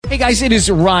Hey guys, it is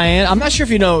Ryan. I'm not sure if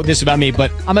you know this about me, but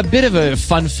I'm a bit of a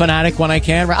fun fanatic when I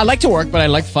can. I like to work, but I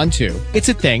like fun too. It's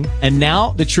a thing. And now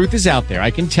the truth is out there.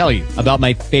 I can tell you about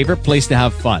my favorite place to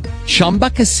have fun. Chumba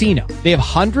Casino. They have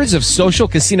hundreds of social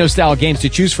casino style games to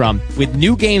choose from with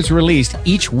new games released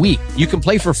each week. You can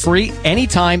play for free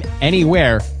anytime,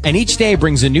 anywhere. And each day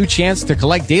brings a new chance to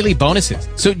collect daily bonuses.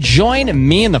 So join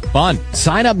me in the fun.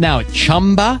 Sign up now at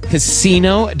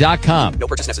ChumbaCasino.com. No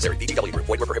purchase necessary. VGW Group.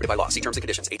 Void where prohibited by law. See terms and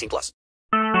conditions. 18+.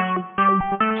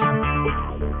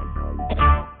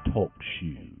 Talk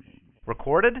shoes.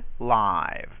 Recorded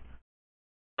live.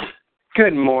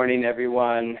 Good morning,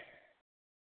 everyone.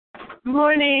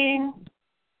 Morning.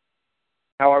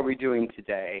 How are we doing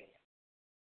today?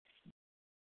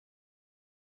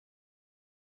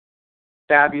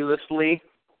 Fabulously,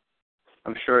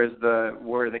 I'm sure is the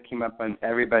word that came up on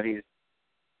everybody's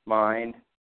mind.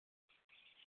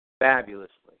 Fabulously.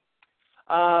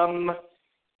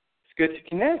 It's good to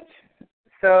connect.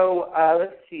 So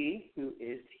let's see who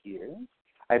is here.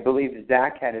 I believe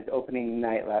Zach had his opening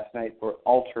night last night for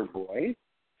Altar Boy.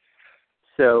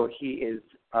 So he is,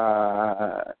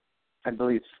 I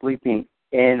believe, sleeping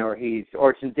in, or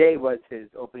today was his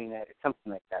opening night, or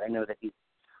something like that. I know that he's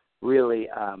really,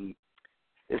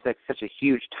 it's like such a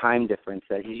huge time difference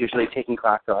that he's usually taking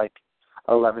class at like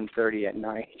 11:30 at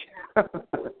night.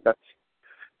 That's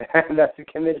a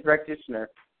committed practitioner.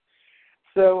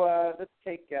 So let's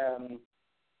take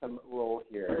some roll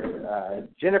here.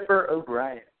 Jennifer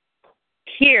O'Brien.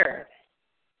 Here.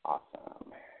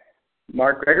 Awesome.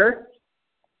 Mark Greger.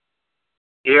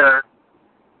 Here.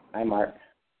 Hi, Mark.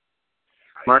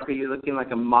 Mark, are you looking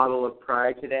like a model of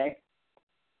pride today?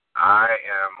 I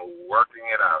am working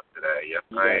it out today. Yes,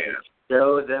 I am.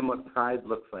 Show them what pride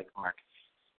looks like, Mark.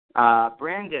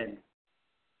 Brandon.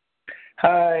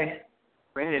 Hi.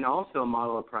 Brandon, also a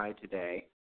model of pride today.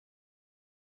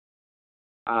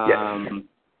 Yes.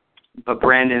 But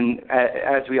Brandon,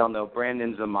 as we all know,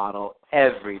 Brandon's a model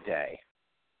every day.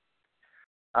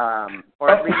 Or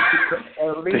at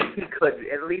least he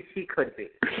could be.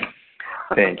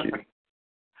 Thank you.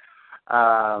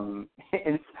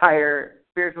 Inspire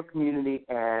spiritual community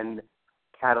and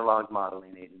catalog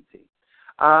modeling agency.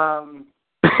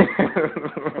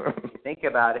 Think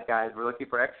about it, guys. We're looking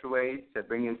for extra ways to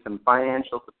bring in some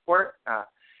financial support.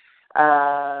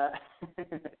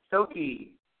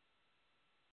 Sophie.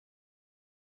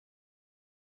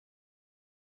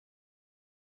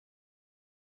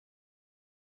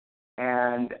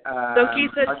 And Sophie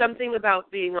said something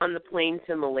about being on the plane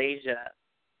to Malaysia.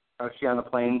 Oh, is she on the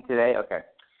plane today? Okay.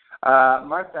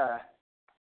 Martha.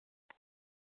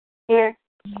 Here.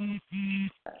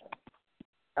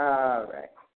 All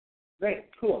right. Great.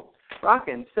 Cool.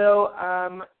 Rockin'. So,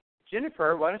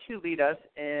 Jennifer, why don't you lead us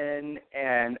in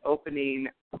an opening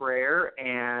prayer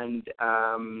and,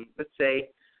 let's say,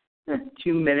 a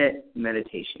 2-minute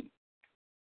meditation.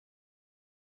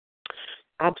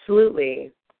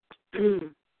 Absolutely.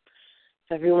 So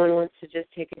everyone wants to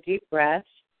just take a deep breath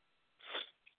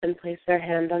and place their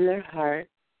hand on their heart.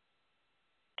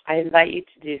 I invite you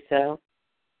to do so.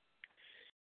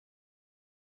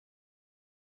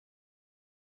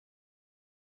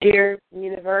 Dear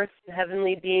universe,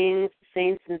 heavenly beings,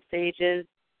 saints and sages,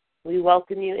 we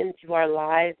welcome you into our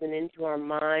lives and into our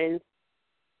minds.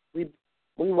 We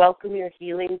welcome your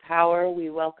healing power. We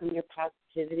welcome your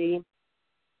positivity.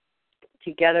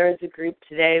 Together as a group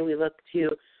today, we look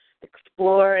to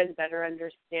explore and better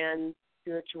understand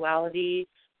spirituality,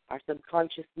 our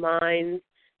subconscious minds,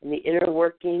 and the inner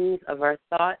workings of our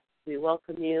thoughts. We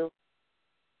welcome you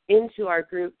into our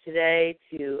group today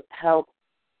to help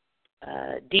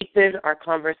deepen our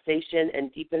conversation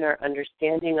and deepen our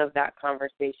understanding of that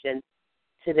conversation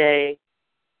today.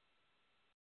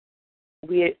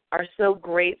 We are so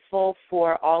grateful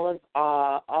for all of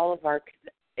our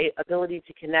ability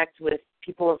to connect with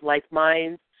people of like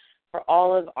minds, for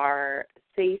all of our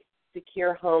safe,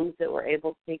 secure homes that we're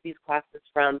able to take these classes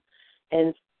from,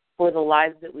 and for the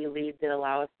lives that we lead that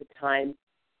allow us the time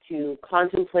to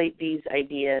contemplate these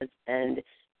ideas and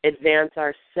advance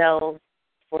ourselves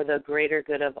for the greater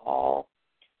good of all.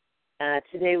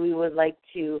 Today we would like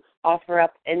to offer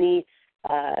up any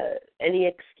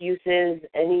excuses,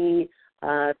 any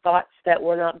thoughts that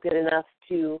we're not good enough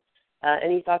to,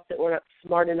 any thoughts that we're not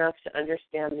smart enough to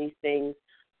understand these things,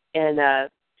 and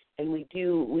we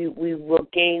do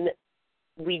gain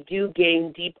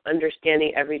deep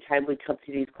understanding every time we come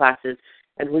to these classes,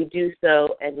 and we do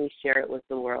so and we share it with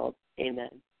the world.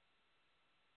 Amen.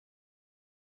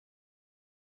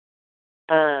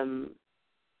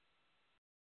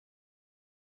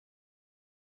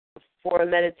 For a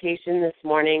meditation this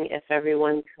morning, if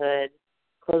everyone could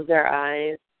close their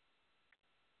eyes,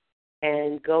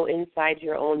 and go inside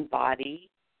your own body.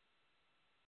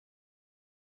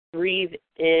 Breathe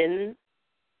in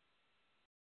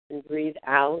and breathe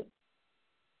out.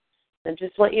 I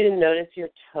just want you to notice your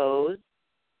toes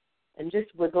and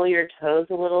just wiggle your toes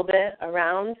a little bit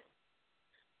around.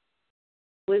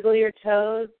 Wiggle your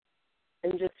toes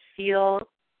and just feel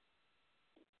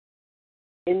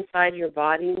inside your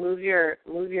body. Move your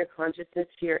consciousness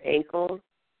to your ankles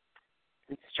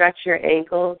and stretch your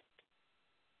ankles.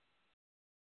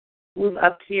 Move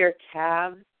up to your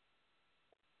calves.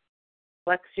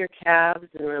 Flex your calves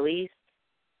and release.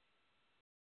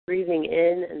 Breathing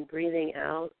in and breathing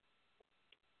out.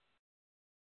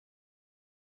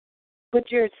 Put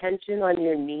your attention on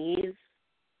your knees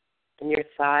and your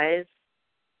thighs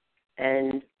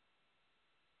and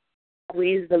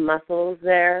squeeze the muscles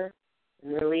there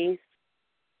and release.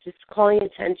 Just calling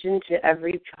attention to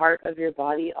every part of your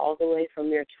body all the way from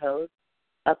your toes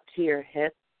up to your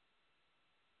hips.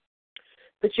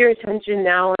 Put your attention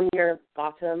now on your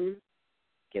bottom.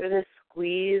 Give it a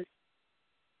squeeze.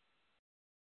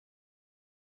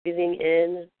 Breathing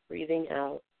in, breathing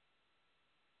out.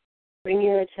 Bring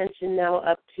your attention now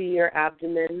up to your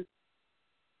abdomen.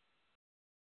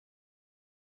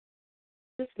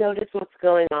 Just notice what's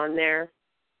going on there.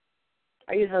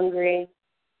 Are you hungry?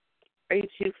 Are you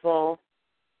too full?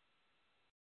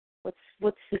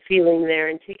 What's the feeling there?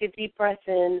 And take a deep breath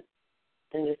in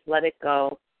and just let it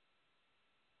go.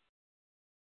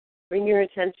 Bring your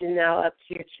attention now up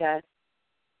to your chest.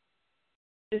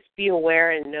 Just be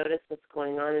aware and notice what's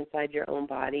going on inside your own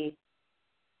body.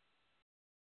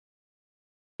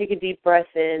 Take a deep breath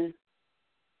in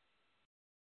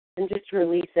and just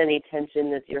release any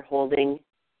tension that you're holding.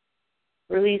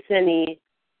 Release any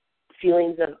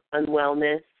feelings of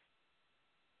unwellness.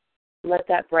 Let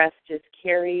that breath just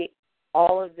carry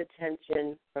all of the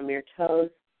tension from your toes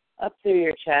up through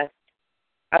your chest,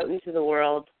 out into the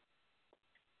world.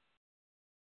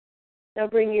 Now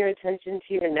bring your attention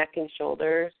to your neck and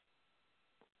shoulders.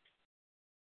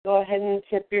 Go ahead and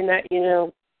tip your neck,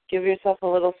 give yourself a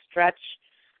little stretch.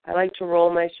 I like to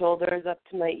roll my shoulders up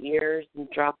to my ears and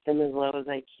drop them as low as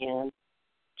I can.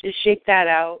 Just shake that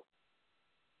out.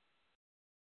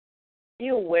 Be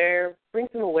aware, bring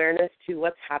some awareness to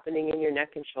what's happening in your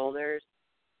neck and shoulders.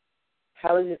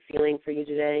 How is it feeling for you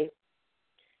today?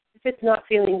 If it's not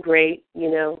feeling great,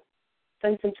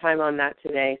 spend some time on that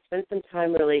today. Spend some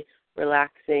time really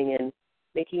relaxing and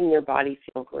making your body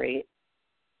feel great.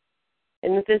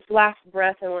 And with this last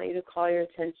breath, I want you to call your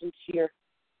attention to your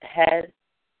head.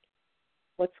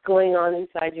 What's going on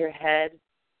inside your head?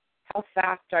 How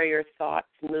fast are your thoughts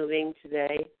moving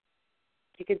today?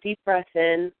 Take a deep breath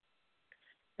in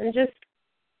and just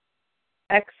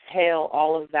exhale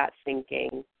all of that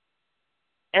thinking.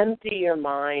 Empty your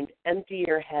mind, empty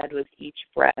your head with each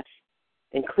breath,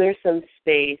 and clear some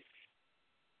space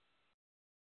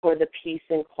for the peace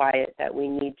and quiet that we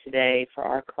need today for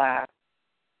our class.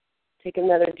 Take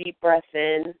another deep breath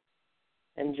in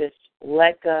and just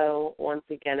let go once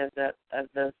again of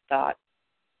those thoughts.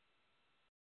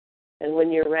 And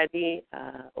when you're ready,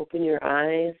 open your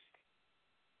eyes.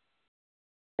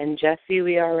 And Jesse,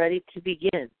 we are ready to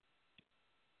begin.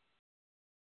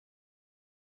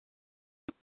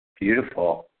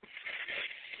 Beautiful.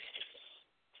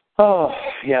 Oh,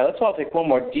 yeah, let's all take one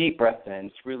more deep breath in.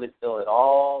 Just really fill it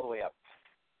all the way up.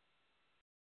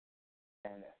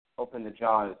 And open the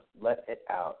jaw and let it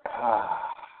out.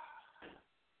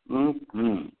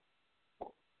 Mm-hmm.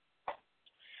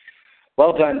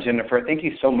 Well done, Jennifer. Thank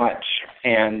you so much.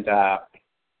 And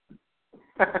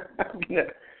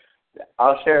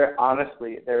I'll share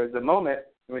honestly, there was a moment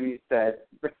when you said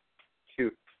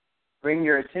to bring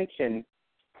your attention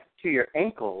to your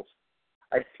ankles.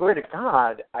 I swear to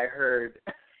God, I heard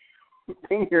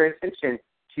bring your attention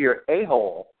to your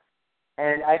a-hole.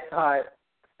 And I thought,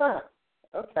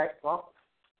 okay, well,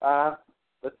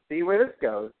 let's see where this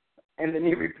goes. And then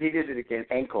you repeated it again,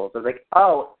 ankles. I was like,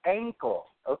 oh, ankle.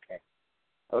 Okay.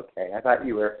 I thought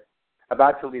you were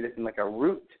about to lead us in like a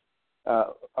root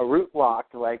block,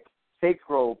 like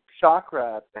sacral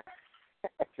chakra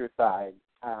exercise.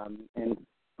 And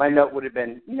my note would have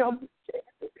been, be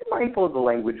mindful of the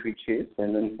language we choose.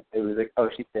 And then it was like, oh,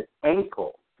 she said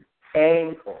ankle,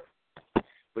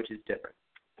 which is different.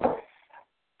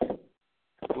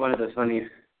 One of those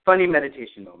funny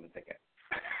meditation moments, I guess.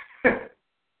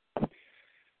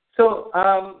 So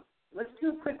let's do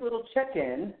a quick little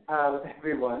check-in with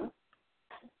everyone.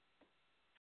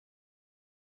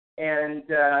 And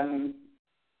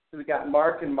so we got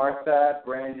Mark and Martha,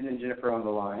 Brandon and Jennifer on the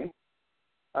line.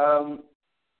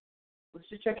 let's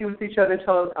just check in with each other.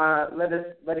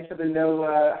 Let each other know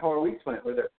how our weeks went.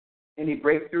 Were there any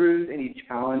breakthroughs, any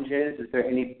challenges? Is there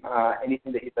anything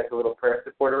that you'd like a little prayer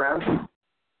support around?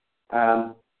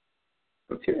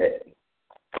 Let's hear it.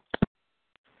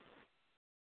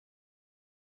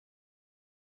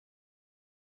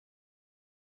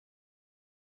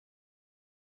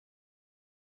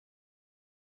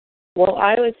 Well,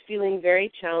 I was feeling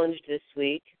very challenged this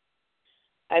week.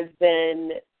 I've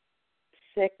been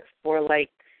sick for I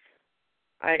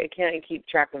can't keep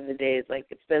track of the days.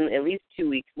 It's been at least 2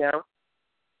 weeks now.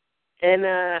 And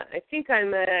I think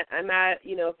I'm at,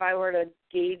 if I were to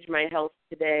gauge my health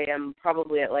today, I'm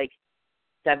probably at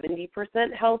 70%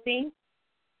 healthy.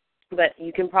 But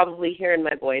you can probably hear in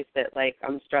my voice that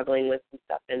I'm struggling with some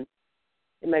stuff in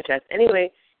my chest.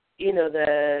 Anyway,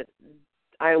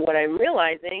 what I'm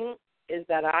realizing is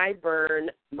that I burn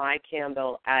my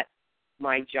candle at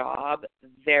my job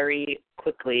very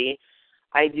quickly.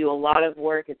 I do a lot of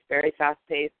work. It's very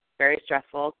fast-paced, very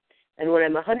stressful. And when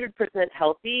I'm 100%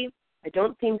 healthy, I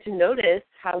don't seem to notice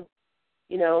how,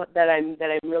 that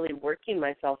I'm really working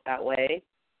myself that way.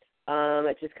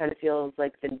 It just kind of feels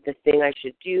like the thing I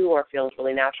should do or feels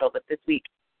really natural. But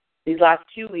these last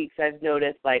 2 weeks, I've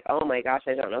noticed oh my gosh,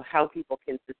 I don't know how people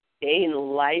can sustain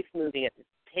life moving at this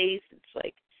pace.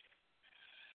 It's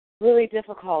really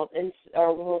difficult it's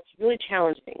really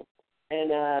challenging.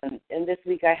 And this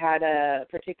week I had a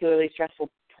particularly stressful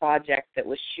project that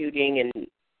was shooting, and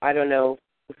I don't know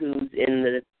who's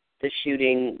in the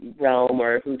shooting realm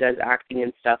or who does acting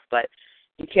and stuff, but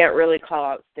you can't really call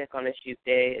out sick on a shoot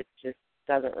day. It just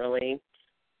doesn't really,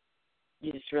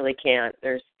 you just really can't.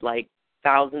 There's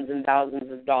thousands and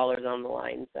thousands of dollars on the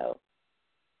line. So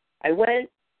I went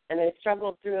and I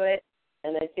struggled through it,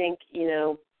 and I think,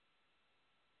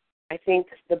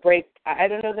 I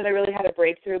don't know that I really had a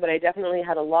breakthrough, but I definitely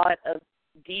had a lot of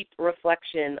deep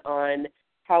reflection on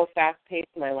how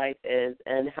fast-paced my life is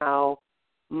and how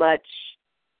much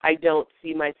I don't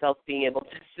see myself being able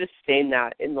to sustain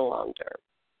that in the long term.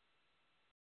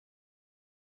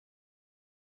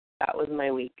 That was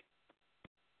my week.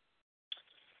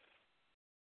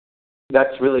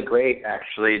 That's really great,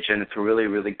 actually, Jen. It's a really,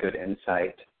 really good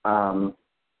insight.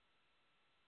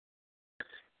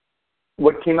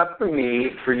 What came up for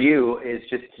you, is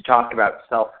just to talk about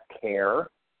self-care.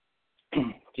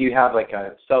 Do you have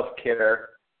a self-care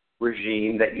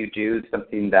regime that you do,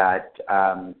 something that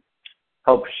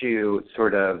helps you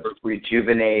sort of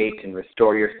rejuvenate and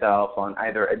restore yourself on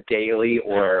either a daily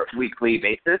or weekly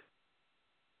basis?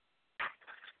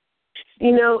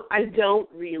 I don't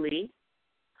really.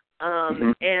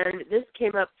 And this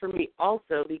came up for me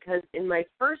also because in my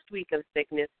first week of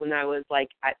sickness, when I was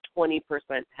at 20%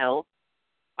 health,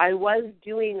 I was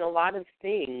doing a lot of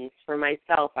things for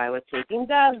myself. I was taking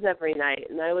baths every night,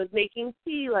 and I was making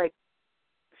tea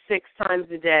 6 times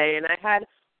a day, and I had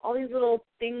all these little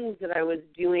things that I was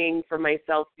doing for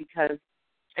myself because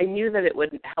I knew that it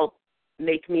would help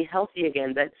make me healthy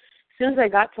again. But as soon as I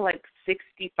got to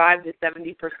 65 to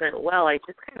 70% well, I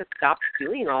just kind of stopped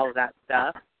doing all of that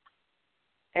stuff.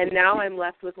 And now I'm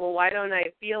left with, well, why don't I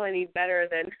feel any better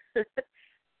than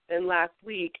last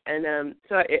week? And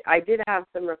so I did have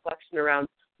some reflection around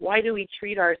why do we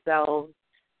treat ourselves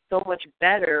so much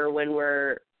better when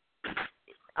we're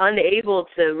unable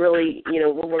to really,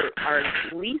 when we're our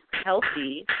least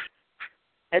healthy,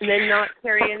 and then not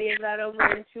carry any of that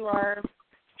over into our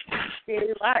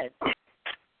daily lives.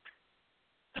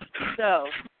 So,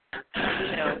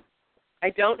 I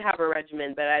don't have a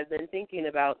regimen, but I've been thinking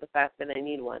about the fact that I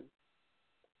need one.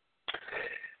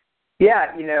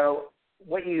 Yeah,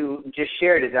 what you just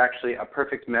shared is actually a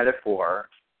perfect metaphor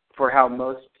for how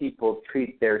most people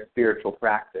treat their spiritual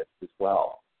practice as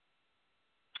well.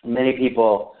 Many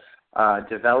people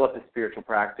develop a spiritual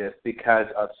practice because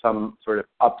of some sort of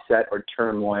upset or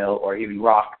turmoil or even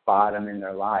rock bottom in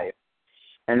their life.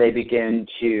 And they begin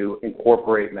to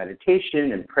incorporate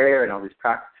meditation and prayer and all these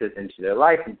practices into their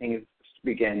life, and things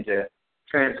begin to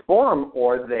transform,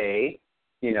 or they,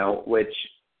 which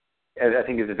I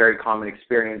think is a very common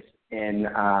experience in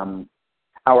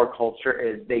our culture,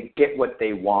 is they get what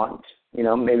they want.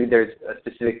 Maybe there's a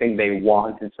specific thing they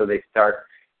want, and so they start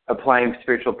applying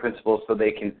spiritual principles so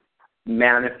they can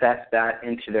manifest that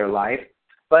into their life.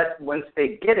 But once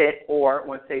they get it, or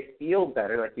once they feel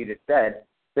better, like you just said,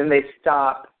 then they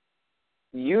stop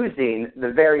using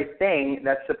the very thing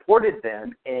that supported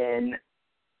them in,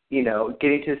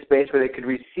 getting to a space where they could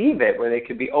receive it, where they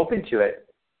could be open to it.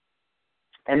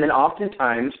 And then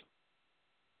oftentimes,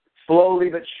 slowly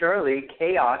but surely,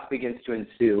 chaos begins to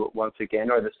ensue once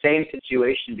again, or the same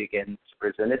situation begins to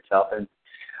present itself. And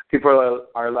people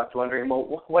are left wondering,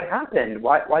 well, what happened?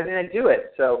 Why didn't I do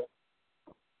it? So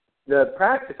the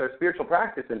practice, our spiritual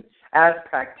practice, and as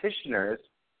practitioners,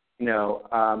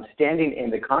 standing in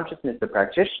the consciousness of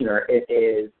practitioner, it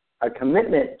is a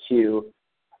commitment to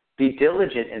be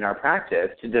diligent in our practice,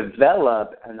 to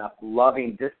develop enough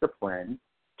loving discipline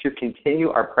to continue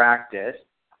our practice,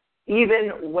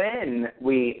 even when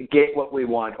we get what we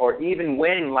want, or even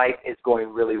when life is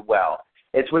going really well.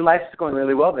 It's when life is going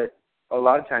really well that a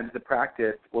lot of times the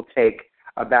practice will take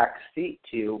a back seat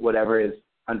to whatever is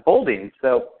unfolding.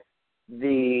 So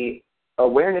the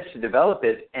awareness to develop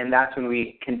it, and that's when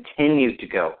we continue to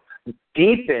go.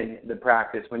 Deepen the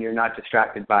practice when you're not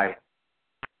distracted by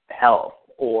health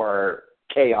or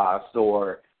chaos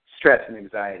or stress and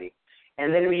anxiety.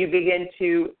 And then when you begin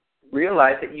to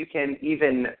realize that you can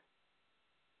even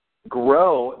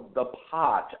grow the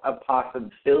pot of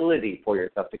possibility for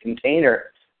yourself. The container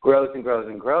grows and grows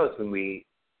and grows when we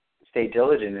stay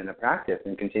diligent in a practice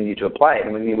and continue to apply it,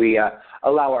 and when we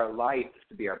allow our life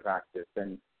to be our practice.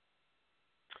 And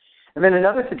then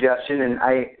another suggestion, and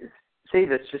I say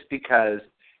this just because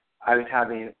I was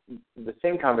having the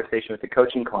same conversation with a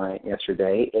coaching client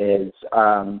yesterday, is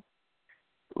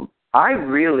I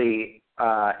really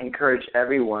encourage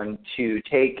everyone to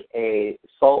take a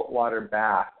saltwater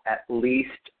bath at least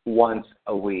once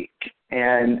a week.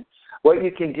 And what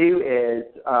you can do is,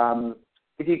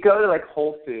 if you go to like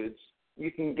Whole Foods,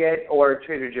 you can get, or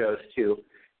Trader Joe's too,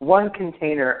 one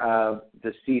container of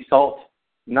the sea salt,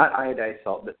 not iodized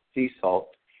salt, but sea salt.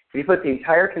 If you put the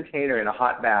entire container in a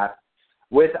hot bath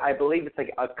with, I believe it's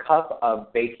like a cup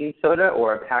of baking soda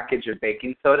or a package of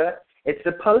baking soda, it's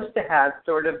supposed to have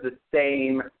sort of the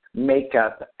same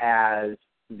makeup as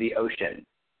the ocean.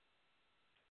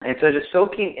 And so just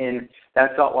soaking in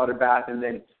that saltwater bath and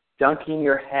then dunking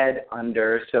your head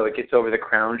under so it gets over the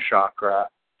crown chakra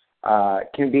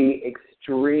can be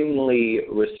extremely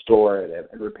restorative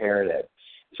and reparative.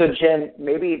 So, Jen,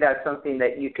 maybe that's something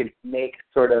that you could make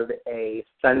sort of a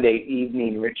Sunday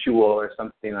evening ritual or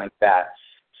something like that,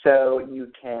 so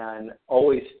you can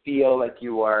always feel like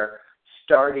you are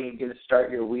going to start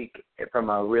your week from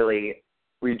a really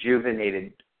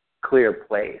rejuvenated, clear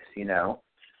place,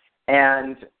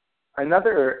 And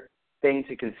another thing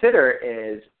to consider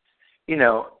is,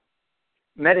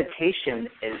 meditation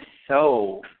is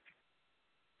so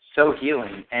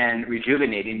healing and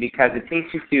rejuvenating because it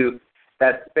takes you to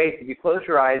that space. If you close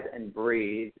your eyes and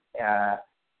breathe,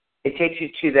 it takes you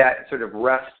to that sort of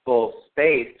restful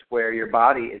space where your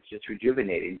body is just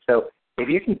rejuvenating. So if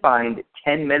you can find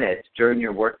 10 minutes during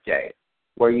your workday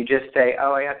where you just say,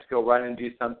 oh, I have to go run and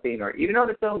do something, or even on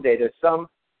a film day, there's some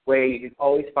way you can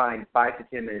always find 5 to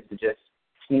 10 minutes to just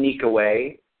sneak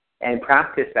away and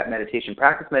practice that meditation.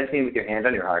 Practice meditating with your hand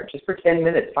on your heart just for 10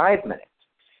 minutes, 5 minutes.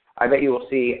 I bet you will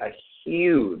see a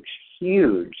huge,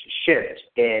 huge shift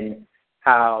in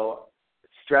how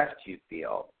stressed you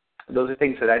feel. Those are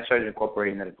things that I started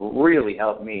incorporating that have really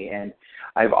helped me, and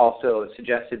I've also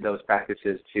suggested those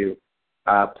practices to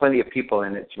plenty of people,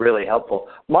 and it's really helpful.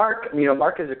 Mark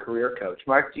is a career coach.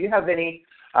 Mark, do you have any?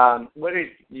 What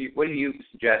do you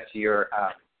suggest to your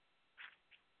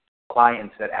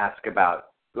clients that ask about,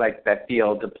 like, that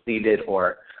feel depleted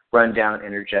or run down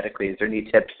energetically? Is there any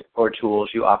tips or tools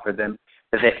you offer them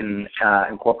that they can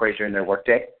incorporate during their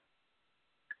workday?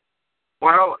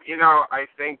 Well, I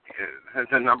think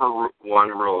the number one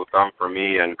rule of thumb for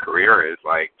me in career is,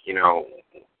 like,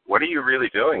 what are you really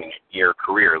doing in your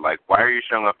career? Like, why are you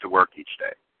showing up to work each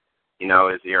day?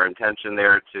 Is your intention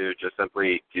there to just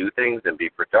simply do things and be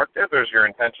productive, or is your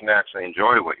intention to actually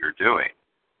enjoy what you're doing?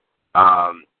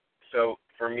 So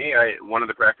for me, one of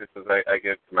the practices I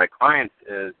give to my clients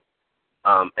is,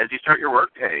 as you start your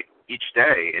workday each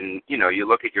day and, you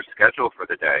look at your schedule for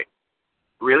the day,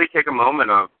 really take a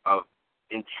moment of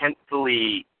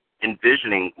intensely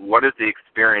envisioning what is the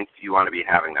experience you want to be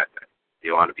having that day. Do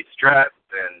you want to be stressed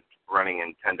and running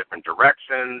in 10 different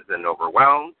directions and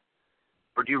overwhelmed?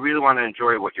 Or do you really want to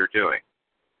enjoy what you're doing?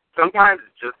 Sometimes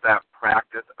it's just that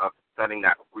practice of setting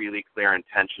that really clear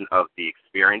intention of the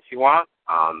experience you want,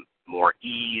 more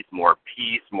ease, more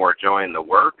peace, more joy in the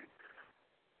work,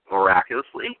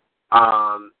 miraculously,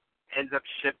 ends up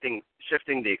shifting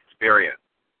the experience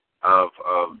of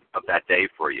that day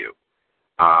for you.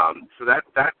 So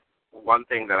that's one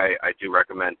thing that I do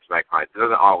recommend to my clients. It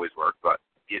doesn't always work, but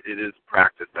it is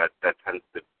practice that tends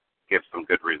to give some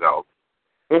good results.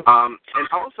 And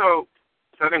also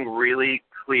setting really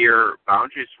clear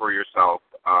boundaries for yourself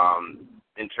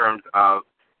in terms of,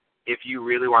 if you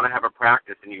really want to have a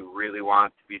practice and you really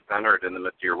want to be centered in the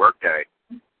midst of your workday,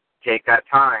 take that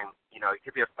time. It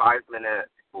could be a 5-minute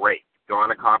break. Go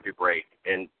on a coffee break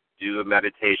and do a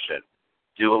meditation,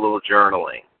 do a little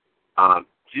journaling.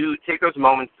 Do take those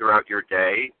moments throughout your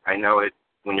day. I know it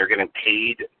when you're getting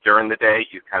paid during the day,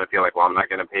 you kind of feel like, well, I'm not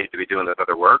getting paid to be doing this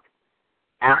other work.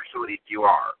 Actually, you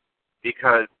are.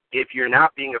 Because if you're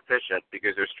not being efficient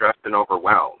because you're stressed and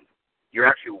overwhelmed, you're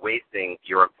actually wasting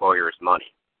your employer's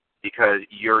money because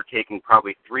you're taking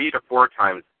probably 3 to 4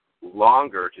 times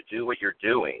longer to do what you're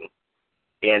doing,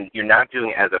 and you're not doing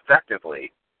it as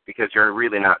effectively because you're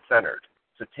really not centered.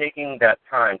 So taking that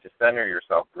time to center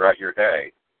yourself throughout your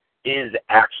day is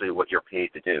actually what you're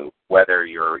paid to do, whether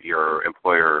your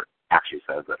employer actually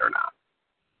says it or not.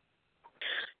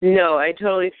 No, I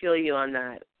totally feel you on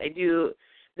that. I do.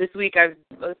 This week I've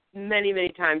many, many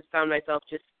times found myself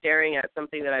just staring at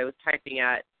something that I was typing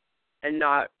at and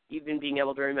not even being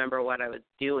able to remember what I was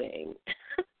doing.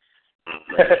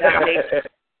 That makes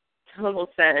total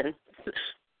sense.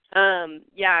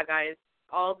 Yeah, guys,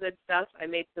 all good stuff. I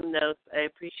made some notes. I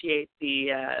appreciate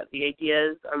the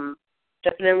ideas. I'm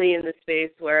definitely in the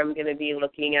space where I'm going to be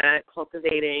looking at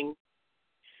cultivating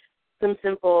some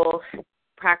simple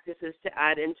practices to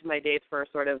add into my day for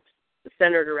sort of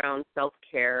centered around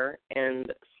self-care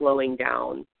and slowing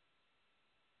down.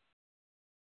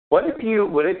 Would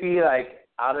it be like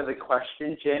out of the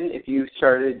question, Jen, if you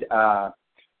started, and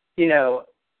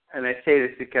I say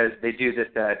this because they do this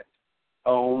at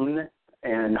OWN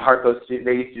and Harpo. They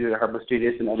used to do it at Harpo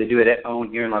Studios, and they do it at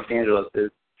OWN here in Los Angeles.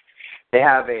 They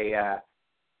have a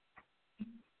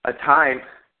time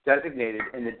designated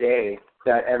in the day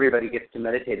that everybody gets to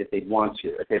meditate if they want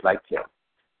to, if they'd like to.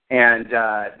 And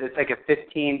it's like a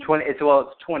 15, 20, it's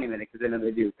 20 minutes because then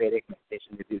they do Vedic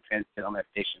meditation, they do transcendental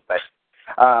meditation.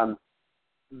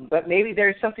 But maybe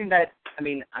there's something that,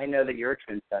 I know that you're a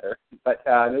trendsetter, but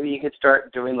maybe you could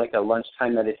start doing like a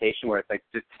lunchtime meditation where it's like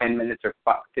just 10 minutes or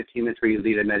 15 minutes where you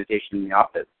lead a meditation in the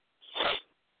office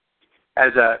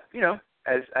as a,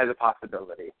 as a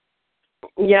possibility.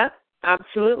 Yeah,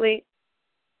 absolutely.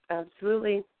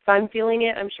 Absolutely. If I'm feeling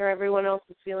it, I'm sure everyone else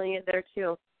is feeling it there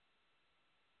too.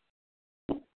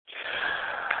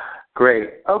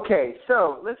 Great. Okay,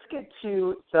 so let's get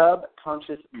to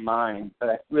subconscious mind. But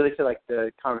I really feel like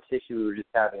the conversation we were just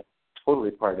having is totally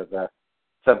part of the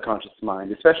subconscious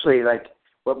mind, especially like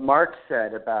what Mark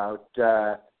said about,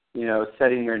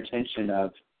 setting your intention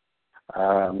of,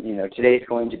 today's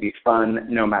going to be fun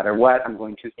no matter what. I'm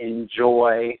going to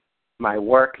enjoy my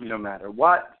work no matter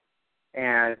what.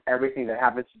 And everything that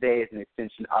happens today is an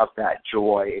extension of that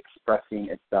joy expressing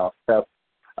itself. So,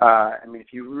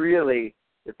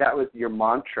 if that was your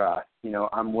mantra,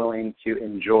 I'm willing to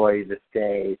enjoy this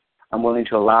day, I'm willing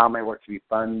to allow my work to be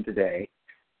fun today,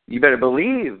 you better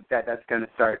believe that that's going to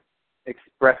start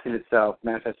expressing itself,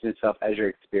 manifesting itself as your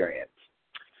experience.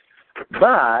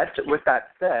 But with that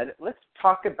said, let's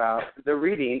talk about the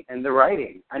reading and the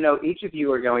writing. I know each of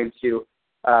you are going to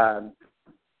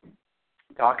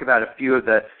talk about a few of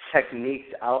the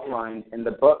techniques outlined in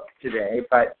the book today,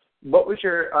 but what was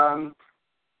your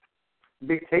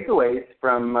big takeaways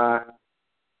from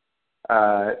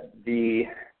the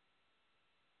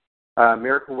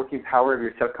miracle working power of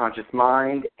your subconscious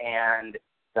mind and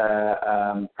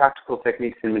the practical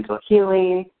techniques in mental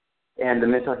healing and the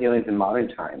mental healings in modern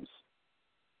times?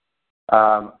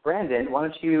 Brandon, why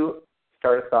don't you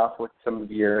start us off with some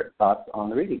of your thoughts on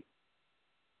the reading?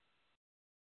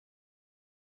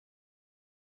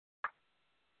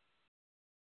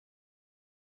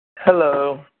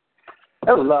 Hello.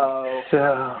 Hello.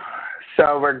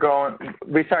 So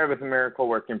we started with the miracle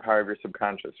working power of your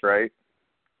subconscious, right?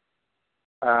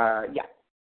 Yeah.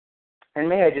 And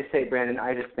may I just say, Brandon,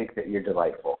 I just think that you're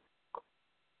delightful.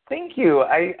 Thank you.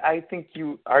 I think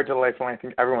you are delightful. I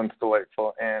think everyone's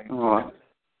delightful. And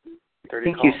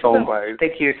thank you so much.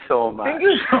 Thank you so much. Thank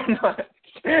you so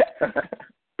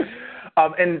much.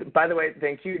 And by the way,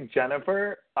 thank you,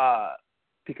 Jennifer,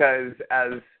 because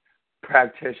as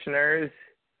practitioners,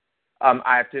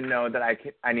 I have to know that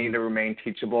I need to remain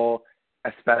teachable,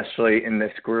 especially in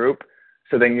this group.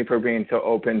 So thank you for being so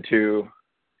open to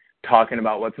talking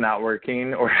about what's not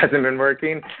working or hasn't been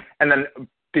working, and then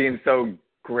being so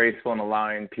graceful and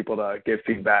allowing people to give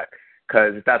feedback,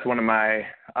 because that's one of my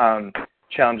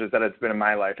challenges that has been in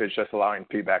my life, is just allowing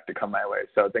feedback to come my way.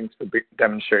 So thanks for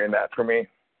demonstrating that for me.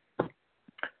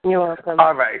 You're welcome.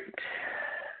 All right.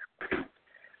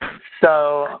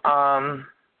 So,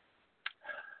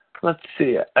 let's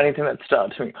see, anything that stood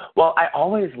out to me. Well, I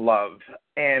always love,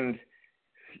 and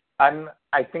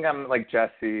I think I'm like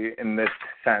Jesse in this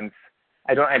sense.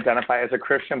 I don't identify as a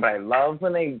Christian, but I love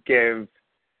when they give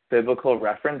biblical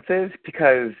references,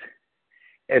 because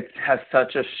it has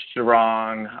such a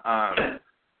strong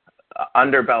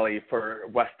underbelly for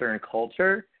Western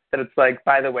culture that it's like,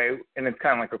 by the way, and it's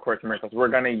kind of like A Course in Miracles, we're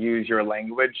going to use your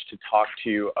language to talk to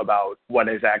you about what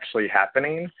is actually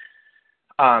happening.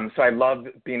 So I love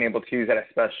being able to use that,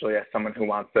 especially as someone who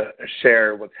wants to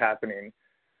share what's happening.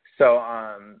 So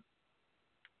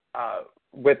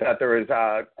with that, there was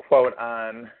a quote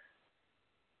on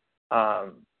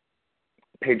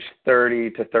page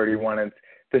 30 to 31. It's,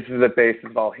 "This is the basis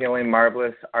of all healing.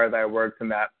 Marvelous are thy works,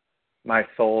 and that my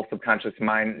soul, subconscious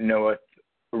mind, knoweth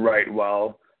right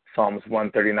well." Psalms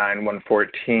 139,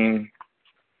 114.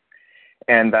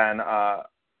 And then,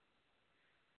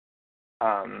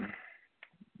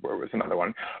 where was another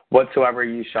one? "Whatsoever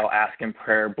ye shall ask in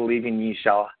prayer, believing ye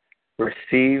shall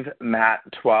receive." Matt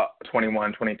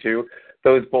 21, 22.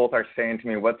 Those both are saying to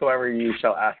me, whatsoever ye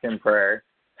shall ask in prayer.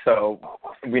 So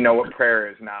we know what prayer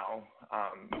is now.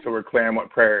 So we're clear on what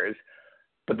prayer is.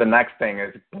 But the next thing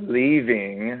is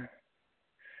believing.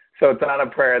 So it's not a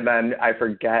prayer then I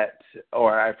forget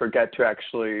to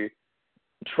actually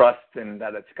trust in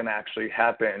that it's going to actually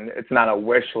happen. It's not a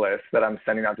wish list that I'm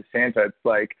sending out to Santa. It's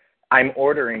like, I'm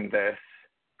ordering this,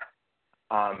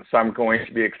 so I'm going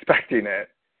to be expecting it.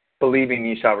 Believing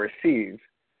ye shall receive.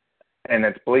 And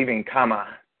it's believing,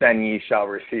 comma, then ye shall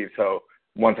receive. So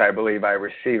once I believe, I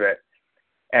receive it.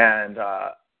 And,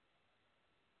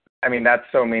 I mean, that's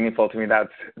so meaningful to me.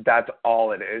 That's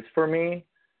all it is for me.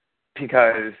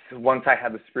 Because once I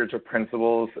have the spiritual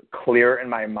principles clear in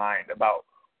my mind about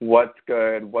what's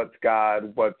good, what's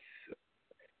God, what's,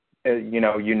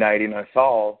 uniting us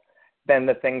all, then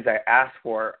the things I ask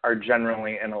for are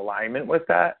generally in alignment with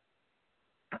that.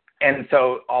 And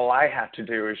so all I have to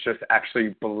do is just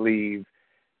actually believe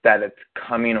that it's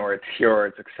coming or it's here or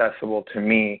it's accessible to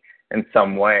me in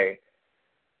some way.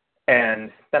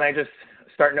 And then I just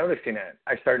start noticing it.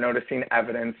 I start noticing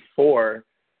evidence for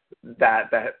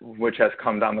that which has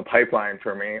come down the pipeline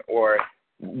for me, or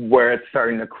where it's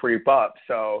starting to creep up.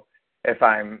 So if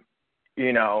I'm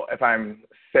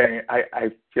saying,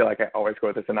 I feel like I always go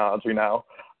with this analogy now,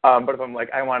 but if I'm like,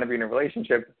 I want to be in a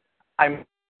relationship, I'm going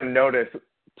to notice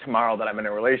tomorrow that I'm in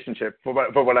a relationship. But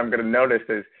what I'm going to notice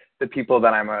is the people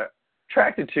that I'm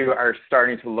attracted to are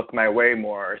starting to look my way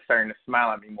more, or starting to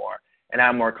smile at me more, and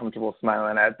I'm more comfortable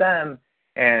smiling at them.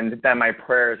 And then my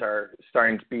prayers are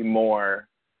starting to be more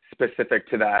specific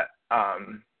to that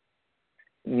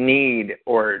need,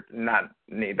 or not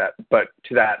need that, but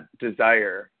to that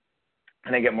desire.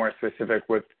 And I get more specific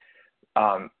with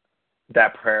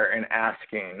that prayer and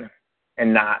asking,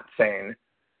 and not saying,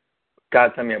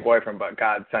 God, send me a boyfriend, but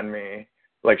God, show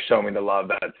me the love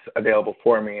that's available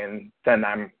for me. And then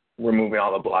I'm removing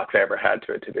all the blocks I ever had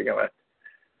to it to begin with.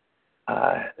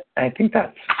 I think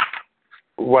that's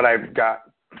what I've got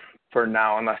for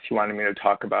now, unless you wanted me to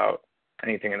talk about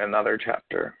anything in another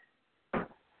chapter.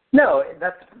 No,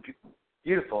 that's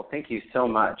beautiful. Thank you so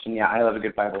much. And yeah, I love a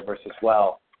good Bible verse as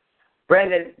well.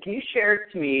 Brandon, can you share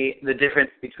to me the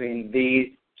difference between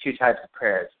these two types of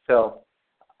prayers? So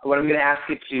what I'm going to ask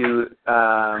you to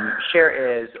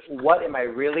share is, what am I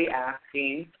really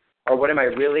asking, or what am I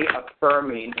really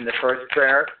affirming in the first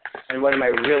prayer, and what am I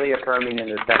really affirming in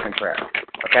the second prayer?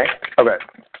 Okay? Okay.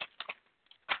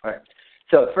 All right.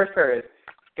 So the first prayer is,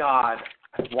 God,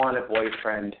 I want a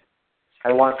boyfriend.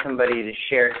 I want somebody to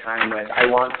share time with. I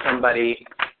want somebody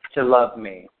to love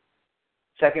me.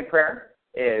 Second prayer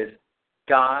is,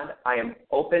 God, I am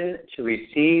open to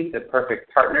receive the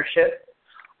perfect partnership.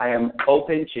 I am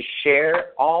open to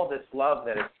share all this love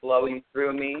that is flowing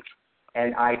through me,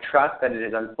 and I trust that it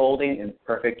is unfolding in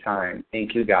perfect time.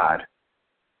 Thank you, God.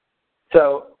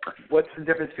 So what's the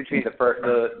difference between the first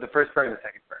prayer and the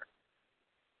second prayer?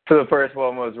 So the first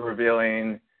one was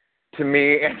revealing to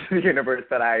me and to the universe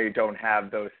that I don't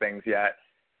have those things yet.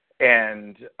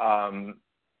 And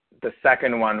the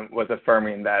second one was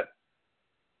affirming that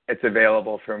it's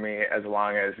available for me as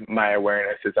long as my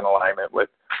awareness is in alignment with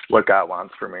what God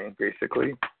wants for me,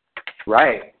 basically.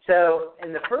 Right. So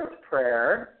in the first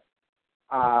prayer,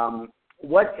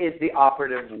 what is the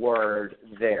operative word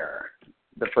there,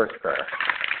 the first prayer?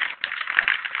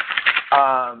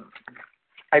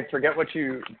 I forget what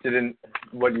you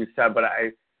said, but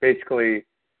I basically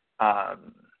I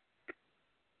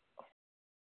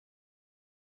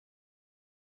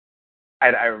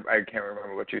can't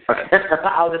remember what you said.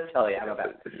 I'll just tell you. How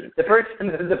about that? The first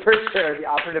prayer, the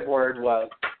operative word was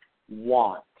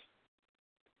want.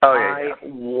 Oh yeah. I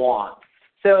want.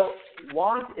 So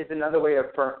want is another way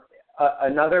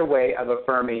of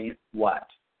affirming what?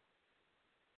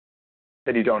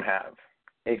 That you don't have.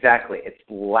 Exactly. It's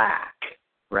lack,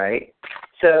 right?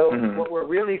 So what we're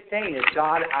really saying is,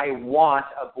 God, I want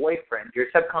a boyfriend. Your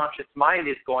subconscious mind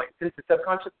is going, since the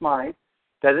subconscious mind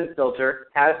doesn't filter,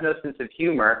 has no sense of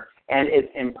humor, and is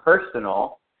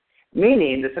impersonal,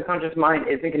 meaning the subconscious mind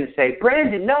isn't going to say,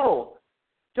 Brandon, no,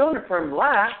 don't affirm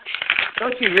lack.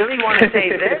 Don't you really want to say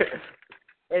this?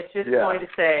 It's just going to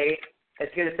say,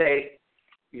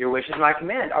 your wish is my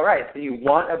command. All right, so you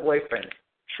want a boyfriend.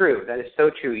 True, that is so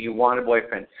true. You want a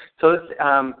boyfriend. So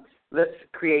let's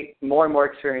create more and more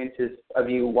experiences of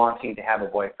you wanting to have a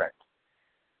boyfriend.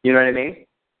 You know what I mean?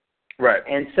 Right.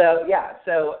 And so,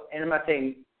 and I'm not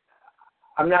saying,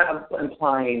 I'm not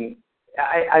implying,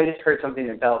 I just heard something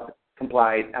that felt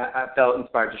I felt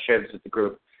inspired to share this with the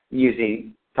group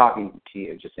talking to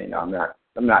you, just saying, no, I'm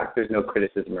not, there's no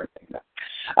criticism or anything like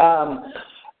that.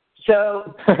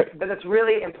 But it's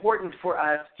really important for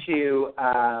us to,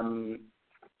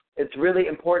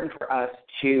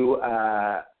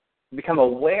 become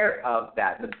aware of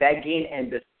that, the begging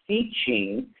and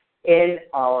beseeching in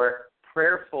our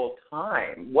prayerful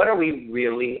time. What are we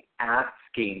really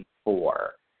asking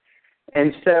for?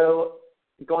 And so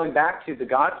going back to the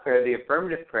God's prayer, the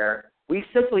affirmative prayer, we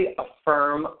simply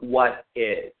affirm what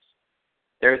is.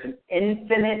 There's an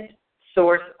infinite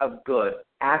source of good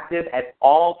active at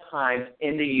all times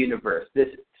in the universe. This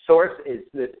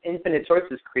infinite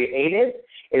source is creative.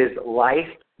 It is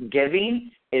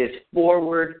life-giving. It is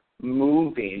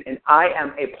forward-moving. And I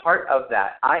am a part of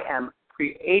that. I am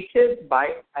created by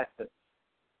essence.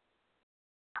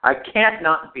 I can't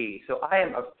not be. So I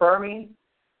am affirming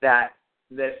that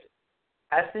this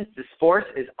essence, this force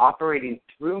is operating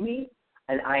through me,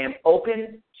 and I am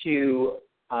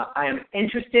I am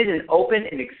interested and open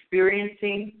in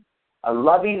experiencing a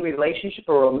loving relationship,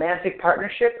 a romantic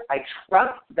partnership. I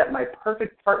trust that my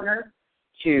perfect partner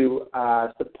to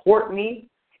support me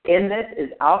in this is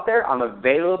out there. I'm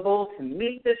available to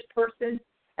meet this person,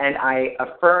 and I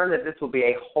affirm that this will be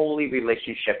a holy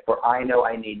relationship where I know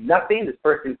I need nothing. This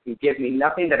person can give me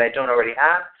nothing that I don't already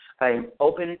have. I am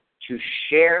open to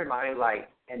share my life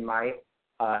and my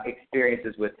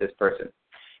experiences with this person.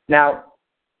 Now,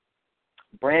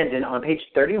 Brandon, on page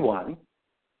 31,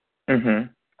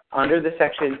 under the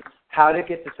section, How to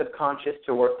Get the Subconscious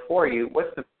to Work for You,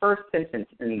 what's the first sentence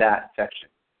in that section?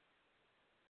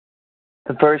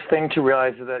 The first thing to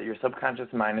realize is that your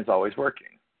subconscious mind is always working.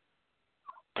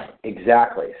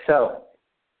 Exactly. So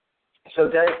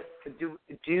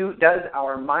does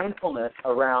our mindfulness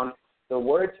around the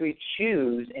words we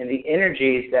choose and the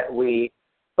energies that we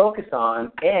focus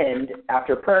on end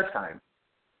after prayer time?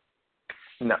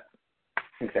 No.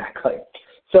 Exactly.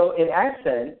 So in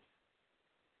essence,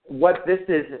 what this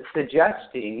is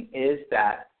suggesting is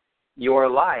that your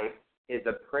life is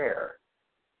a prayer.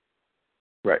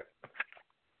 Right.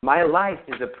 My life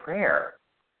is a prayer.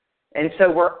 And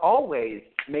so we're always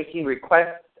making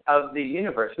requests of the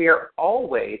universe. We are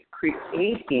always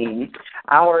creating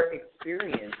our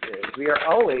experiences. We are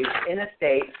always in a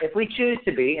state, if we choose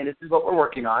to be, and this is what we're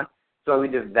working on, so we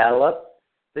develop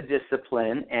the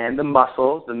discipline and the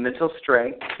muscles, the mental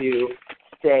strength to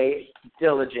stay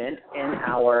diligent in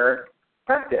our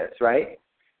practice, right?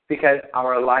 Because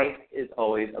our life is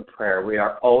always a prayer. We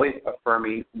are always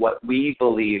affirming what we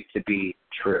believe to be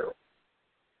true.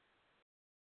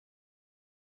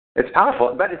 It's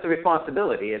powerful, but it's a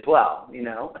responsibility as well, you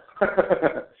know,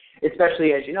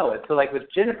 especially as you know it. So like with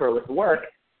Jennifer, with work,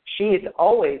 she's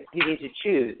always getting to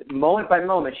choose, moment by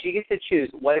moment, she gets to choose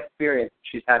what experience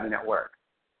she's having at work.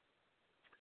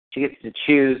 She gets to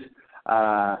choose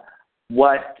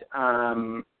like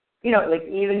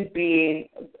even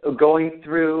going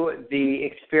through the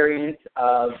experience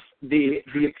of the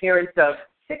appearance of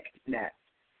sickness.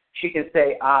 She can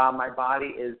say, my body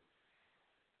is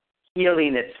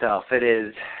healing itself. It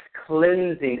is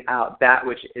cleansing out that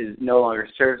which no longer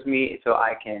serves me, so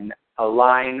I can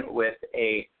align with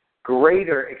a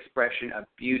greater expression of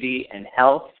beauty and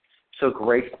health. So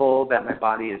grateful that my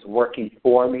body is working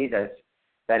for me, that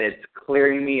it's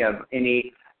clearing me of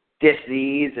any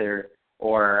disease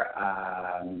or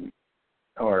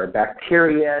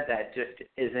bacteria that just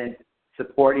isn't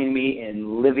supporting me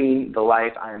in living the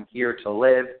life I am here to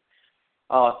live.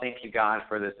 Oh, thank you, God,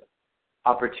 for this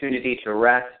opportunity to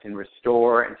rest and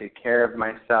restore and take care of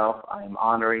myself. I am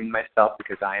honoring myself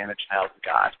because I am a child of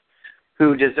God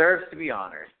who deserves to be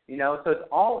honored. You know, so it's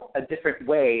all a different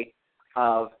way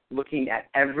of looking at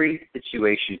every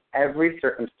situation, every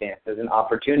circumstance as an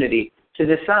opportunity to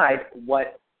decide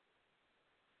what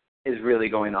is really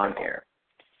going on here.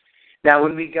 Now,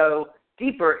 when we go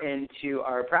deeper into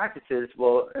our practices,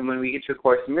 and when we get to A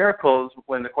Course in Miracles,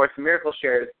 when the Course in Miracles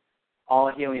shares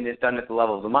all healing is done at the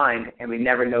level of the mind, and we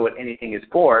never know what anything is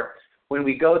for, when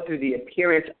we go through the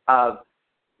appearance of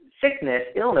sickness,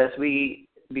 illness, we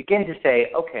begin to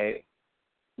say, okay,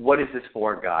 what is this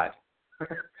for, God?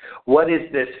 What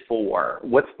is this for?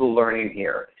 What's the learning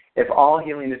here? If all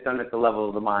healing is done at the level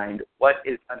of the mind, what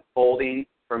is unfolding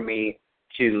for me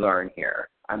to learn here?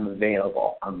 I'm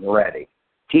available. I'm ready.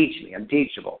 Teach me. I'm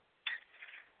teachable.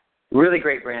 Really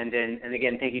great, Brandon. And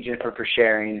again, thank you, Jennifer, for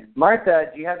sharing.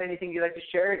 Martha, do you have anything you'd like to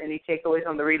share? Any takeaways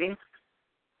on the reading?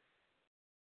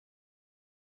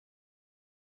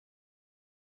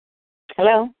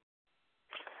 Hello.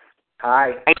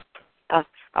 Hi.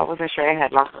 I wasn't sure I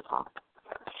had lost the call.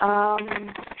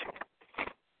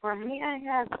 For me, I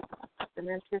had an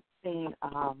interesting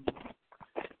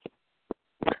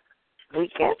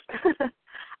weekend.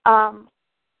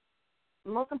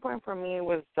 Most important for me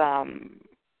was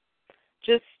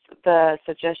just the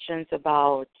suggestions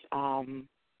about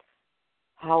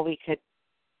how we could,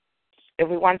 if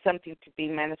we want something to be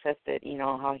manifested,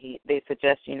 how they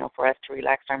suggest, for us to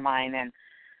relax our mind and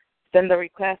send the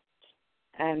request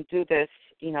and do this,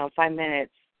 5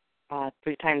 minutes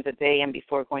 3 times a day and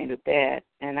before going to bed.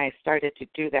 And I started to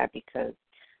do that because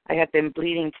I had been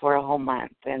bleeding for a whole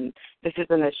month. And this is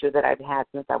an issue that I've had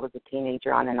since I was a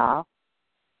teenager on and off.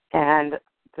 And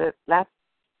the last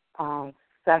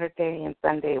Saturday and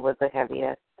Sunday was the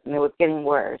heaviest, and it was getting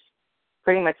worse.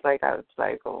 Pretty much like I was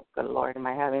like, oh, good Lord, am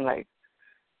I having like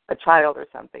a child or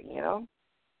something,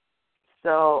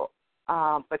 So,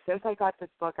 but since I got this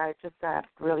book, I just got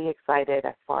really excited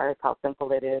as far as how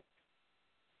simple it is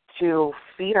to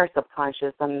feed our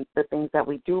subconscious on the things that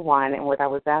we do want, and what I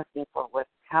was asking for was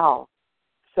health.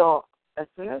 So as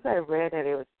soon as I read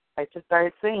it, I just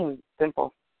started saying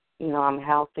simple, I'm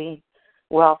healthy,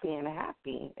 wealthy, and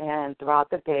happy. And throughout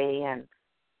the day, and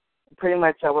pretty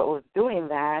much I was doing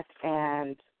that.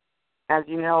 And as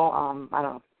you know,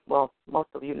 most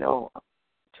of you know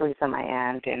Teresa, my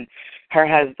aunt, and her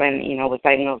husband, was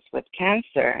diagnosed with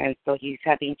cancer, and so he's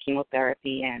having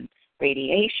chemotherapy and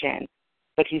radiation,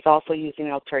 but he's also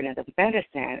using alternative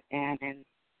medicine. And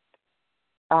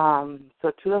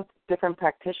so 2 different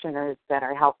practitioners that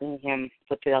are helping him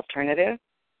with the alternative,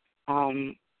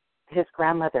 his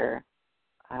grandmother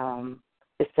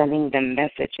is sending them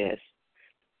messages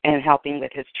and helping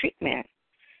with his treatment.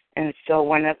 And so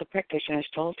one of the practitioners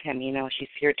told him, she's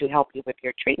here to help you with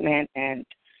your treatment, and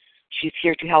she's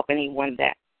here to help anyone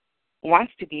that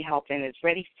wants to be helped and is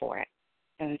ready for it.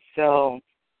 And so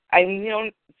I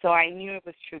knew it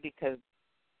was true because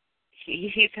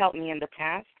he's helped me in the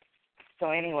past.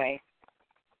 So anyway,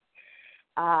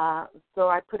 so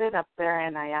I put it up there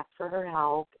and I asked for her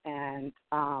help, and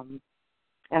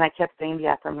I kept saying the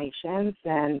affirmations,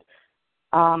 and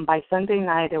by Sunday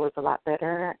night it was a lot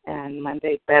better, and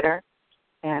Monday better,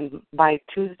 and by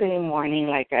Tuesday morning,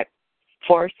 like at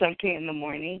 4-something in the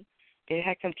morning, it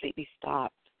had completely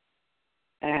stopped.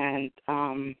 And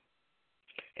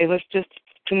it was just,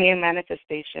 to me, a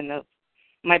manifestation of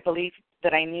my belief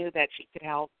that I knew that she could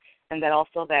help, and that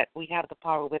also that we have the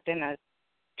power within us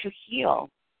to heal.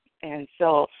 And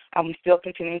so I'm still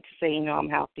continuing to say, I'm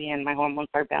healthy and my hormones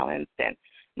are balanced and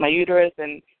my uterus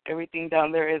and everything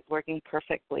down there is working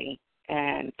perfectly.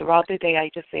 And throughout the day, I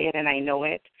just say it and I know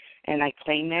it and I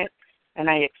claim it and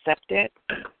I accept it.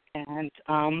 And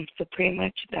so pretty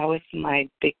much that was my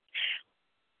big,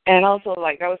 and also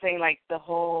like I was saying, like the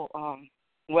whole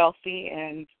wealthy,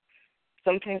 and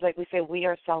sometimes like we say we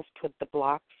ourselves put the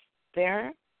blocks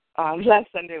there. Last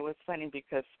Sunday was funny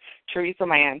because Teresa,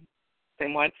 my aunt,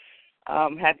 same one,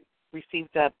 had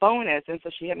received a bonus, and so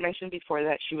she had mentioned before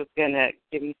that she was going to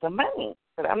give me some money.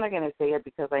 But I'm not going to say it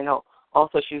because I know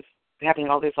also she's having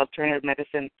all this alternative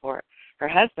medicine for her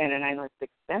husband, and I know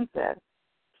it's expensive.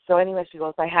 So anyway, she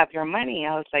goes, I have your money.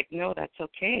 I was like, no, that's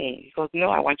okay. He goes, no,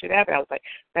 I want you to have it. I was like,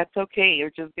 that's okay. You're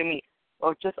just give me,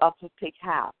 or just I'll just take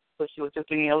half. So she was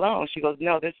just leaving me alone. She goes,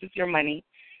 no, this is your money.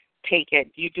 Take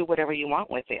it. You do whatever you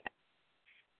want with it.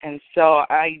 And so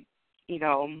I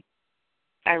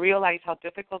realize how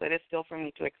difficult it is still for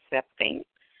me to accept things.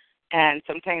 And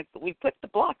sometimes we put the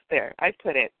blocks there. I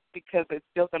put it because it's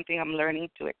still something I'm learning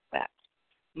to accept.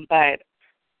 But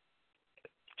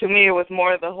to me, it was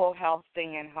more the whole health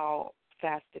thing and how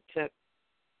fast it took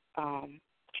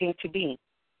came to be.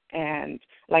 And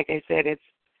like I said,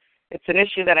 it's an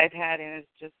issue that I've had, and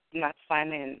it's just not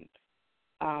fun. And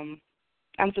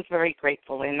I'm just very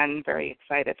grateful, and I'm very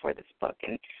excited for this book.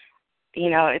 And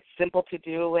it's simple to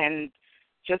do, and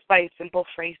just by simple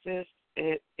phrases,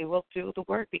 it will do the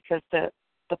work because the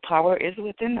power is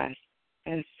within us.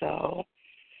 And so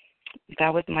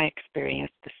that was my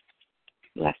experience this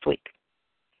last week.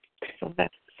 So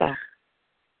that's so.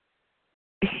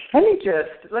 Let me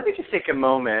just take a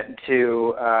moment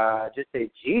to just say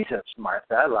Jesus,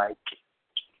 Martha. Like,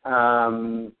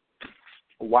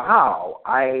 wow,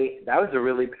 that was a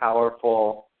really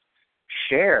powerful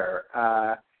share,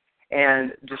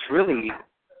 and just really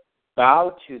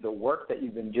bow to the work that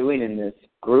you've been doing in this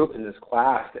group, in this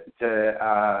class.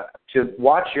 To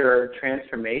watch your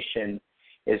transformation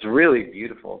is really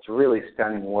beautiful. It's really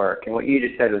stunning work. And what you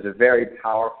just said was a very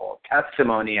powerful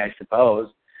testimony, I suppose,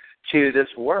 to this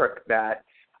work that,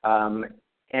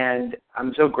 and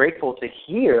I'm so grateful to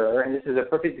hear, and this is a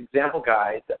perfect example,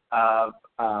 guys, of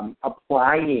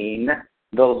applying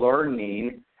the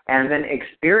learning and then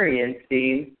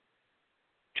experiencing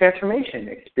transformation,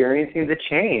 experiencing the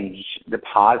change, the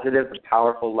positive,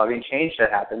 powerful, loving change that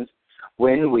happens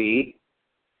when we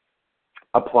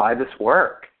apply this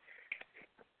work.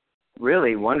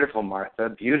 Really wonderful, Martha.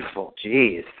 Beautiful.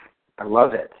 Jeez. I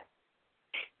love it.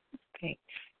 Thanks.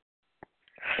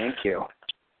 Thank you.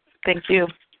 Thank you.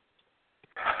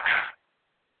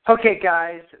 Okay,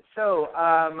 guys. So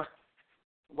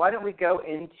why don't we go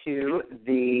into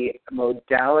the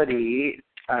modality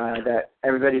that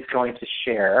everybody's going to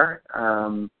share.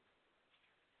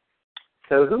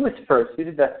 So who was first?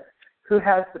 Who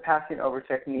has the passing over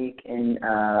technique in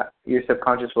Your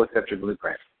Subconscious Will Accept Your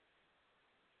Blueprint?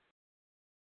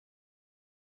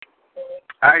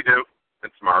 I do.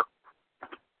 It's Mark.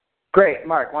 Great,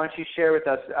 Mark. Why don't you share with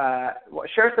us?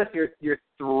 Share with us your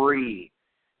three,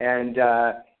 and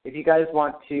if you guys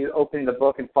want to open the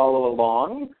book and follow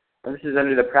along, this is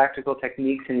under the Practical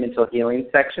Techniques in Mental Healing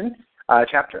section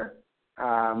chapter.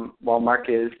 While Mark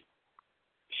is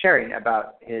sharing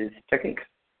about his techniques.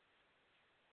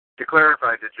 To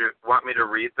clarify, did you want me to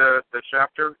read the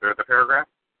chapter or the paragraph?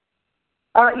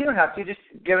 You don't have to. Just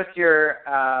give us your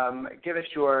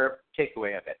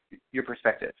takeaway of it, your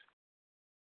perspective.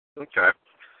 Okay.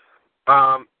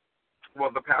 Well,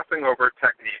 the passing over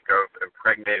technique of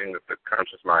impregnating the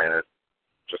subconscious mind is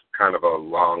just kind of a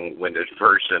long-winded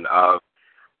version of,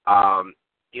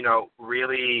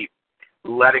 really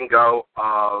letting go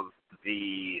of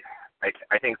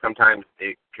I think sometimes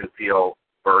it can feel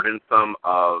burdensome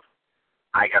of,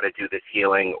 I got to do this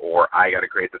healing, or I got to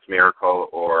create this miracle,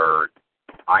 or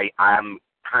I'm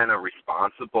kind of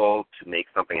responsible to make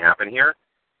something happen here,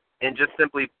 and just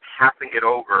simply passing it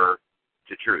over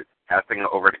to truth, passing it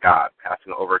over to God,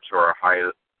 passing it over to our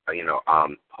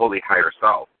holy higher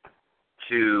self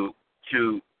to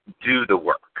do the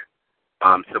work.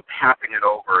 So passing it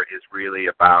over is really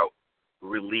about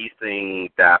releasing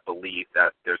that belief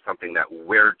that there's something that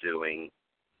we're doing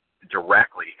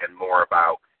directly, and more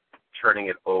about turning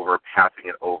it over, passing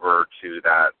it over to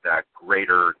that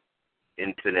greater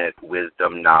infinite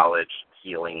wisdom, knowledge,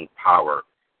 healing power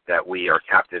that we are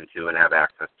tapped into and have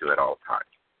access to at all times.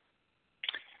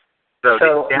 So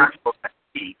the actual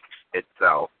technique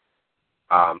itself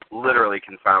literally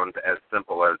can sound as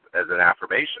simple as an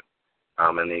affirmation.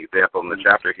 In the example in the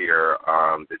chapter here,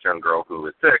 this young girl who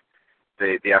was sick,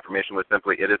 the affirmation was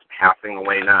simply, it is passing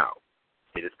away now.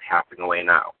 It is passing away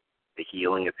now. The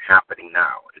healing is happening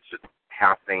now. It's just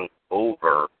passing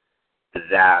over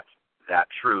that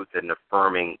truth and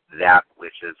affirming that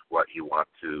which is what you want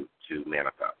to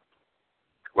manifest.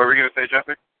 What were you going to say,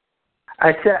 Jesse? I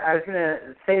was going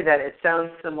to say that it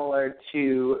sounds similar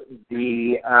to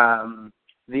the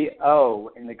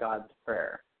O in the God's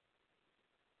Prayer.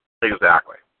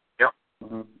 Exactly. Yep.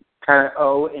 Mm-hmm. Kind of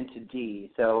O into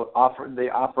D. So offer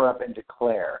up and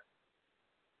declare.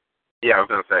 Yeah, I was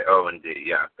going to say O and D.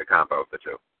 Yeah, the combo of the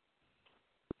two.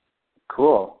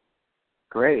 Cool.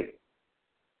 Great.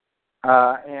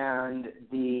 And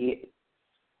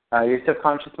your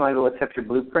subconscious mind will accept your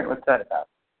blueprint. What's that about?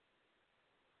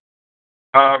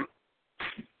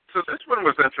 So this one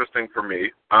was interesting for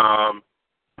me.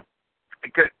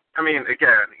 Again,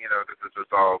 this is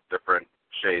just all different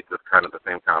shades of kind of the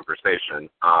same conversation.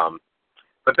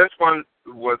 But this one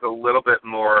was a little bit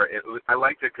more, I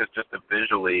liked it because just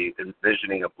visually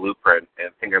envisioning a blueprint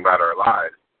and thinking about our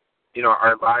lives.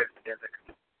 Our lives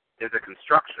is a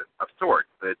construction of sorts.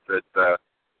 It's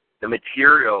the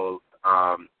materials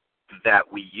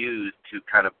that we use to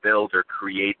kind of build or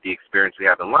create the experience we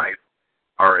have in life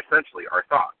are essentially our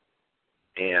thoughts.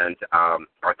 And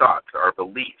our thoughts, our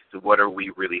beliefs, what are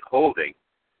we really holding?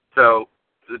 So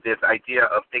this idea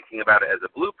of thinking about it as a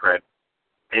blueprint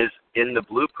is, in the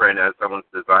blueprint, as someone's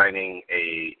designing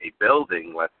a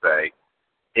building, let's say,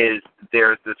 is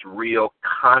there's this real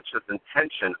conscious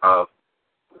intention of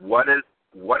what is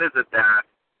it that,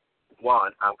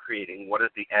 one, I'm creating, what is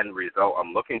the end result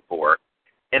I'm looking for,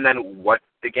 and then what's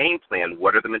the game plan,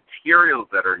 what are the materials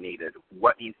that are needed,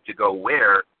 what needs to go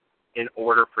where in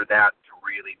order for that to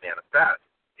really manifest.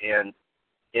 And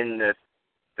in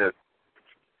this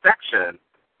section,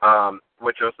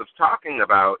 what Joseph's talking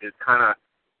about is kind of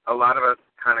a lot of us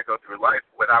kind of go through life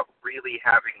without really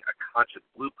having a conscious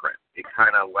blueprint. It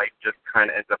kind of life just kind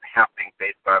of ends up happening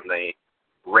based on the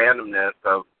randomness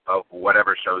of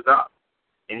whatever shows up.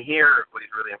 And here, what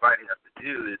he's really inviting us to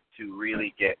do is to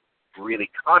really get really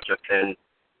conscious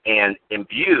and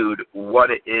imbued what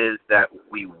it is that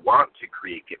we want to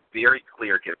create, get very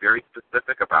clear, get very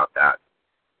specific about that,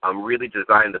 really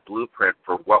design the blueprint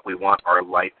for what we want our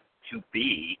life to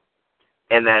be,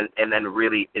 and then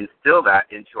really instill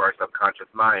that into our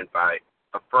subconscious mind by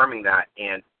affirming that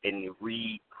and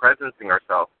re-presencing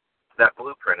ourselves to that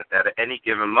blueprint, that at any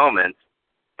given moment,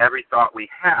 every thought we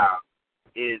have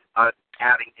is us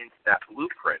adding into that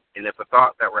blueprint. And if a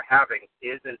thought that we're having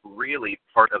isn't really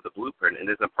part of the blueprint and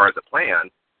isn't part of the plan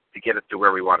to get us to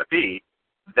where we want to be,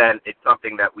 then it's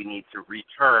something that we need to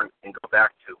return and go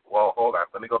back to. Well, hold on,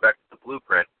 let me go back to the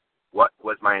blueprint. What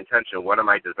was my intention? What am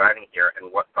I designing here?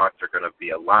 And what thoughts are going to be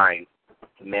aligned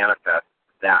to manifest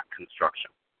that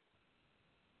construction?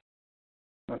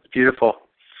 That's beautiful.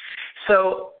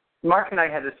 So Mark and I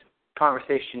had this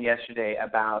conversation yesterday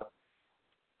about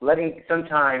letting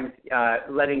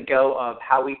go of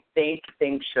how we think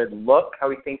things should look, how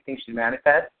we think things should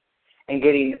manifest, and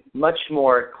getting much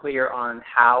more clear on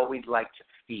how we'd like to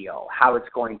feel, how it's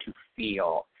going to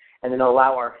feel, and then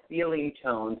allow our feeling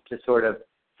tones to sort of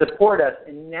support us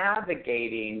in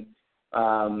navigating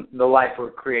the life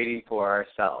we're creating for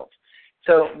ourselves.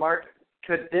 So, Mark,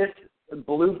 could this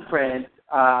blueprint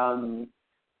kind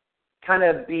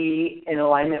of be in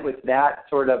alignment with that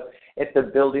sort of, if the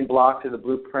building blocks of the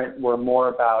blueprint were more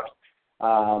about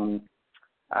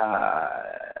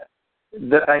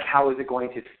like how is it going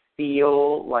to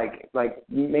feel, like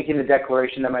making the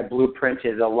declaration that my blueprint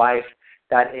is a life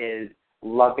that is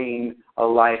loving, a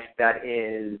life that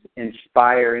is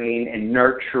inspiring and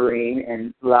nurturing,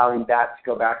 and allowing that to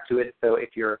go back to it. So if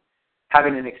you're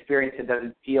having an experience that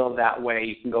doesn't feel that way,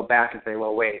 you can go back and say,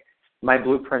 well, wait, my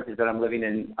blueprint is that I'm living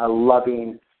in a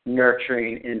loving,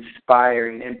 nurturing,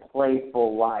 inspiring, and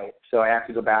playful life. So I have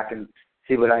to go back and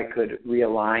see what I could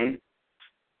realign.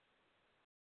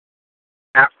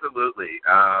 Absolutely.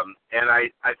 And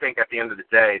I think at the end of the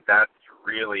day, that's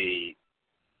really,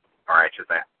 or I should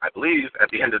say, I believe at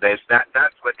the end of the day,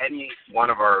 that's what any one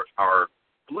of our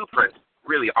blueprints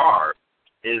really are,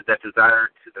 is that desire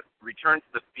to return to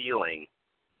the feeling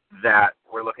that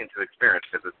we're looking to experience,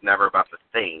 because it's never about the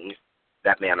thing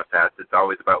that manifests. It's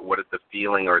always about what is the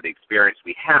feeling or the experience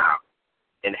we have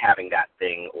in having that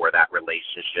thing or that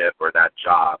relationship or that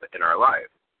job in our life.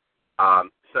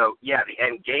 So, yeah, the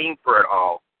end game for it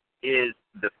all is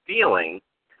the feeling.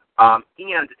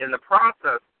 And in the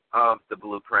process of the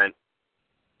blueprint,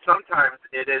 sometimes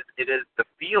it is the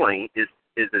feeling is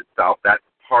itself, that's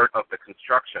part of the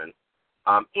construction.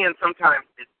 And sometimes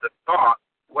it's the thought,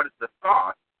 what is the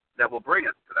thought that will bring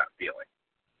us to that feeling.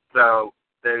 So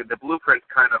the blueprint's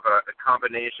kind of a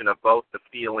combination of both the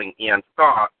feeling and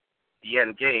thought. The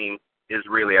end game is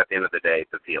really, at the end of the day,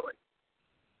 the feeling.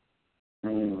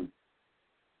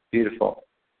 Beautiful.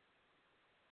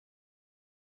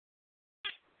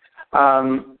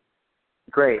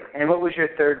 Great. And what was your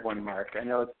third one, Mark? I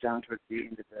know it's down towards the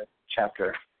end of the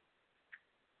chapter.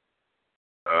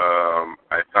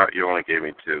 I thought you only gave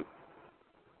me two.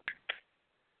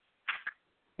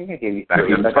 I think I gave you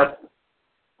three.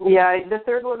 Yeah, the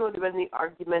third one would have been the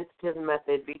argumentative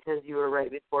method, because you were right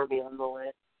before me on the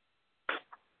list.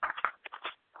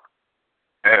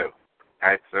 Oh,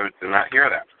 I so did not hear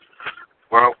that.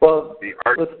 Well we'll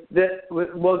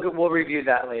review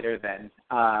that later then,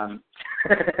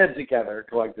 together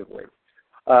collectively.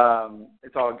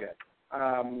 It's all good.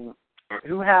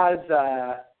 Who has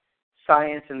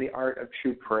Science and the Art of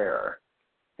True Prayer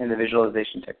and the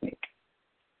Visualization Technique?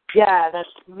 Yeah, that's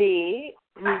me.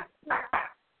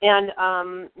 And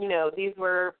these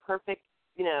were perfect,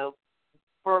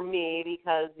 for me,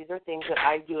 because these are things that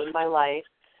I do in my life.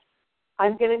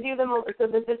 I'm going to do them. So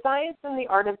the Science and the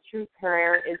Art of True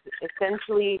Prayer is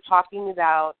essentially talking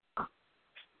about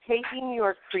taking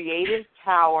your creative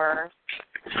power,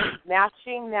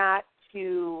 matching that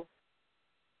to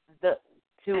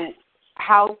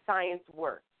how science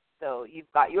works. So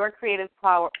you've got your creative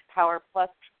power plus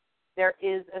there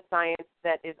is a science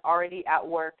that is already at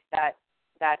work that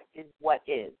is what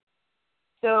is.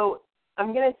 So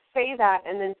I'm going to say that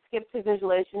and then skip to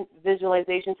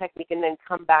visualization technique and then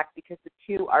come back, because the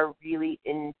two are really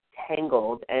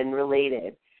entangled and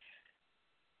related.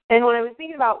 And when I was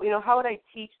thinking about, how would I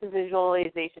teach the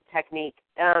visualization technique,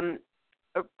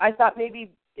 I thought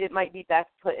maybe it might be best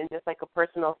put in just like a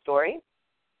personal story.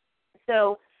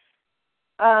 So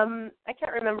I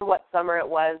can't remember what summer it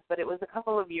was, but it was a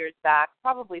couple of years back,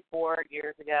 probably 4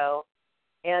 years ago.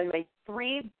 and my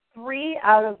three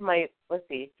out of my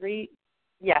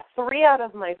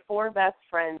 4 best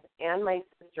friends and my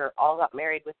sister all got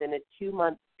married within a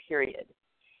 2-month period.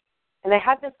 And I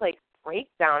had this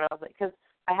breakdown of it because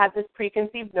I had this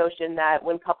preconceived notion that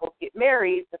when couples get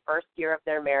married, the first year of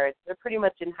their marriage, they're pretty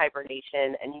much in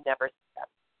hibernation and you never see them.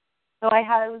 So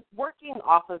I was working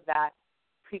off of that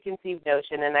preconceived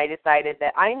notion, and I decided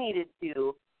that I needed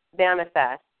to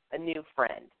manifest a new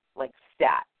friend, like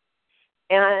stat.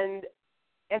 And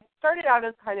it started out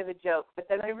as kind of a joke, but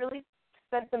then I really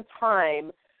spent some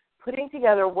time putting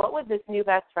together what would this new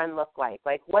best friend look like?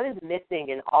 Like, what is missing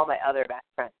in all my other best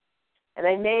friends? And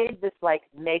I made this,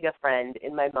 mega friend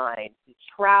in my mind who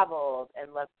traveled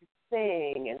and loved to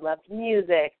sing and loved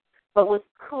music, but was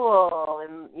cool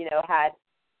and, had,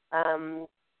 and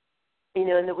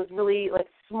it was really,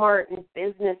 smart and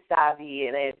business savvy,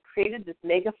 and I had created this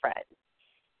mega friend.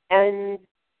 And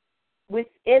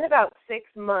within about 6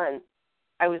 months,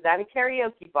 I was at a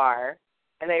karaoke bar,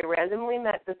 and I randomly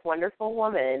met this wonderful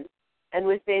woman, and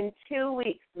within 2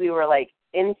 weeks, we were,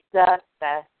 insta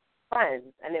best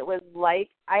friends. And it was like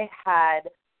I had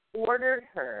ordered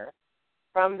her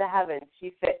from the heavens.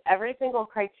 She fit every single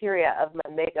criteria of my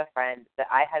mega friend that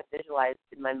I had visualized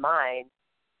in my mind.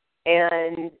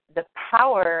 And the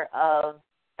power of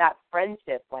that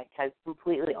friendship, has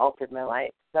completely altered my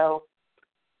life. So,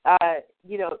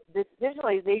 this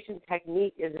visualization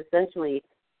technique is essentially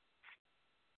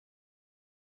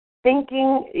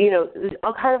thinking,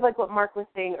 kind of like what Mark was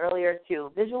saying earlier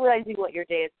too, visualizing what your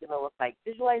day is going to look like,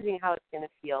 visualizing how it's going to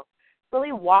feel,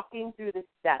 really walking through the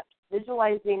steps,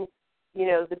 visualizing,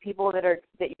 the people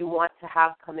that you want to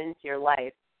have come into your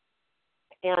life.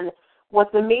 And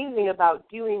what's amazing about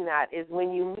doing that is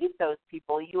when you meet those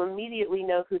people, you immediately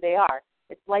know who they are.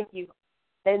 It's like you've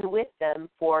been with them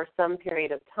for some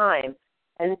period of time.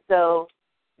 And so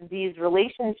these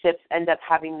relationships end up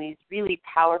having these really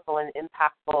powerful and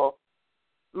impactful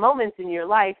moments in your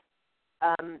life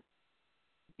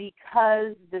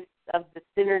because of the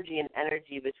synergy and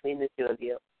energy between the two of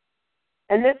you.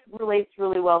 And this relates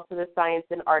really well to the science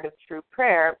and art of true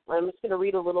prayer. I'm just going to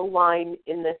read a little line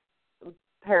in this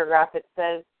paragraph. It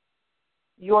says,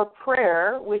 your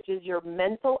prayer, which is your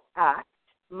mental act,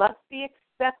 must be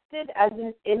accepted as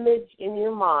an image in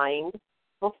your mind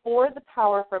before the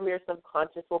power from your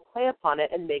subconscious will play upon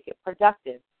it and make it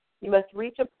productive. You must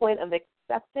reach a point of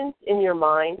acceptance in your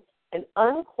mind, an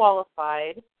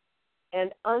unqualified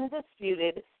and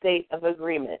undisputed state of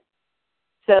agreement.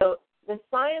 So the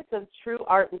science of true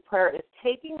art and prayer is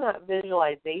taking that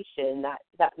visualization,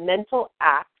 that mental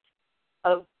act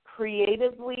of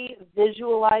creatively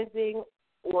visualizing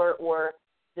or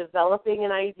developing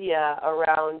an idea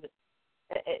around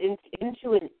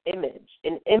into an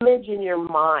image in your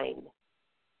mind,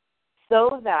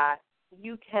 so that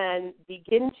you can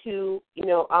begin to,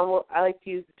 I like to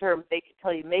use the term fake it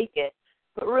till you make it,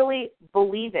 but really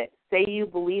believe it. Say you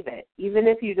believe it. Even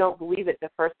if you don't believe it the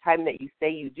first time that you say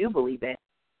you do believe it,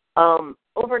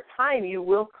 over time you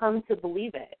will come to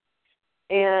believe it.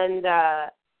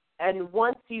 And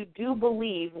once you do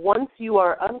believe, once you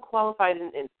are unqualified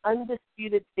in an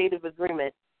undisputed state of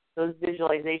agreement, those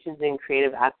visualizations and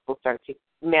creative acts will start to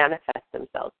manifest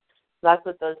themselves. So that's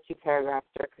what those 2 paragraphs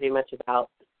are pretty much about.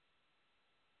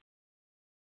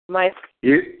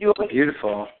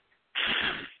 Beautiful.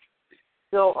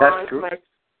 So that's on to my...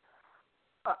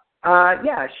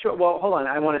 yeah, sure. Well, hold on.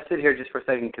 I want to sit here just for a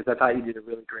second because I thought you did a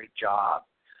really great job.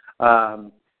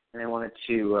 And I wanted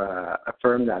to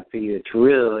affirm that for you. It's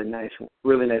really nice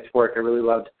work. I really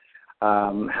loved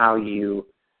how you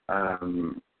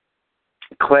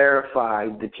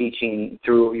clarified the teaching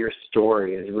through your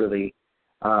story. Is really,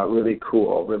 really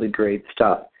cool, really great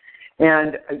stuff.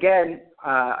 And again,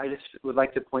 I just would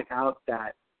like to point out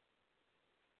that,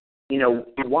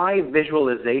 why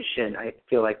visualization I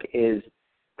feel like is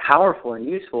powerful and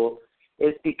useful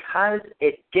is because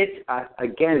it gets us,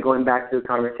 again, going back to the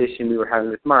conversation we were having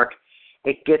with Mark,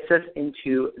 it gets us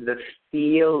into the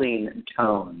feeling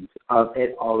tones of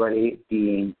it already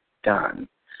being done.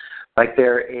 Like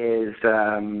there is,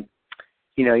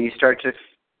 you start to,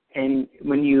 and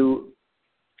when you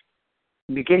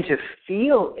begin to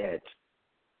feel it,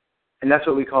 and that's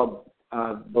what we call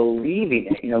believing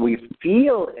it, we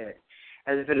feel it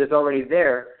as if it is already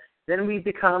there, then we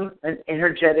become an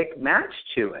energetic match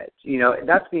to it.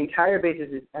 That's the entire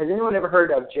basis. Has anyone ever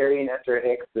heard of Jerry and Esther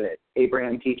Hicks, the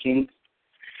Abraham teachings?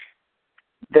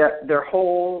 They're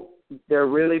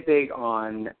really big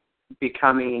on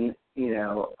becoming,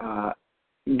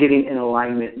 getting in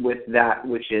alignment with that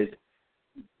which is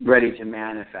ready to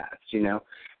manifest, and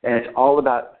it's all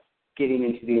about getting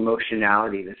into the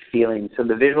emotionality, the feeling. So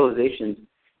the visualizations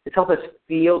just help us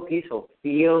feel peaceful,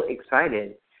 feel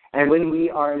excited. And when we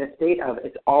are in a state of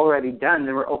it's already done,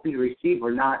 then we're open to receive.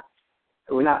 We're not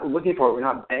looking for it. We're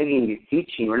not begging,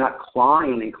 beseeching. We're not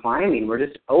clawing and climbing. We're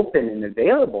just open and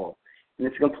available. And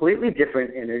it's a completely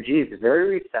different energy. It's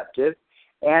very receptive.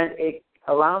 And it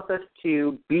allows us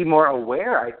to be more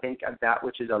aware, I think, of that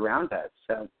which is around us.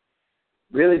 So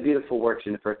really beautiful work,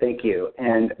 Jennifer. Thank you.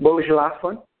 And what was your last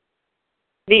one?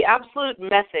 The absolute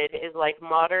method is like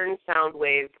modern sound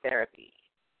wave therapy.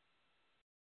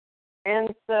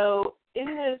 And so in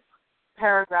this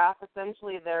paragraph,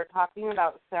 essentially they're talking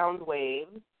about sound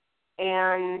waves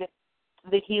and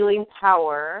the healing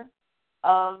power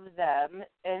of them.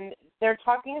 And they're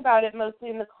talking about it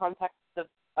mostly in the context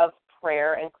of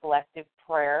prayer and collective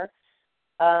prayer,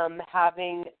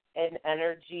 having an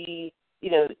energy,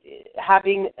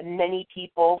 having many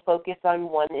people focus on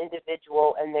one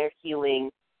individual and their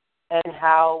healing, and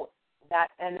how that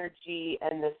energy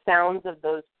and the sounds of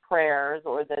those prayers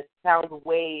or the sound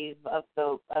wave of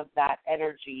that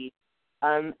energy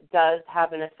does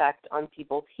have an effect on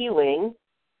people's healing.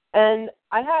 And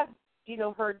I have,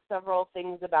 heard several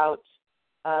things about,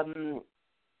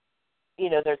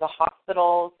 there's a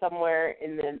hospital somewhere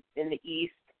in the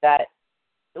East that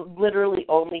literally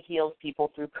only heals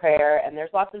people through prayer, and there's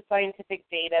lots of scientific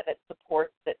data that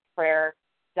supports that prayer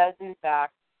does in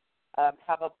fact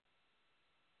have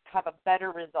a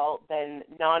better result than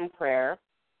non-prayer.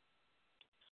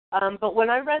 But when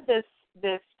I read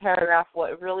this paragraph,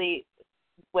 what really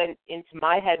went into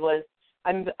my head was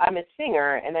I'm a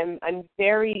singer, and I'm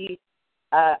very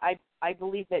I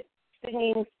believe that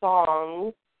singing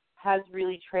songs has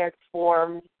really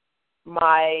transformed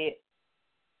my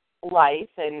life,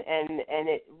 and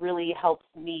it really helps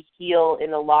me heal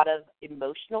in a lot of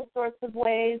emotional sorts of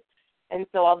ways. And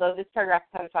so although this paragraph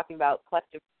is kind of talking about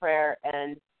collective prayer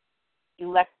and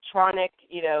electronic,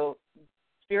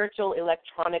 spiritual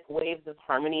electronic waves of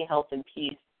harmony, health, and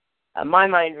peace, my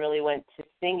mind really went to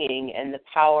singing and the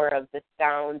power of the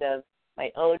sound of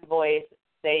my own voice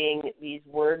saying these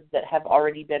words that have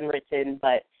already been written,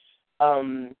 but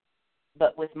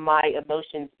with my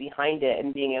emotions behind it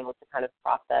and being able to kind of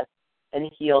process and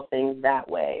heal things that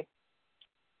way.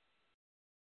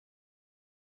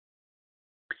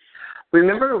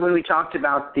 Remember when we talked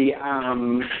about the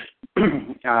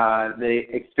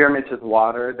experiments with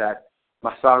water that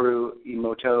Masaru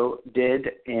Emoto did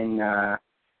in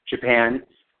Japan,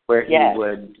 where yes. he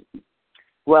would,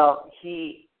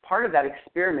 part of that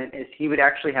experiment is he would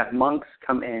actually have monks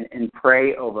come in and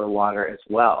pray over water as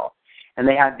well. And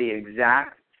they had the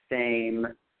exact same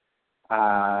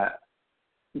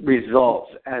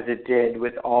results as it did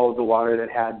with all of the water that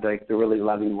had the really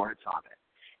loving words on it.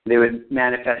 They would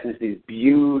manifest into these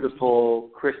beautiful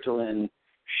crystalline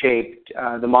shaped,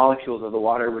 the molecules of the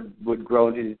water would grow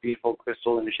into these beautiful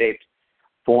crystalline shaped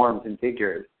forms and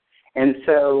figures. And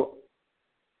so,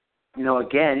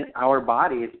 again, our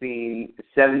body is being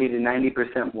 70 to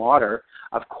 90% water.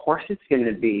 Of course it's going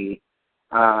to be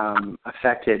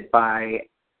affected by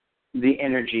the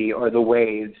energy or the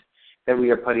waves that we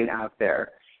are putting out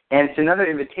there. And it's another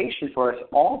invitation for us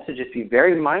all to just be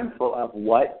very mindful of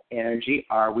what energy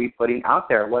are we putting out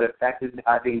there, what effect is it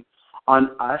having on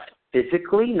us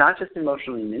physically, not just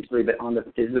emotionally and mentally, but on the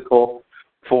physical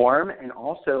form, and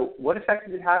also what effect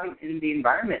is it having in the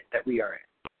environment that we are in.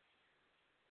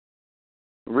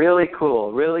 Really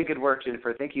cool. Really good work,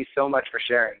 Jennifer. Thank you so much for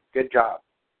sharing. Good job.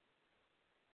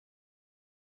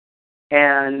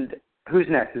 And who's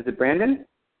next? Is it Brandon?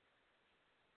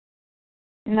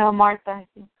 No, Martha, I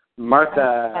think.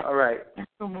 Martha, all right.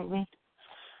 Mental movie.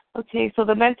 Okay, so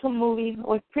the mental movie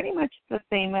was pretty much the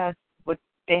same as what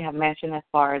they have mentioned as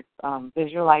far as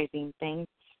visualizing things.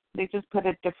 They just put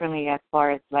it differently as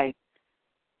far as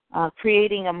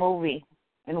creating a movie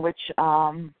in which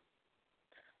the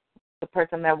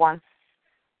person that wants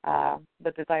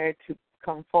the desire to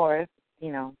come forth,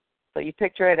 so you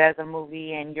picture it as a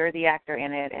movie and you're the actor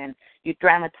in it and you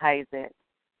dramatize it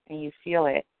and you feel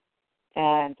it.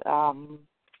 And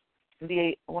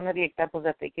one of the examples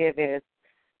that they give is,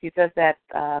 he says that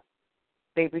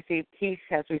he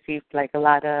has received a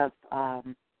lot of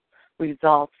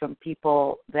results from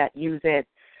people that use it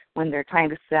when they're trying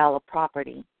to sell a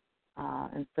property.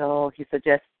 And so he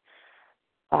suggests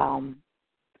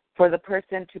for the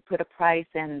person to put a price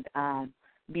and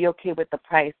be okay with the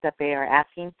price that they are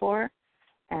asking for,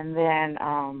 and then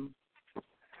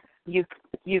you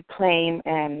claim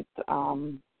and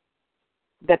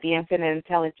that the infinite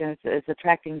intelligence is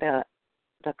attracting the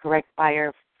correct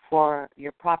buyer for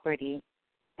your property,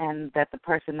 and that the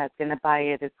person that's going to buy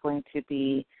it is going to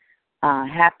be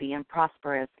happy and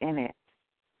prosperous in it.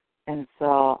 And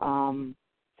so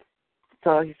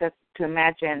he says to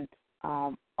imagine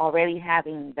already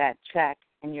having that check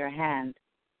in your hand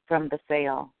from the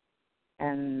sale.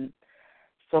 And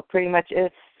so pretty much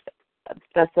it's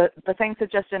the same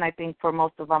suggestion, I think, for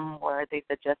most of them, where they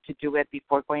suggest to do it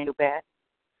before going to bed.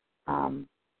 And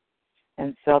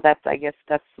so I guess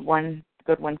that's one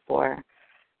good one for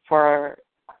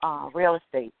real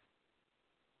estate.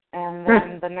 And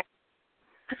then the next.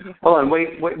 Hold on,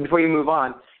 wait, before you move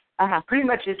on. Pretty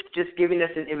much it's just giving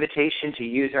us an invitation to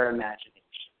use our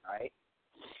imagination, right?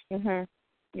 Mhm.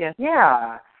 Yes.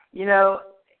 Yeah.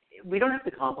 We don't have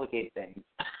to complicate things.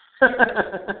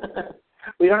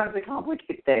 We don't have to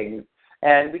complicate things,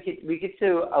 and we get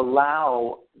to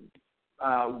allow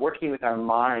working with our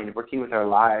mind, working with our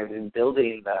lives, and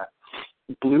building the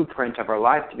blueprint of our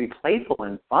life to be playful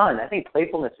and fun. I think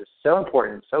playfulness is so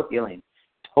important, so healing,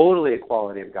 totally a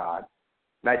quality of God.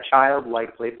 That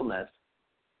childlike playfulness.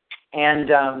 And,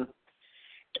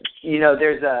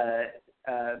 there's a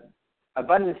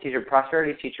abundance teacher,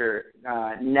 prosperity teacher,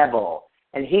 Neville,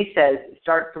 and he says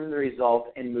start from the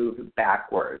result and move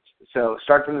backwards. So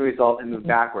start from the result and move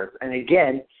backwards. And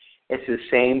again, it's the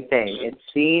same thing. It's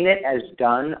seeing it as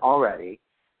done already,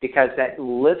 because that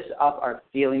lifts up our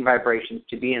feeling vibrations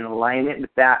to be in alignment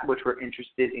with that which we're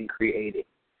interested in creating.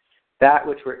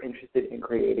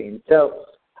 So,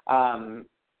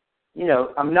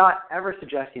 I'm not ever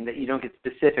suggesting that you don't get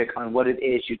specific on what it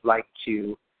is you'd like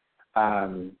to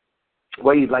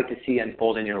see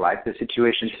unfold in your life, the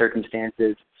situation,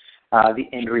 circumstances, the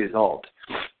end result.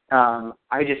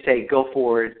 I just say go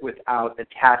forward without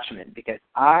attachment, because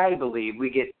I believe we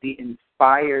get the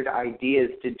inspired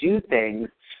ideas to do things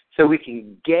so we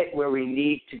can get where we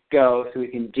need to go, so we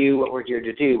can do what we're here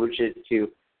to do, which is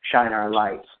to shine our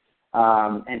lights.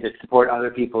 And to support other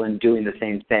people in doing the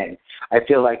same thing. I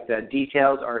feel like the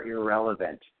details are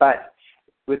irrelevant. But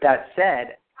with that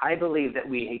said, I believe that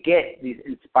we get these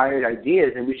inspired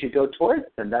ideas and we should go towards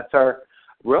them. That's our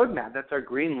roadmap. That's our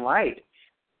green light.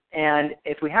 And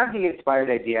if we have the inspired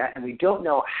idea and we don't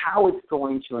know how it's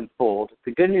going to unfold,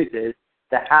 the good news is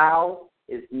the how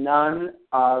is none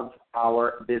of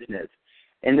our business.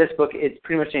 In this book, it's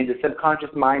pretty much saying the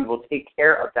subconscious mind will take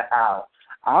care of the how.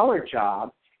 Our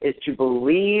job is to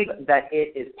believe that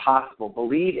it is possible,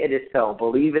 believe it is so,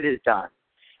 believe it is done.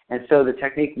 And so the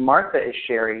technique Martha is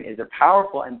sharing is a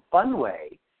powerful and fun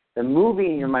way, the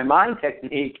moving in my mind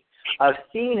technique of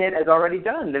seeing it as already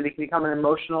done. Then we can become an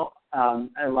emotional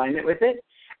alignment with it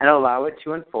and allow it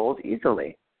to unfold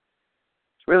easily.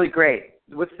 It's really great.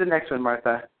 What's the next one,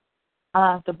 Martha?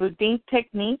 The Boudin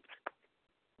technique.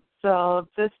 So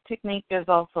this technique is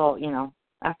also,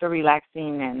 after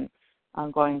relaxing and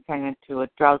going kind of to a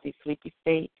drowsy, sleepy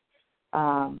state,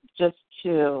 it's just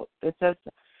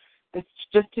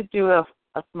to do a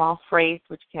small phrase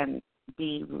which can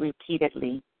be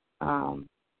repeatedly,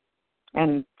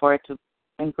 and for it to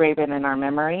engrave it in our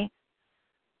memory.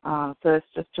 So it's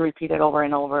just to repeat it over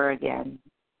and over again.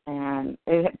 And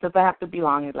it doesn't have to be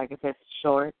long, like I said, it's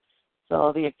short.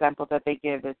 So the example that they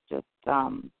give is just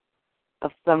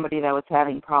of somebody that was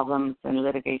having problems in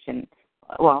litigation,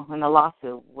 in a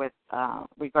lawsuit with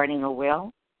regarding a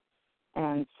will,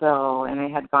 and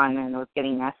it had gone and it was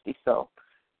getting nasty. So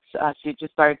she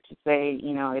just started to say,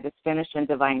 it is finished in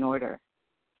divine order,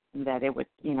 and that it would,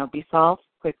 be solved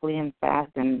quickly and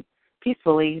fast and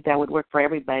peacefully. That would work for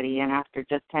everybody. And after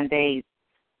just 10 days,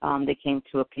 they came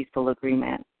to a peaceful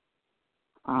agreement.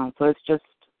 So it's just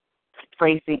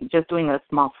phrasing, just doing a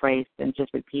small phrase and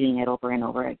just repeating it over and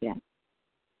over again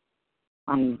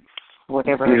on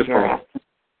whatever you're asking.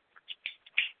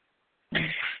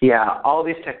 Yeah, all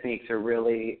these techniques are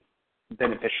really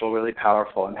beneficial, really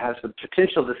powerful, and has the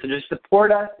potential to just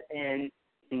support us in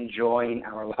enjoying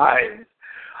our lives.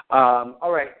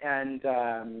 All right, and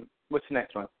what's the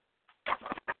next one?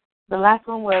 The last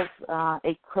one was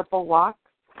a cripple walk,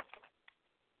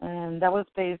 and that was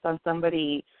based on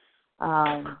somebody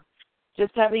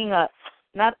just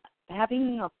not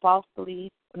having a false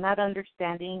belief, not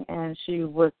understanding, and she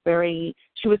was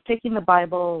taking the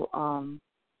Bible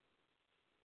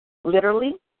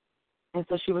literally, and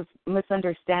so she was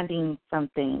misunderstanding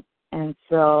something. And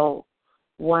so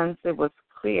once it was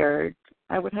cleared,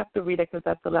 I would have to read it because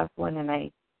that's the last one,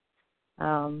 and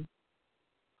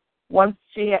once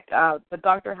she the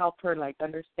doctor helped her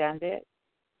understand it,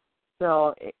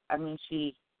 so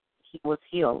he was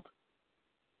healed,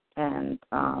 and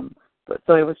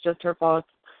so it was just her fault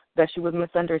that she was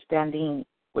misunderstanding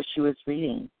what she was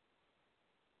reading.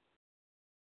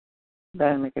 That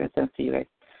doesn't make any sense to you guys.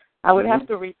 I would have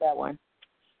to read that one.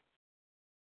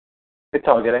 It's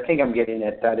all good. I think I'm getting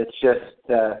it. That it's just,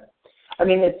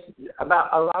 it's about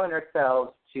allowing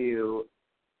ourselves to,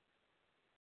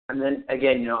 and then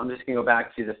again, I'm just going to go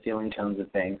back to the feeling tones of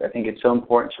things. I think it's so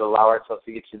important to allow ourselves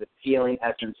to get to the feeling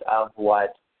essence of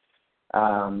what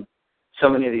so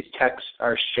many of these texts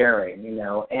are sharing,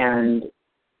 and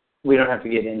we don't have to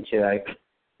get into like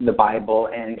the Bible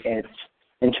and its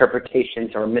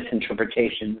interpretations or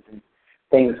misinterpretations and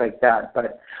things like that.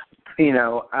 But,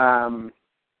 people,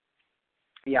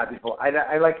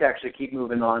 I like to actually keep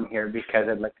moving on here because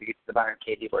I'd like to get to the Byron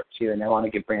Katie work too, and I want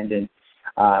to give Brandon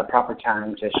proper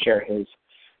time to share his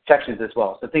sections as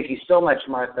well. So thank you so much,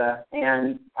 Martha.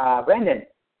 And Brandon.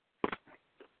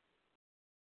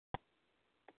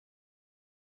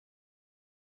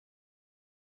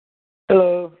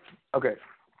 Hello. Okay.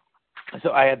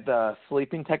 So I had the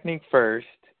sleeping technique first,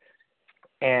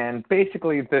 and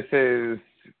basically this is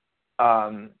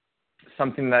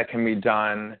something that can be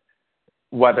done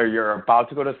whether you're about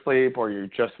to go to sleep or you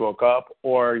just woke up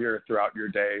or you're throughout your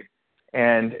day.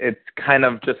 And it's kind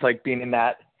of just like being in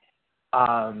that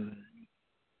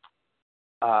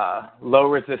low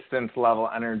resistance level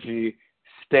energy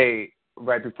state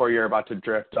right before you're about to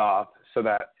drift off so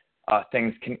that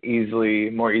things can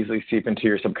more easily seep into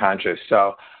your subconscious.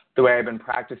 So the way I've been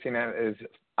practicing it is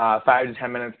 5 to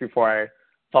 10 minutes before I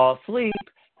fall asleep,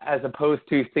 as opposed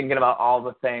to thinking about all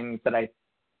the things that I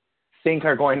think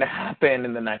are going to happen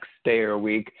in the next day or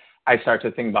week. I start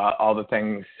to think about all the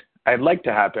things I'd like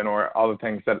to happen or all the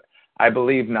things that I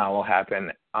believe now will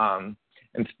happen. And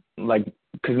like,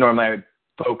 because normally I would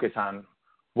focus on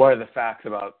what are the facts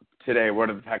about today, what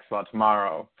are the facts about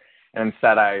tomorrow, and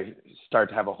instead I start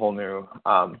to have a whole new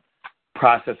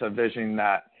process of visioning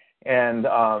that. And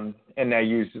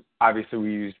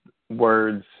we use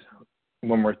words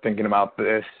when we're thinking about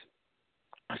this.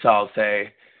 So I'll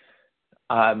say,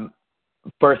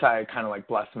 first I kind of like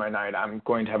bless my night. I'm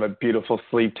going to have a beautiful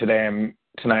sleep today.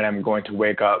 Tonight I'm going to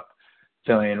wake up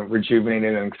feeling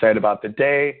rejuvenated and excited about the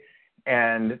day.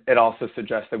 And it also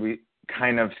suggests that we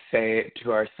kind of say it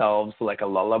to ourselves like a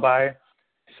lullaby.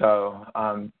 So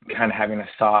kind of having a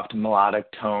soft melodic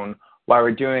tone while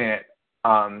we're doing it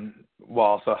will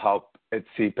also help it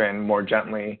seep in more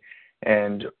gently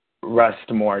and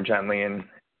rest more gently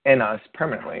in us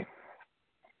permanently.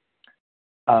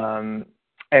 And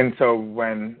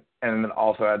then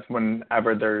also as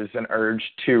whenever there's an urge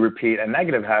to repeat a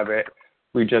negative habit,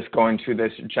 we just go into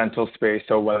this gentle space.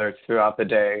 So whether it's throughout the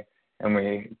day, and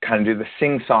we kind of do the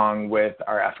sing-song with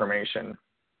our affirmation.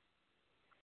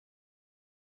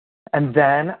 And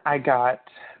then I got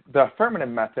the affirmative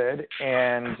method,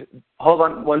 and hold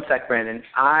on one sec, Brandon.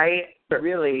 I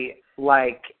really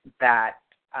like that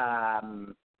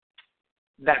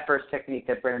that first technique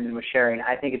that Brandon was sharing.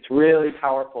 I think it's really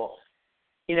powerful.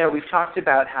 We've talked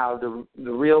about how the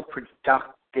real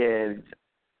productive,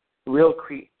 real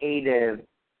creative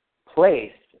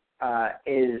place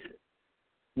is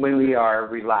when we are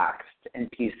relaxed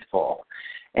and peaceful.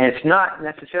 And it's not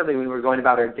necessarily when we're going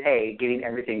about our day getting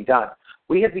everything done.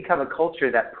 We have become a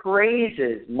culture that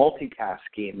praises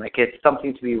multitasking, like it's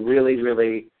something to be really,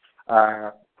 really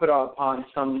put upon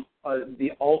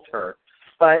the altar.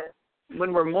 But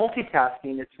when we're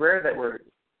multitasking, it's rare that we're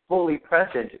fully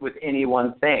present with any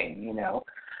one thing,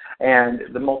 And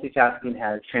the multitasking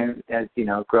has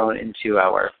grown into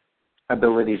our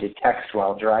ability to text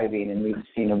while driving, and we've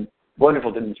seen a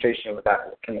wonderful demonstration of what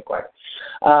that can look like.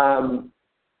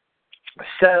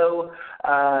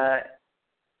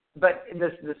 But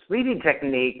this sleeping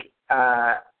technique,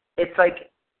 it's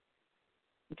like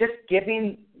just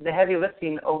giving the heavy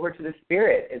lifting over to the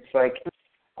spirit. It's like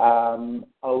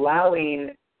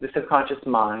allowing the subconscious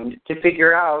mind to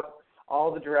figure out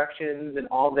all the directions and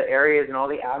all the areas and all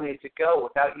the avenues to go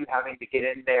without you having to get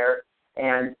in there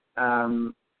and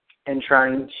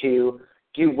trying to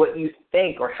do what you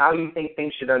think or how you think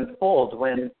things should unfold,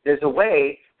 when there's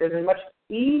a much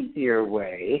easier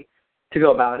way to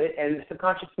go about it, and the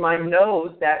subconscious mind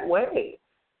knows that way.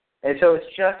 And so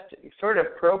it's just sort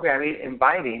of programming,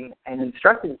 inviting, and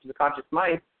instructing the subconscious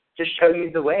mind to show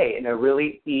you the way in a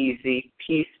really easy,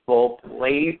 peaceful,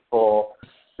 playful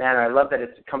manner. I love that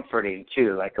it's comforting,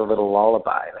 too, like a little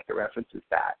lullaby, like it references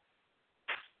that.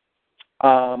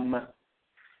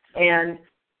 And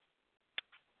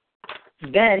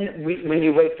then when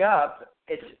you wake up,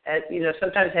 it's,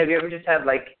 sometimes have you ever just had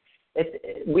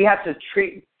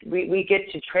we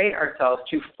get to train ourselves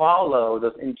to follow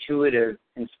those intuitive,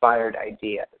 inspired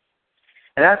ideas.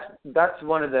 And that's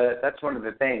one of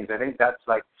the things. I think that's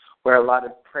like where a lot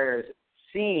of prayers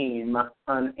seem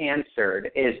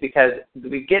unanswered, is because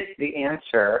we get the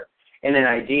answer in an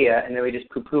idea and then we just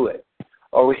poo-poo it,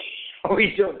 or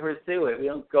we don't pursue it. We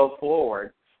don't go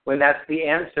forward when that's the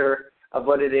answer of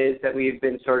what it is that we've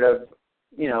been sort of,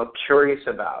 curious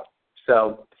about.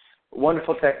 So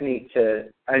wonderful technique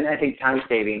and I think time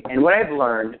saving. And what I've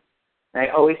learned, and I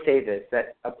always say this,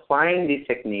 that applying these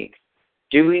techniques,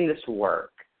 doing this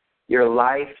work, your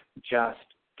life just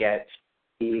gets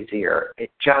easier.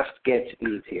 It just gets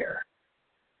easier.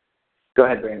 Go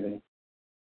ahead, Brandon.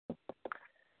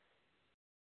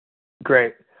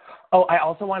 Great. Oh, I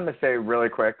also wanted to say really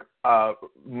quick,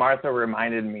 Martha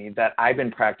reminded me that I've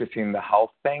been practicing the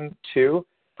health thing too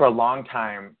for a long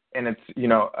time. And it's,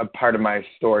 a part of my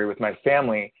story with my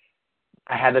family.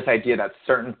 I had this idea that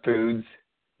certain foods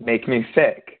make me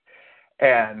sick.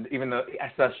 And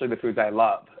especially the foods I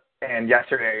love. And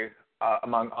yesterday,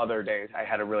 among other days, I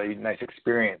had a really nice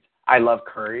experience. I love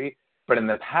curry, but in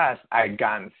the past, I had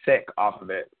gotten sick off of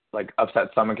it, like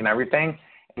upset stomach and everything.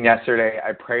 And yesterday,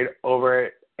 I prayed over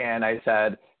it, and I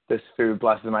said, this food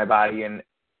blesses my body, and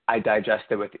I digest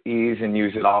it with ease and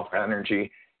use it all for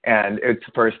energy. And it's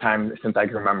the first time since I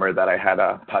can remember that I had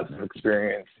a positive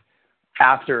experience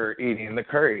after eating the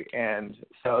curry. And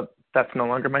so that's no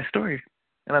longer my story,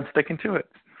 and I'm sticking to it.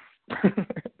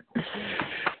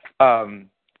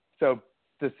 So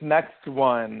this next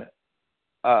one,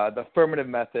 the affirmative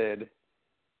method,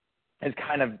 is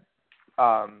kind of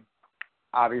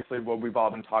obviously what we've all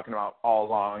been talking about all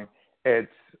along.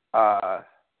 It's so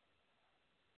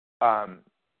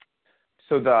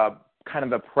the kind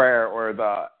of the prayer or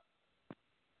the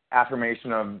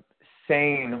affirmation of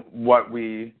saying what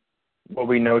we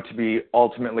know to be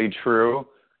ultimately true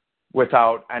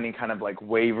without any kind of like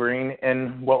wavering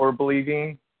in what we're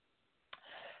believing.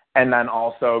 And then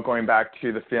also going back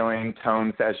to the feeling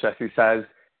tones, as Jesse says,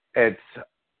 it's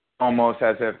almost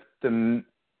as if the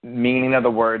meaning of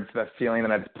the words, the feeling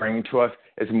that it's bringing to us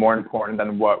is more important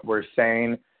than what we're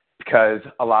saying, because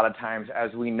a lot of times,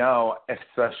 as we know,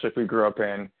 especially if we grew up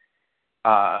in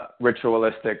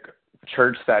ritualistic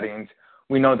church settings,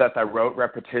 we know that the rote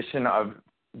repetition of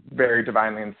very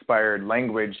divinely inspired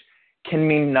language can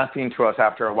mean nothing to us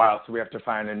after a while. So we have to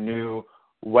find a new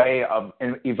way of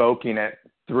evoking it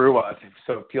through us,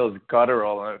 so it feels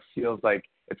guttural and it feels like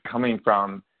it's coming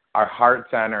from our heart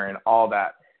center and all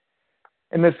that.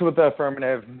 And this is what the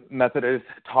affirmative method is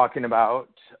talking about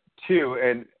too.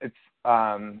 And it's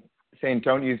saying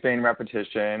don't use vain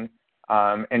repetition,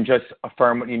 and just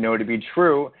affirm what you know to be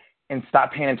true, and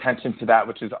stop paying attention to that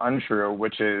which is untrue,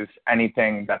 which is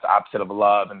anything that's opposite of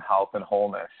love and health and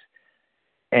wholeness.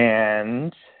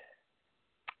 And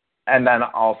then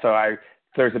also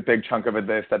there's a big chunk of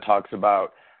this that talks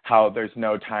about how there's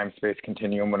no time-space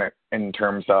continuum in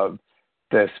terms of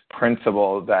this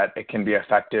principle that it can be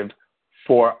effective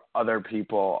for other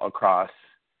people across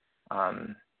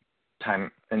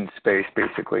time and space,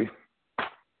 basically.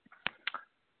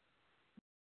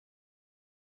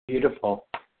 Beautiful.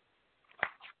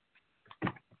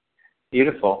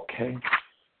 Beautiful. Okay.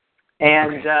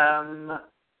 And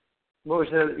what was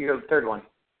your third one?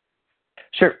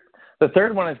 Sure. The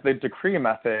third one is the decree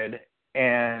method,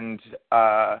 and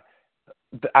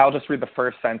I'll just read the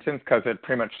first sentence because it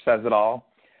pretty much says it all.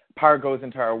 Power goes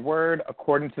into our word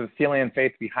according to the feeling and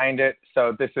faith behind it.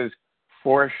 So this is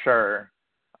for sure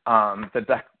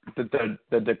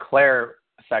the declare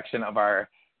section of our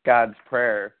God's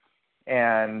prayer,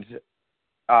 and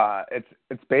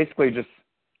it's basically just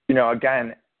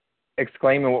again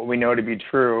exclaiming what we know to be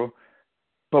true,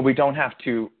 but we don't have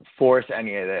to force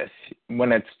any of this.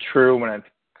 When it's true, when it's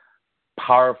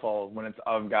powerful, when it's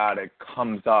of God, it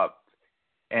comes up,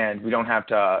 and we don't have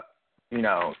to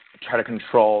try to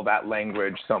control that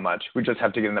language so much. We just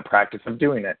have to get in the practice of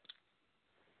doing it.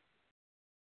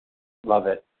 Love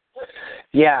it.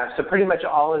 Yeah, so pretty much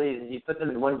all of these, if you put them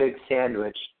in one big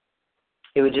sandwich,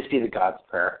 it would just be the God's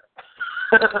prayer.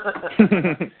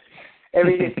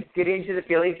 Everything, getting into the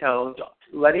feeling tones,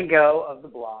 letting go of the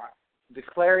block,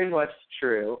 declaring what's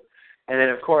true, and then,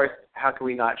 of course, how can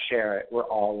we not share it? We're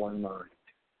all one mind.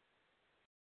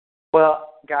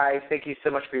 Well, guys, thank you so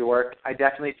much for your work. I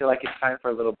definitely feel like it's time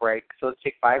for a little break, so let's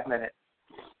take 5 minutes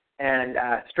and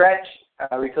stretch,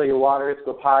 refill your waters,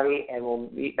 go potty, and we'll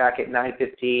meet back at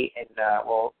 9:50, and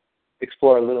we'll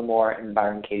explore a little more in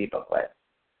Byron Katie booklet.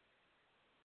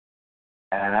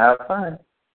 Have fun.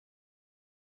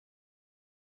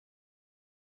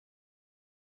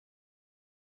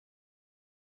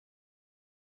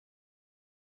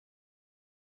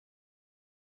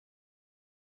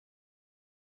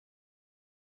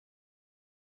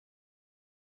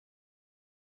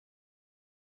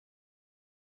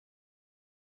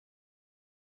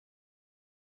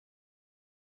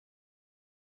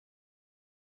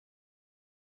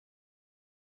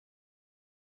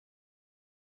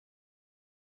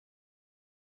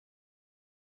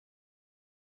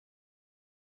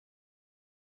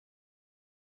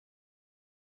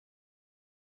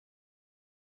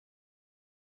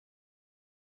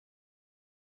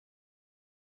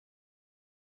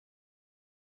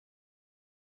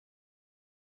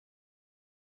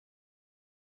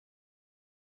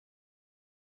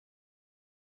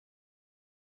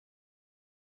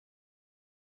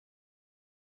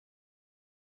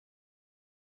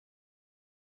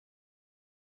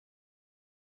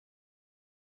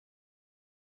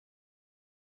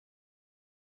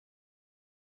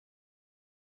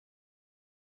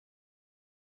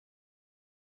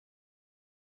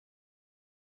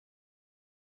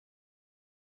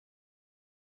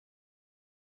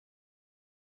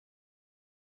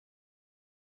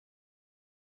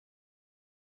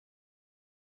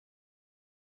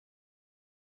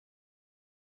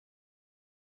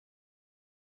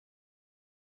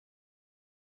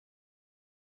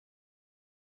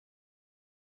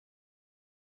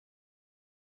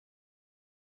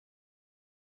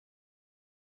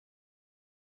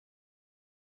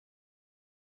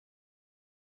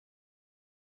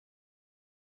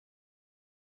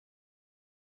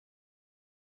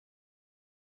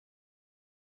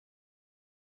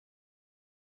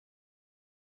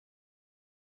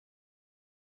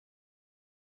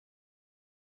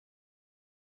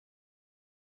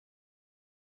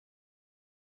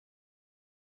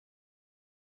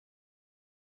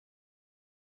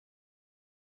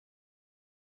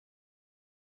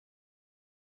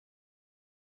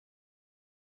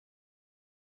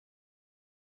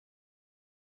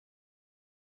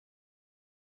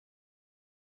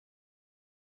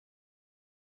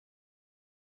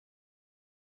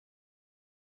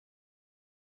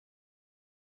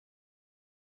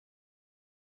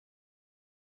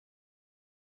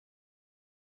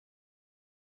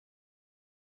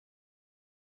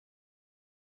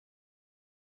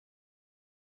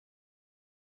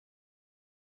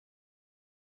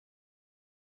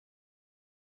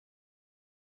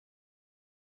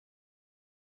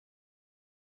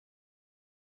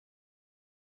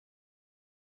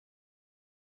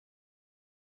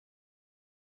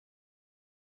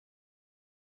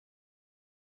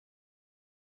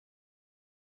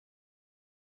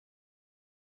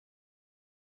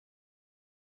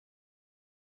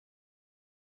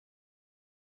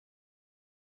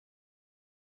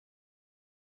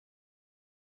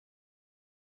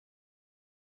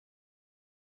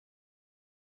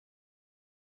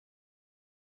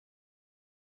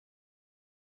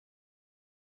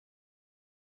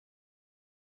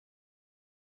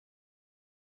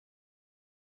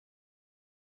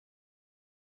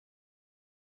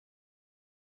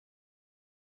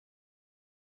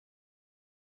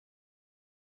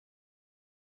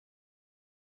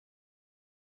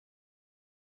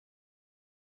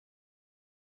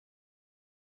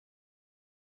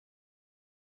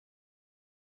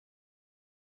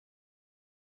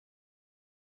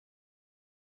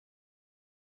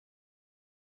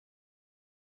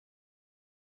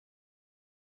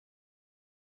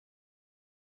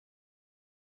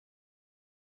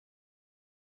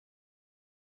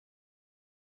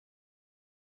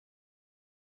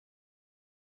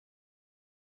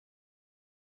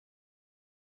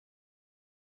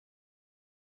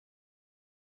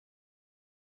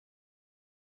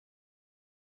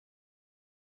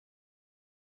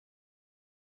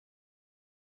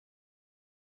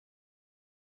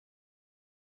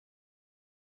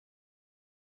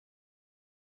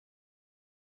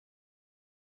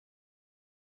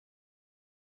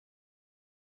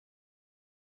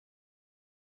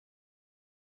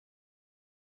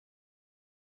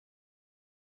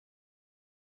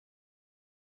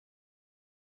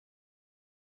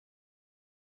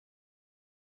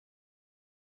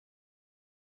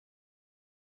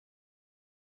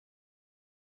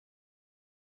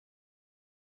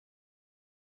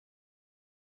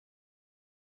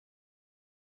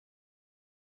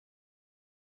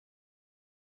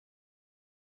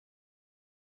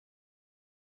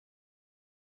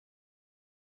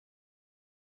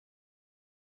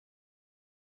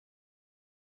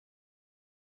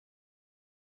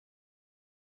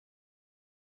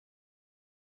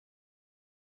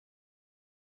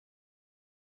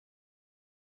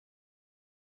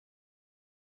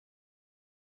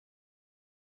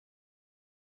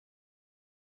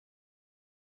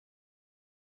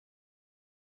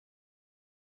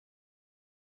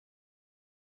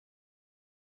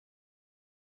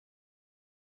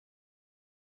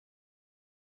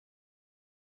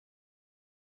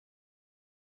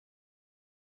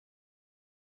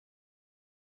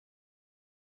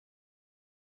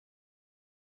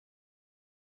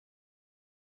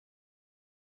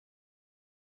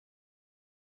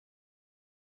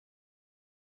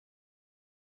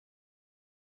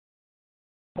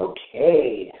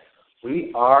 Okay,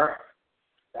 we are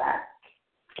back.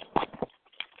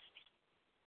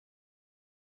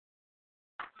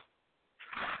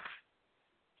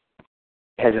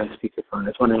 Head on speakerphone. I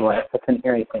was wondering why I couldn't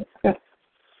hear anything.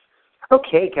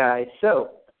 Okay, guys.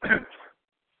 So,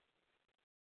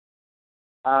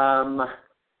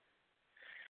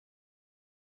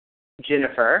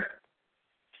 Jennifer.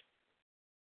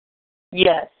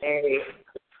 Yes.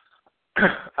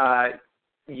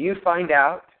 You find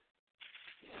out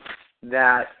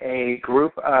that a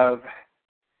group of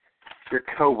your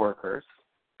coworkers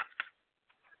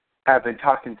have been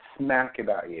talking smack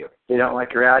about you. They don't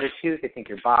like your attitude. They think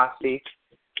you're bossy.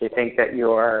 They think that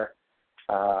you're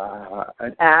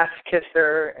an ass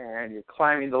kisser and you're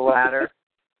climbing the ladder.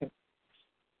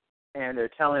 And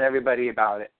they're telling everybody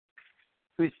about it.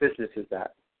 Whose business is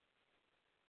that?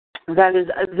 That is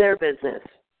their business.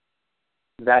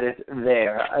 That is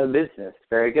their business.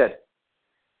 Very good.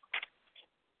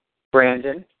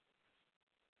 Brandon,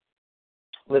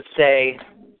 let's just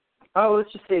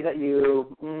say that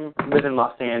you live in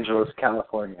Los Angeles,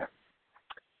 California.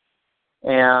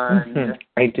 And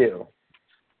I do.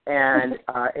 And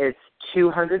it's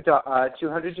 200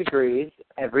 degrees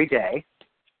every day.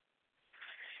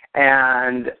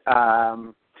 And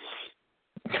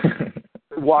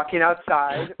walking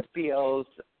outside feels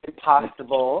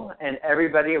impossible, and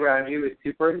everybody around you is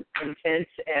super intense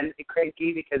and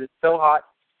cranky because it's so hot.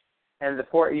 And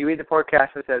you read the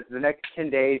forecast that says the next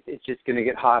 10 days it's just going to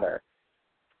get hotter.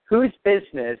 Whose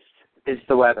business is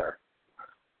the weather?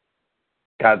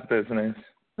 God's business.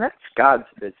 That's God's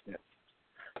business.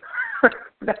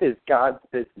 That is God's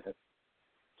business.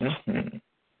 Mm-hmm.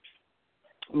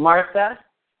 Martha,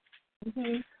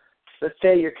 let's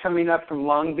say you're coming up from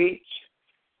Long Beach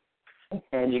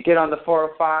and you get on the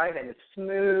 405 and it's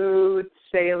smooth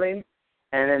sailing,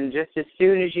 and then just as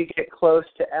soon as you get close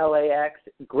to LAX,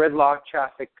 gridlock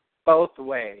traffic both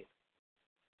ways.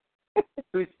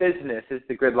 Whose business is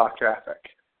the gridlock traffic?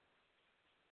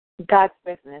 God's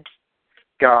business.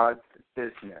 God's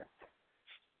business.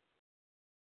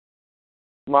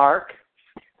 Mark,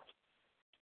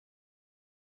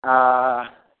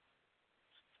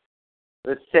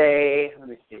 let's say, let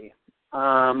me see.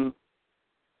 I'm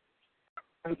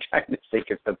trying to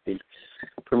think of something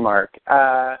for Mark.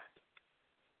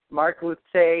 Mark, let's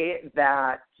say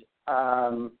that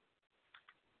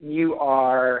you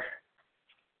are,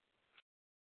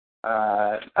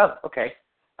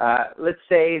 let's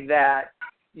say that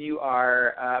you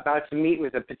are about to meet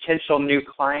with a potential new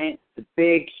client. It's a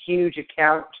big, huge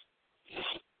account.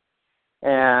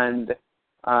 And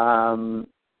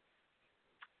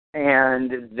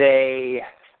they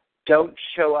don't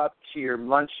show up to your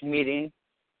lunch meeting.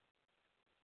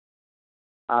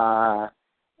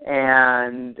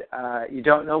 And you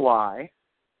don't know why.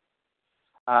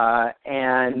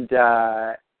 And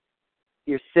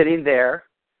you're sitting there,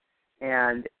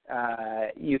 and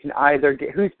you can either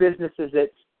get, whose business is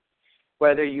it,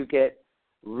 whether you get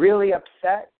really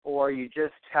upset or you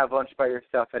just have lunch by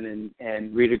yourself and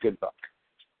read a good book?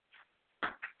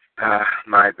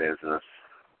 My business.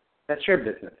 That's your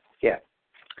business, yeah.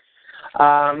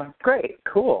 Great,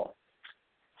 cool.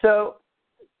 So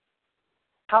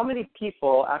how many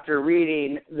people, after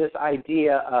reading this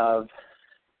idea of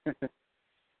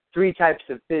 3 types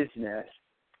of business,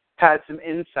 had some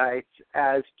insights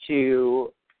as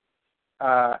to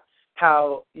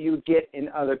how you get in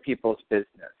other people's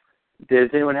business? Does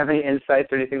anyone have any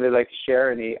insights or anything they'd like to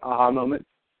share, any aha moments?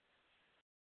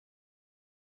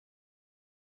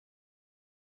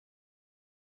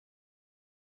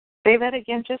 Say that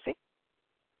again, Jesse.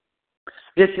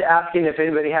 Just asking if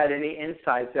anybody had any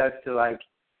insights as to, like,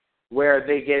 where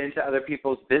they get into other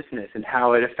people's business and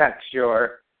how it affects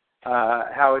your,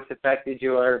 how it's affected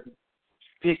your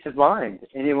peace of mind.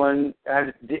 Anyone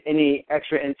have any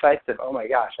extra insights of, oh my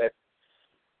gosh,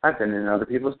 I've been in other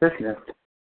people's business?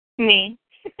 Me.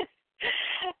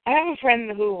 I have a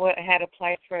friend who had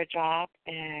applied for a job,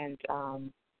 and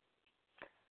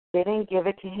they didn't give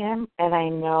it to him, and I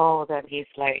know that he's,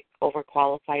 like,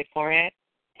 overqualified for it.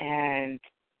 And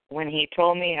when he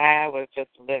told me, I was just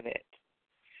livid.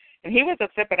 And he was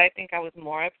upset, but I think I was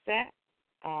more upset.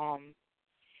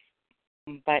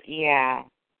 But, yeah,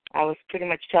 I was pretty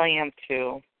much telling him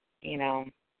to,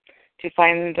 to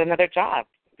find another job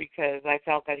because I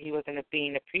felt that he wasn't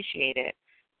being appreciated.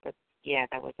 But, yeah,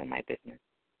 that wasn't my business.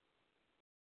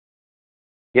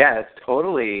 Yeah, it's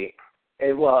totally,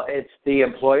 it's the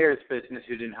employer's business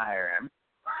who didn't hire him.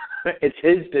 It's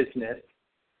his business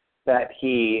that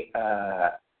his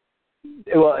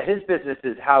business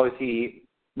is how is he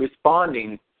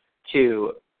responding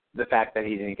to the fact that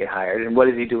he didn't get hired, and what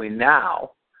is he doing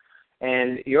now?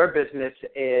 And your business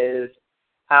is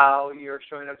how you're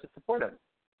showing up to support him.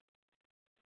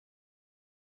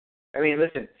 I mean,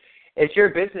 listen, it's your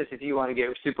business if you want to get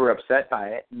super upset by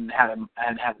it and have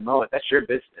a moment. That's your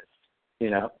business, you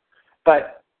know.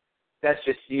 But that's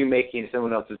just you making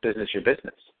someone else's business your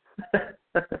business.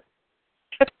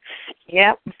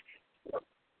 Yep.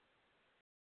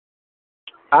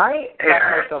 I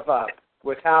back myself up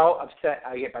with how upset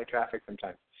I get by traffic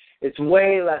sometimes. It's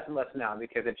way less and less now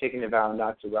because I've taken a vow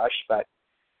not to rush, but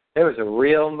there was a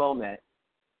real moment,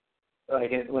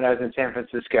 like when I was in San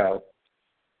Francisco,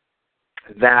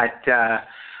 that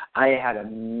I had a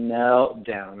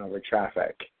meltdown over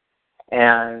traffic.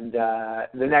 And the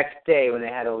next day when I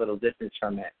had a little distance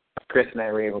from it, Chris and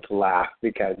I were able to laugh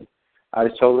because I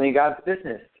was totally in God's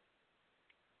business.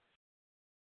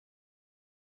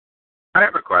 I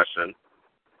have a question.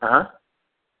 Uh-huh.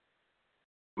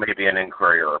 Maybe an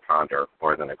inquiry or a ponder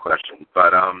more than a question.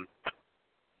 But,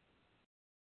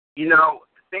 you know,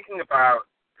 thinking about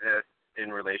this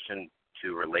in relation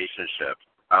to relationships,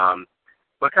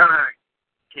 what kind of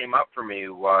came up for me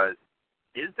was,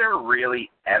 is there really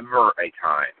ever a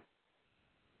time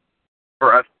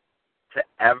for us to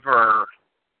ever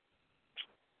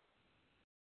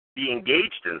be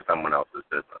engaged in someone else's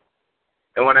business?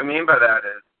 And what I mean by that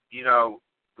is, you know,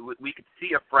 we could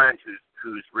see a friend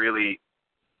who's really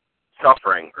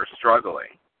suffering or struggling.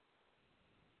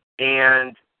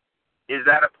 And is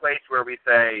that a place where we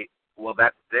say, well,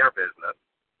 that's their business,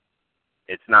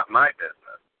 it's not my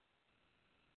business,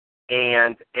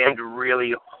 and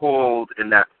really hold in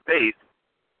that space?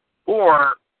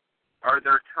 Or are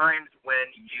there times when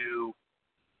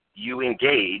you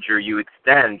engage or you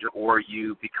extend or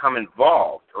you become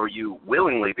involved or you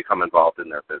willingly become involved in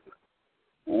their business?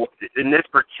 In this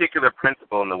particular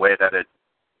principle, in the way that it's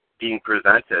being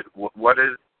presented, what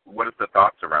is the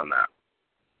thoughts around that?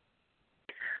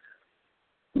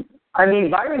 I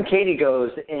mean, Byron Katie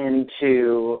goes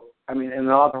into, I mean, in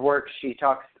all of her work, she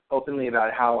talks openly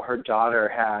about how her daughter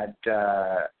had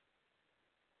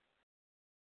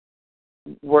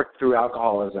worked through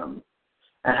alcoholism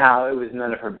and how it was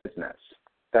none of her business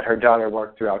that her daughter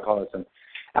worked through alcoholism.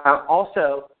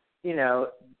 Also, you know,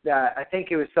 that I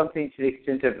think it was something to the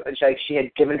extent of, like, she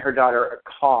had given her daughter a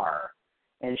car,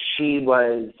 and she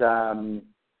was,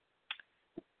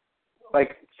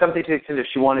 like, something to the extent of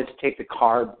she wanted to take the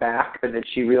car back, but then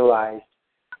she realized,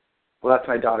 well, that's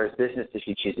my daughter's business if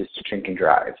she chooses to drink and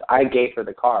drive. I gave her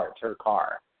the car. It's her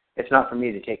car. It's not for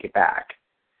me to take it back,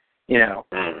 you know.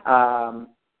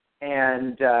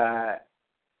 And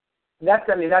that's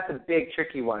a big,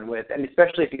 tricky one with, and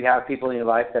especially if you have people in your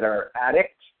life that are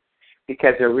addicts,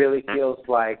 because it really feels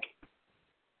like,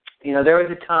 you know, there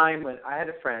was a time when I had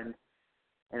a friend,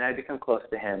 and I'd become close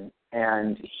to him,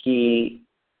 and he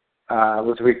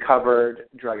was a recovered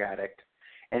drug addict,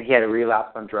 and he had a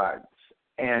relapse on drugs.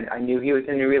 And I knew he was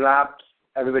in a relapse.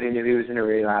 Everybody knew he was in a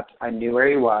relapse. I knew where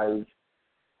he was.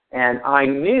 And I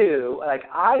knew, like,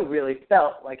 I really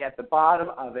felt like at the bottom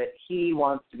of it, he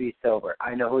wants to be sober.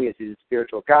 I know who he is. He's a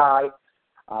spiritual guy.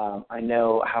 I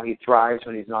know how he thrives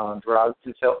when he's not on drugs.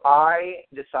 And so I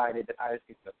decided that I was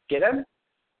going to get him.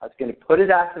 I was going to put his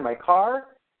ass in my car,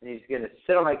 and he's going to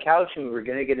sit on my couch, and we were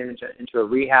going to get him into a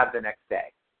rehab the next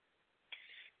day.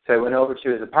 So I went over to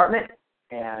his apartment,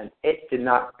 and it did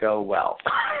not go well.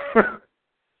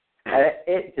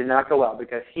 It did not go well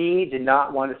because he did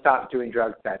not want to stop doing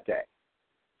drugs that day.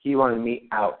 He wanted me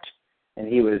out, and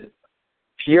he was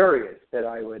furious that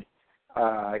I would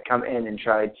come in and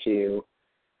try to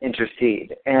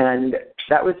intercede. And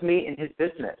that was me in his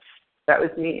business. That was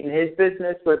me in his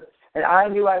business, and I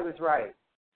knew I was right,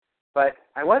 but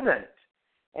I wasn't.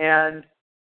 And,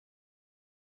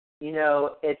 you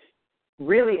know, it's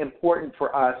really important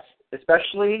for us,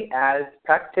 especially as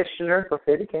practitioners, we'll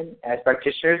say it again, as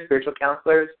practitioners, spiritual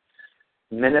counselors,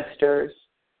 ministers,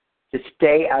 to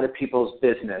stay out of people's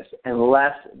business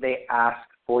unless they ask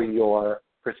for your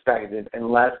perspective,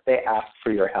 unless they ask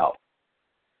for your help.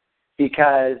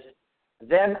 Because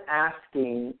them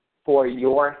asking for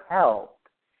your help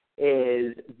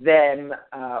is them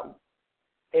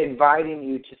inviting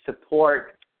you to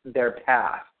support their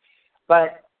path.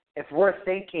 But if we're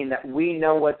thinking that we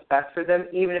know what's best for them,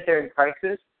 even if they're in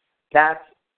crisis, that's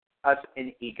us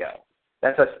in ego.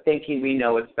 That's us thinking we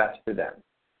know what's best for them.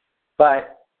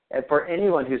 But for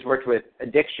anyone who's worked with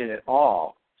addiction at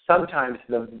all, sometimes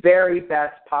the very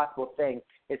best possible thing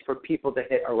is for people to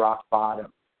hit a rock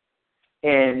bottom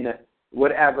in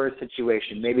whatever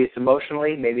situation. Maybe it's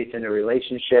emotionally, maybe it's in a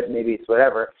relationship, maybe it's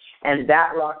whatever. And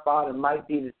that rock bottom might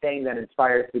be the thing that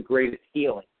inspires the greatest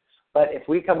healing. But if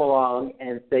we come along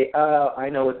and say, oh, I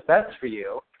know what's best for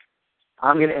you,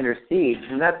 I'm going to intercede.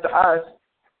 And that's us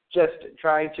just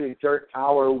trying to exert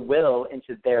our will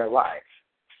into their life.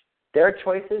 Their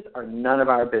choices are none of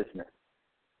our business.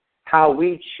 How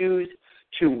we choose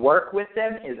to work with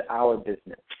them is our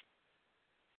business.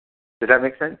 Does that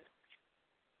make sense?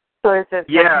 So is it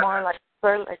Yeah. more like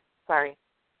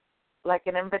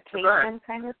an invitation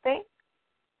kind of thing?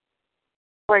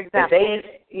 For example,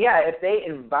 if they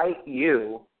invite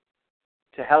you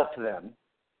to help them,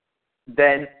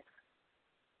 then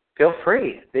feel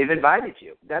free. They've invited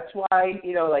you. That's why,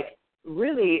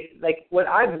 really, what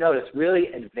I've noticed, really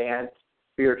advanced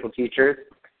spiritual teachers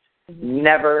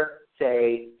never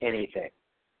say anything.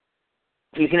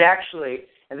 You can actually,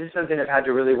 and this is something I've had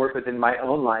to really work with in my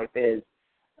own life, is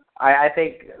I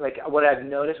think, what I've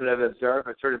noticed, what I've observed,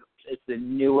 it's the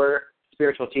newer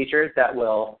spiritual teachers that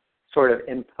will sort of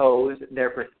impose their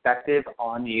perspective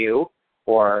on you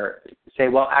or say,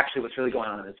 well, actually what's really going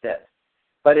on is this.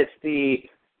 But it's the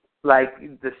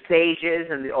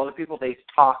sages and the older people, they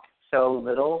talk so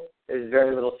little, there's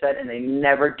very little said, and they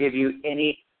never give you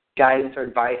any guidance or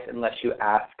advice unless you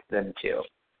ask them to,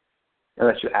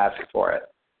 unless you ask for it.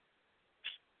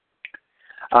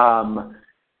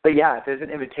 But yeah, if there's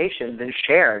an invitation, then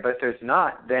share. But if there's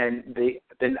not, then the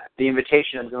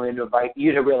invitation I'm going to invite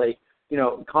you to really,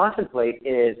 contemplate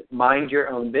is mind your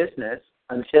own business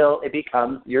until it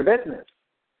becomes your business.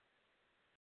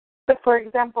 but for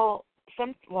example,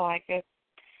 I guess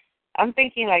I'm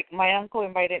thinking my uncle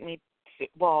invited me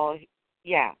to,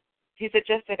 he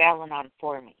suggested Al-Anon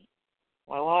for me.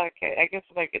 Well, okay, I guess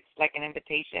it's like an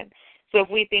invitation. So if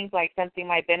we think something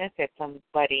might benefit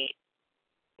somebody,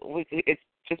 it's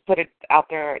just put it out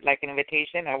there like an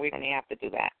invitation, or we don't even have to do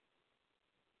that.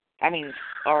 I mean,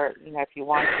 or if you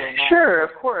want to or not. Sure,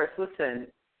 of course. Listen,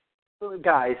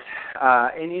 guys,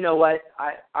 and you know what?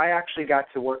 I actually got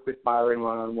to work with Byron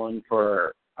one-on-one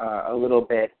for a little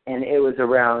bit, and it was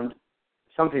around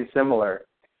something similar.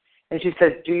 And she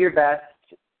said, do your best,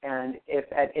 and if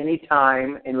at any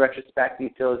time in retrospect you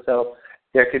feel as though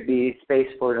there could be space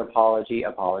for an apology,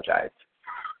 apologize.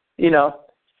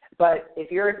 But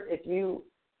if you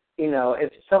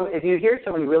hear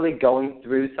someone really going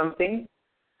through something,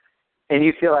 and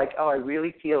you feel like, oh, I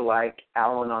really feel like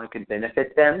Al-Anon could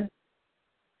benefit them,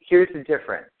 here's the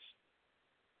difference.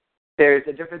 There's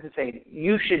a difference in saying,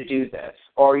 you should do this.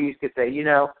 Or you could say,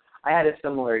 I had a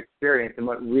similar experience, and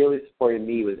what really supported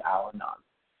me was Al-Anon.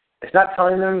 It's not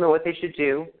telling them what they should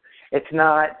do. It's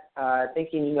not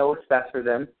thinking you know what's best for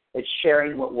them. It's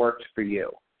sharing what works for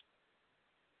you.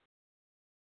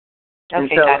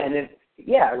 Okay, and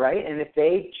if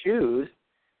they choose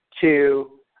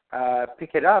to pick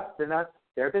it up, then that's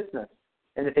their business.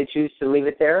 And if they choose to leave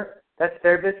it there, that's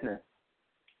their business.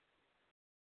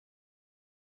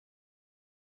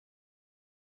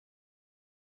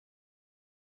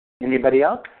 Anybody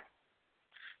else?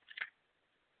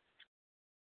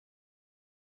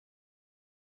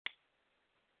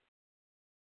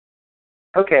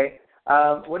 Okay.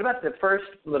 What about the first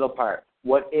little part?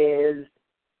 What is?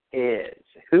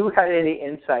 Who had any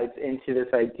insights into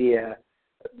this idea?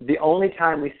 The only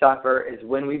time we suffer is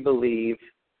when we believe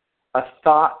a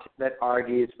thought that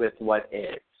argues with what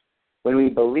is. When we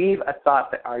believe a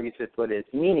thought that argues with what is,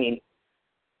 meaning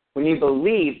when you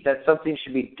believe that something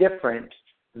should be different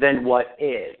than what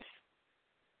is.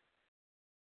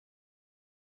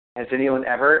 Has anyone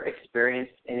ever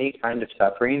experienced any kind of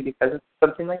suffering because of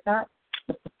something like that?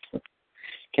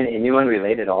 Can anyone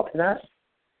relate at all to that?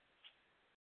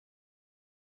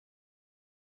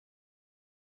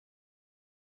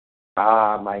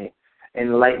 My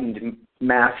enlightened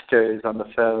masters on the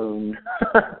phone.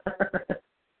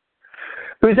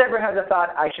 Who's ever had the thought,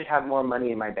 I should have more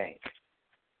money in my bank?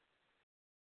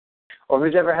 Or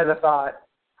who's ever had the thought,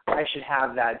 I should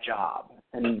have that job,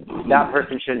 and that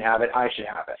person shouldn't have it, I should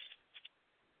have it?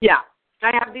 Yeah,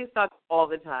 I have these thoughts all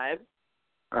the time.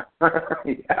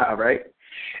 Yeah, right?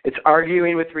 It's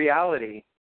arguing with reality.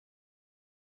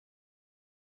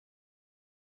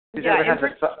 Who's ever had the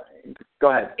thought? Go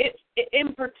ahead.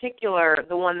 In particular,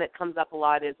 the one that comes up a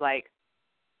lot is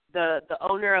the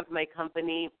owner of my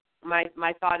company.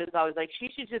 My thought is always she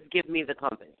should just give me the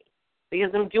company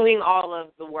because I'm doing all of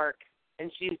the work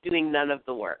and she's doing none of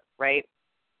the work, right?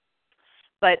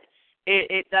 But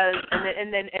it does,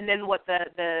 and then what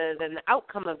the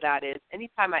outcome of that is,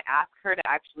 anytime I ask her to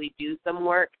actually do some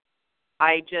work,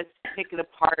 I just pick it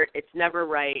apart. It's never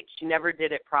right. She never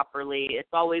did it properly. It's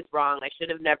always wrong. I should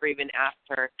have never even asked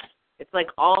her. It's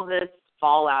all this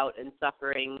fallout and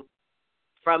suffering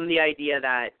from the idea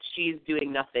that she's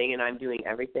doing nothing and I'm doing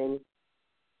everything.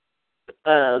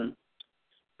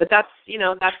 But that's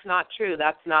not true.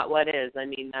 That's not what is. I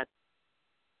mean,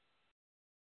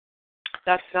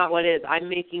 that's not what is. I'm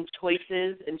making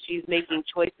choices, and she's making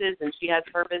choices, and she has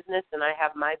her business, and I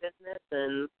have my business,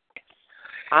 and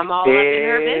I'm all up in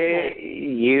her business.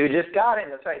 You just got it.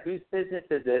 That's right. Whose business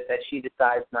is it that she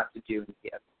decides not to do and she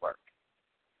has to work?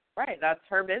 Right. That's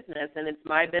her business, and it's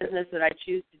my business that I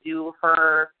choose to do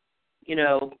her,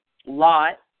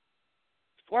 lot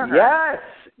for her.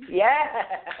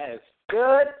 Yes.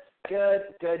 Good,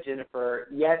 Jennifer.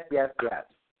 Yes.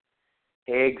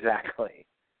 Exactly.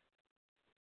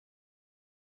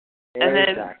 And then,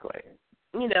 exactly.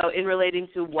 In relating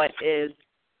to what is,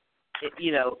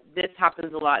 this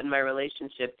happens a lot in my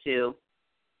relationship too.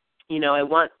 I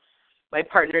want my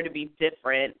partner to be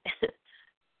different,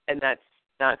 and that's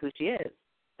not who she is.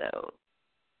 So.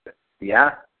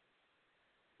 Yeah.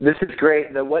 This is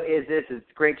great. The what is this? It's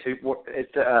great to work.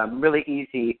 It's really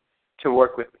easy to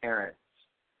work with parents.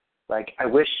 Like I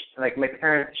wish, like my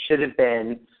parents should have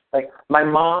been, like my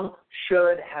mom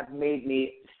should have made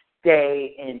me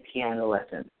stay in piano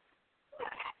lessons.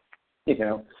 They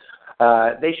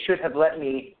should have let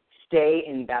me stay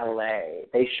in ballet.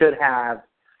 They should have,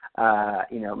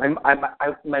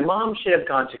 my mom should have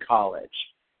gone to college.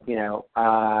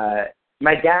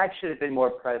 My dad should have been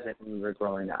more present when we were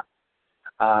growing up.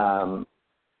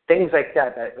 Things like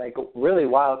that, like really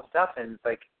wild stuff, and it's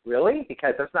like, really?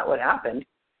 Because that's not what happened.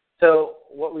 So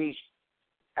what we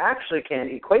actually can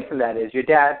equate from that is your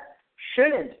dad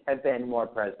shouldn't have been more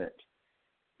present,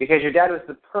 because your dad was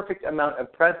the perfect amount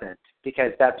of present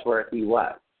because that's where he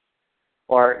was.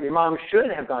 Or your mom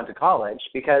shouldn't have gone to college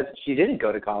because she didn't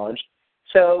go to college,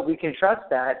 so we can trust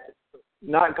that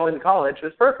not going to college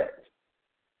was perfect.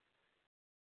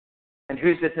 And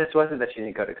whose business was it that she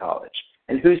didn't go to college?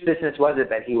 And whose business was it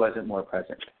that he wasn't more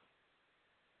present?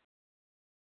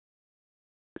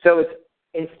 So it's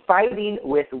in fighting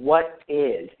with what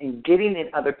is and getting in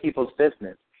other people's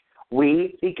business,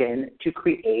 we begin to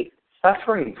create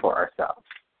suffering for ourselves.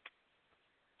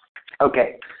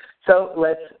 Okay, so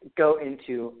let's go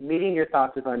into meeting your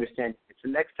thoughts with understanding. It's the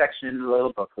next section in the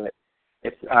little booklet.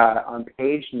 It's on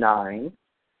page 9.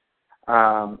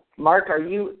 Mark, are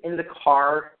you in the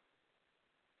car?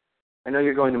 I know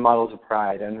you're going to Models of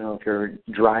Pride. I don't know if you're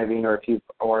driving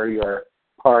or you're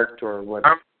parked or what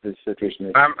the situation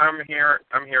is. I'm here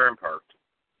in parked.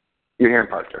 You're here in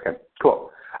parked. Okay,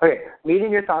 cool. Okay,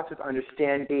 meeting your thoughts with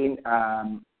understanding.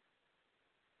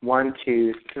 1,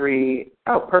 2, 3.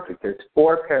 Oh, perfect. There's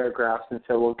 4 paragraphs, and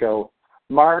so we'll go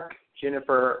Mark,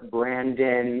 Jennifer,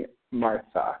 Brandon,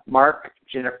 Martha. Mark,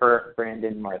 Jennifer,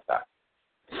 Brandon, Martha.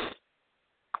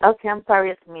 Okay, I'm sorry,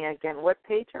 it's me again. What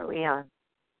page are we on?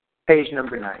 Page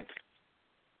number 9.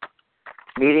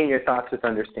 Meeting your thoughts with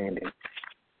understanding.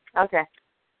 Okay.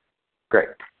 Great.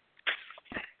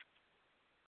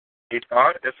 A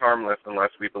thought is harmless unless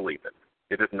we believe it.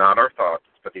 It is not our thoughts,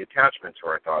 but the attachment to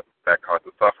our thoughts that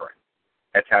causes suffering.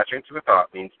 Attaching to a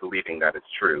thought means believing that it's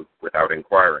true without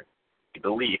inquiring. A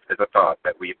belief is a thought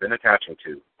that we've been attaching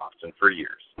to, often for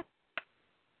years.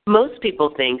 Most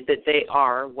people think that they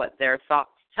are what their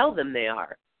thoughts tell them they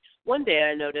are. One day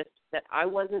I noticed that I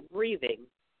wasn't breathing.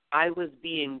 I was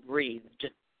being breathed.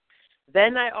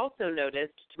 Then I also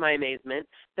noticed, to my amazement,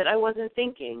 that I wasn't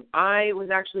thinking. I was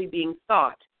actually being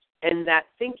thought, and that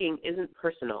thinking isn't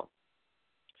personal.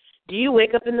 Do you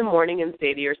wake up in the morning and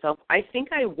say to yourself, I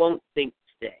think I won't think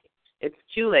today? It's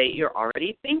too late. You're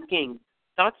already thinking.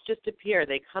 Thoughts just appear.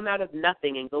 They come out of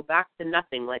nothing and go back to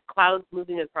nothing, like clouds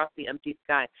moving across the empty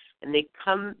sky. And they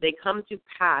come to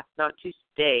pass, not to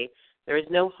stay. There is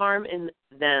no harm in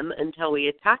them until we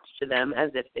attach to them as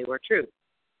if they were true.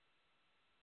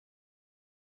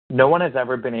 No one has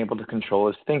ever been able to control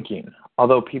his thinking,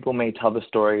 although people may tell the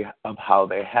story of how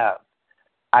they have.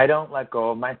 I don't let go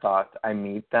of my thoughts. I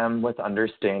meet them with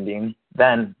understanding.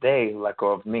 Then they let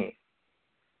go of me.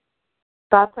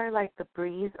 Thoughts are like the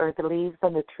breeze or the leaves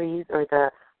on the trees or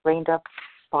the raindrops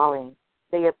falling.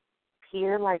 They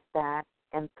appear like that,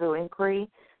 and through inquiry,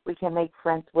 we can make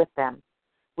friends with them.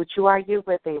 Would you argue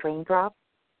with a raindrop?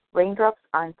 Raindrops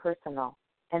aren't personal,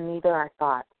 and neither are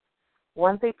thoughts.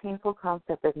 Once a painful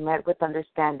concept is met with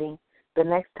understanding, the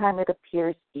next time it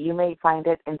appears, you may find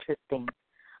it interesting.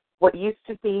 What used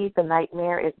to be the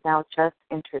nightmare is now just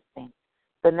interesting.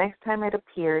 The next time it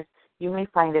appears, you may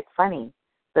find it funny.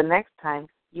 The next time,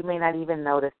 you may not even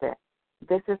notice it.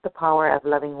 This is the power of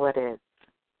loving what is.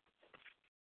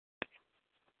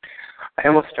 I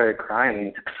almost started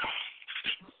crying.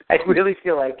 I really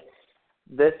feel like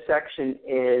this section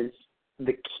is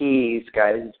the keys,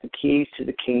 guys. It's the keys to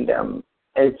the kingdom.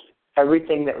 It's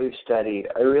everything that we've studied.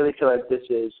 I really feel like this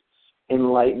is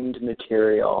enlightened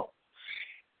material.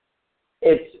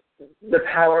 It's the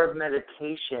power of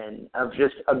meditation, of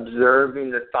just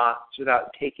observing the thoughts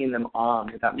without taking them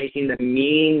on, without making them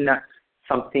mean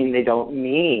something they don't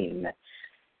mean.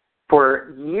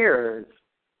 For years,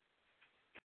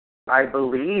 I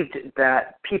believed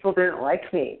that people didn't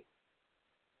like me,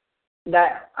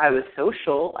 that I was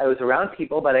social, I was around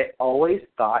people, but I always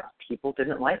thought people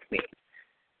didn't like me.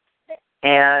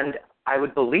 And I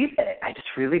would believe it. I just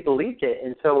really believed it.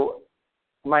 And so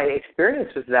my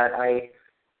experience was that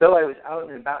though I was out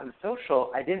and about and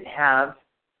social, I didn't have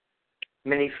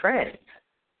many friends.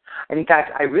 And in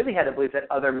fact, I really had to believe that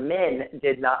other men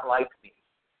did not like me.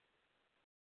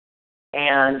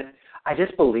 And I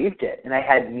just believed it. And I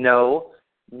had no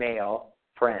male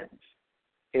friends.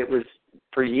 It was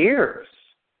for years.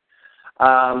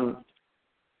 I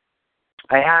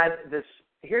had this,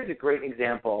 here's a great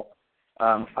example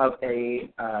of a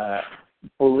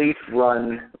belief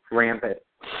run rampant.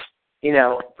 You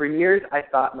know, for years I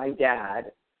thought my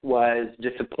dad was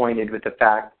disappointed with the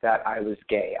fact that I was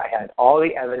gay. I had all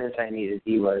the evidence I needed.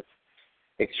 He was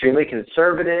extremely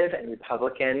conservative and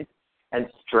Republican and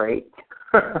straight.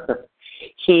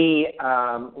 He,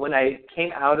 when I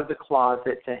came out of the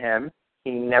closet to him,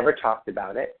 he never talked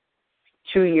about it.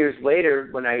 2 years later,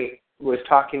 when I was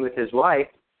talking with his wife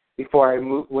before I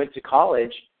went to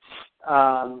college,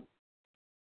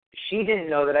 she didn't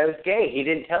know that I was gay. He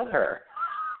didn't tell her.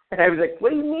 And I was like,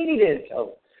 what do you mean he didn't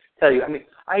tell you? I mean,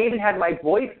 I even had my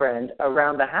boyfriend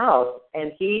around the house,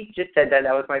 and he just said that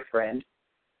was my friend,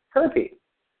 Herbie.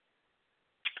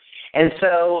 And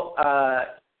so,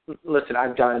 listen,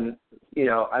 I've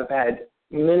had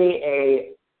many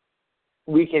a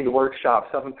weekend workshop,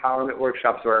 self-empowerment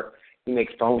workshops where you make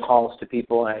phone calls to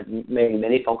people. I made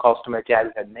many phone calls to my dad.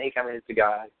 We've had many coming to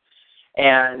God.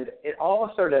 And it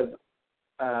all sort of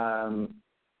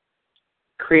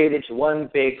created one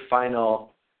big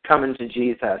final coming to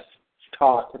Jesus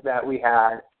talk that we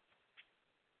had,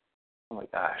 oh my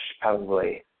gosh,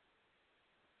 probably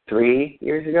 3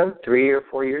 or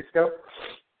 4 years ago,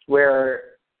 where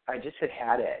I just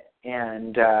had it.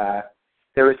 And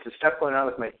there was some stuff going on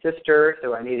with my sister,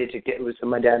 so I needed to get with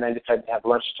my dad, and I decided to have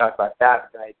lunch to talk about that.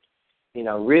 But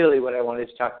really what I wanted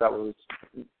to talk about was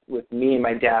with me and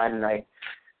my dad, and I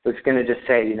was going to just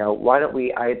say, why don't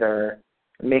we either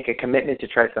make a commitment to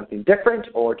try something different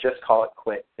or just call it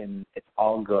quits, and it's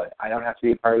all good. I don't have to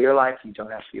be a part of your life. You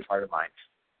don't have to be a part of mine.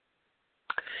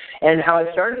 And how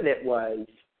I started it was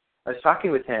I was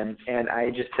talking with him, and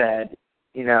I just said,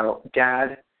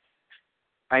 Dad,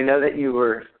 I know that you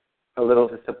were a little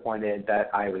disappointed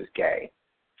that I was gay.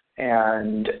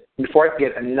 And before I could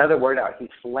get another word out, he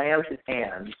slammed his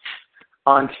hands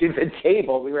onto the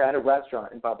table. We were at a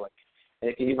restaurant in public.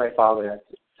 And if you knew my father,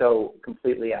 that's so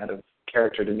completely out of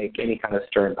character to make any kind of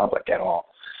stir in public at all.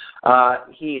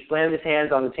 He slammed his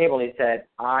hands on the table and he said,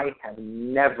 I have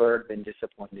never been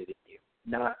disappointed in you.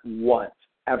 Not once,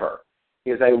 ever.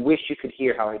 He goes, I wish you could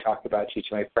hear how I talk about you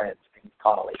to my friends and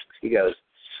colleagues. He goes,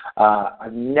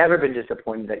 I've never been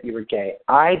disappointed that you were gay.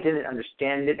 I didn't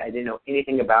understand it. I didn't know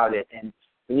anything about it. And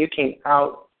when you came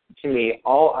out to me,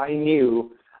 all I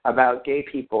knew about gay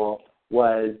people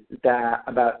was that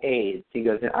about AIDS. He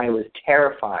goes, and I was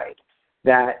terrified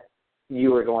that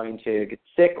you were going to get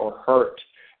sick or hurt.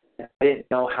 I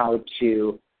didn't know how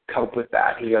to cope with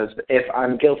that. He goes, if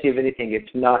I'm guilty of anything, it's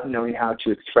not knowing how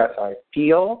to express how I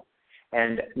feel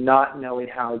and not knowing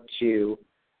how to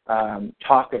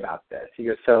talk about this. He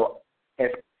goes, so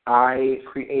if I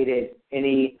created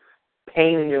any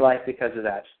pain in your life because of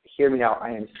that, hear me now, I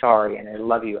am sorry and I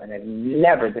love you and I've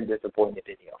never been disappointed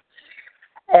in you.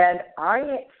 And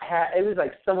it was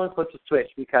like someone flipped a switch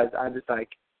because I was like,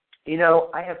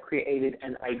 I have created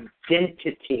an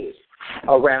identity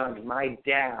around my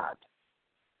dad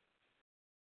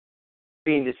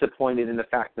being disappointed in the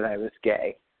fact that I was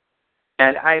gay.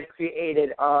 And I've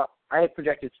created, I have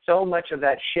projected so much of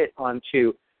that shit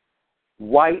onto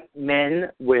white men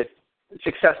with,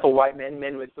 successful white men,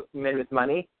 men with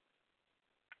money,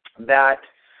 that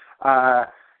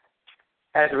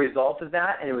as a result of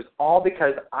that, and it was all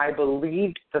because I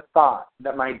believed the thought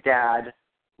that my dad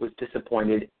was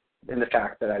disappointed in the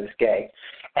fact that I was gay,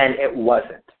 and it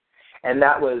wasn't. And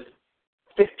that was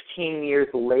 15 years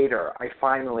later, I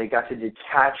finally got to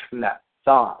detach from that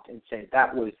thought and say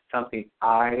that was something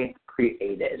I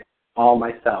created all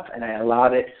myself, and I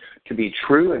allowed it to be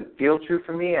true and feel true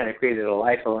for me, and I created a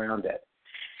life around it.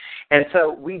 And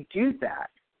so we do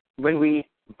that when we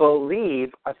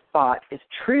believe a thought is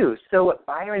true. So what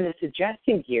Byron is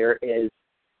suggesting here is,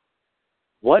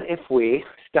 what if we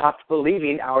stopped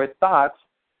believing our thoughts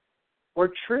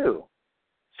were true?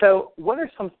 So what are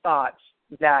some thoughts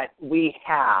that we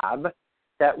have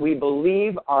that we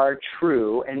believe are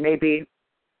true, and maybe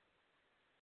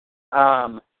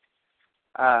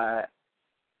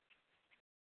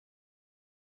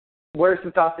what are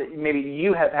some thoughts that maybe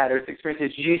you have had or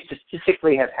experiences you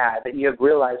statistically have had that you have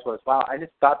realized was, wow, I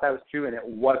just thought that was true and it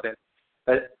wasn't,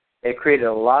 but it created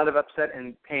a lot of upset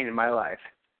and pain in my life?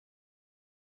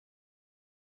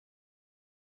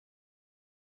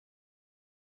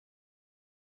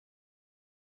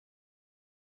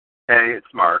 Hey,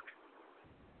 it's Mark.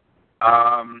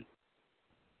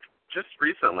 Just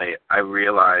recently, I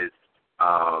realized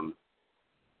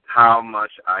how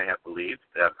much I have believed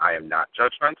that I am not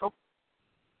judgmental,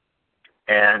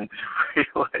 and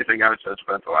realizing how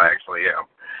judgmental I actually am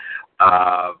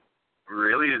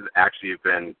really has actually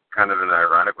been kind of in an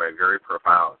ironic way, very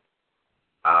profound,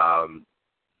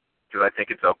 because I think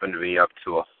it's opened me up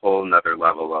to a whole nother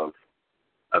level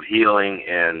of healing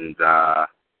and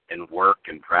work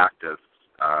and practice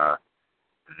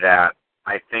that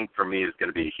I think for me is going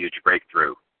to be a huge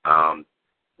breakthrough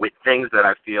with things that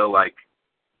I feel like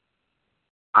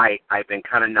I've been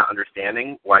kind of not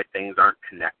understanding why things aren't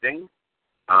connecting,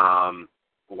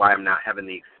 why I'm not having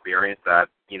the experience that,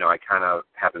 I kind of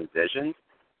have envisioned,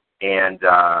 and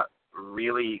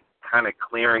really kind of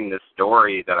clearing this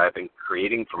story that I've been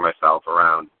creating for myself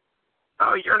around,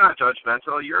 oh, you're not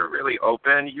judgmental, you're really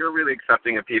open, you're really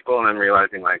accepting of people, and then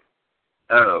realizing like,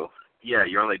 oh, yeah,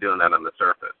 you're only doing that on the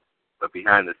surface, but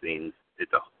behind the scenes,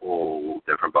 it's a whole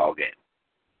different ballgame.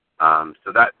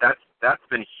 So that's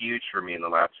been huge for me in the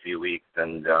last few weeks,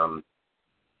 and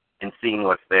seeing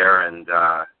what's there, and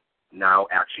now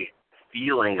actually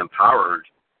feeling empowered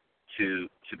to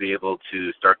be able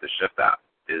to start to shift that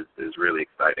is really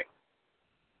exciting.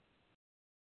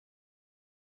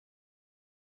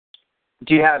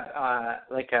 Do you have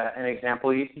an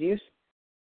example you could use?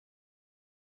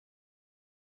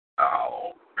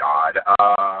 Oh God,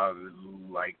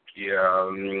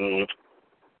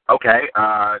 okay,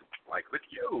 like with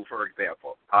you, for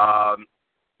example. I've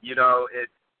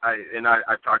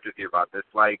talked with you about this.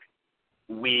 Like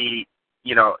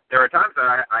there are times that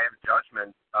I have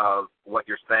judgment of what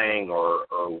you're saying or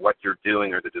what you're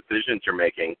doing or the decisions you're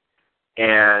making,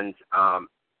 and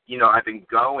I've been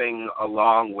going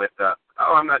along with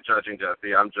I'm not judging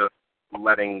Jesse, I'm just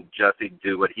letting Jesse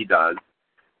do what he does.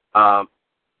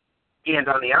 And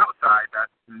on the outside,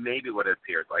 that's maybe what it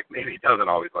appears like. Maybe it doesn't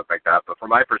always look like that, but from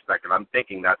my perspective, I'm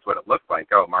thinking that's what it looks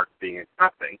like. Oh, Mark's being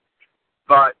accepting.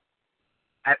 But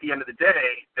at the end of the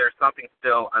day, there's something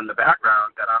still in the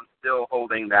background that I'm still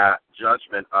holding that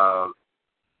judgment of,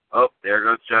 oh, there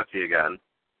goes Jesse again.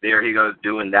 There he goes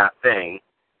doing that thing.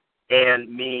 And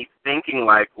me thinking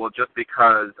like, well, just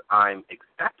because I'm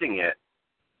accepting it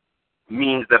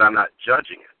means that I'm not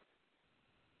judging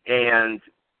it. And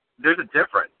there's a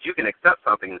difference. You can accept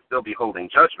something and still be holding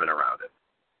judgment around it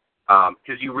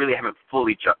because you really haven't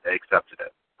fully accepted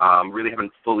it, really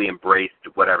haven't fully embraced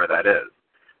whatever that is.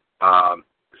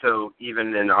 So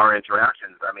even in our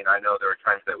interactions, I mean, I know there are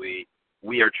times that we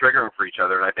are triggering for each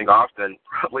other, and I think often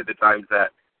probably the times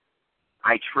that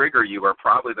I trigger you are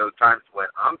probably those times when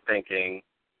I'm thinking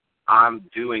I'm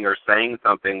doing or saying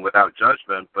something without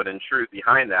judgment, but in truth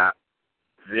behind that,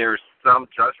 there's some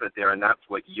judgment there, and that's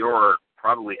what you're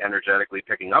probably energetically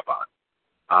picking up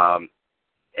on.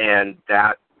 And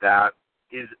that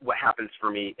is what happens for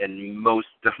me in most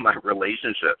of my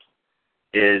relationships,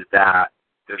 is that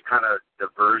there's kind of the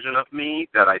version of me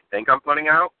that I think I'm putting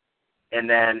out, and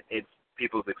then it's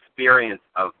people's experience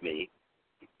of me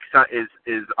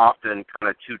is often kind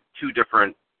of two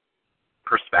different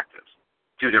perspectives,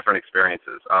 two different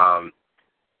experiences.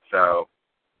 So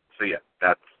yeah,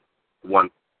 that's one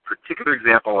particular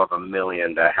example of a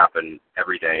million that happen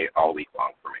every day, all week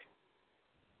long for me.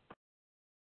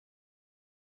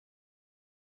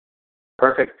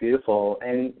 Perfect, beautiful.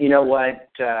 And you know what?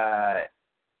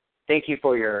 Thank you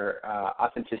for your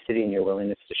authenticity and your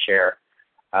willingness to share.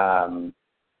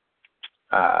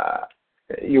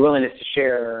 Your willingness to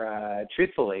share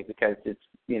truthfully, because it's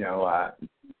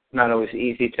not always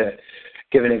easy to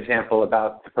give an example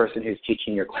about the person who's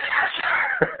teaching your class.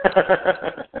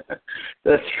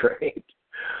 That's great.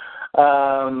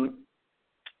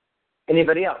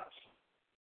 Anybody else?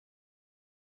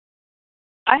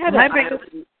 I had my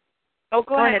biggest. Oh,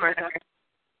 go ahead, Martha.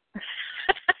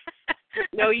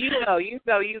 No, you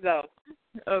go.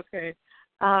 Okay.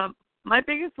 My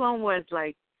biggest one was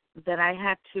like that I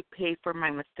had to pay for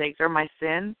my mistakes or my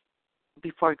sins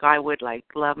before God would like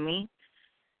love me,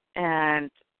 and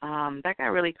that got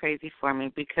really crazy for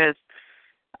me because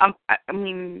I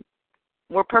mean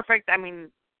we're perfect. I mean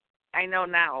I know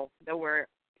now that we're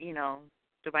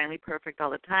divinely perfect all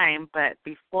the time, but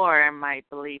before my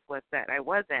belief was that I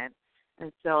wasn't,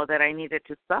 and so that I needed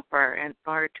to suffer in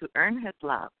order to earn his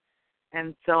love.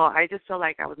 And so I just felt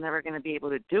like I was never going to be able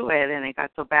to do it, and it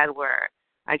got so bad where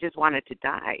I just wanted to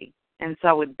die. And so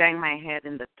I would bang my head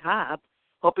in the tub,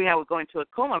 hoping I would go into a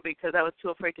coma because I was too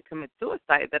afraid to commit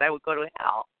suicide that I would go to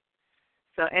hell.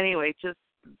 So anyway, just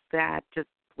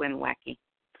went wacky.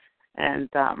 And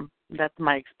that's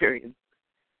my experience.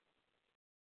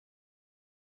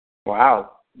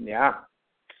 Wow. Yeah.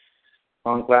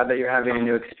 Well, I'm glad that you're having a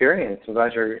new experience. I'm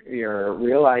glad you're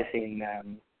realizing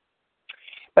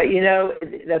But,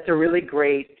 that's a really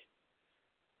great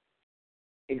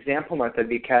example, Martha,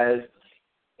 because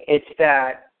it's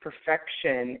that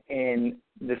perfection in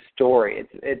the story.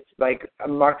 It's like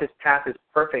Martha's path is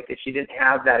perfect. If she didn't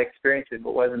have that experience, if it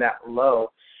wasn't that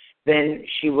low, then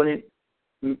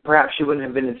perhaps she wouldn't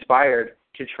have been inspired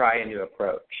to try a new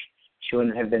approach. She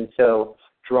wouldn't have been so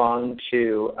drawn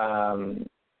to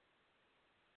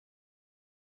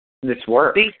this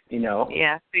work,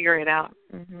 Yeah, figure it out.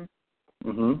 Mm-hmm.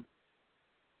 Mm-hmm.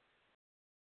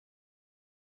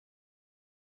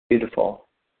 Beautiful.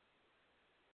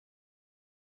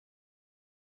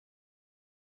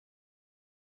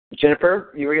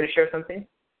 Jennifer, you were going to share something?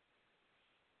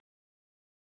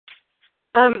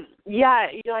 Yeah,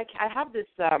 I have this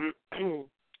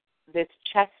this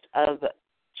chest of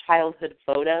childhood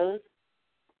photos,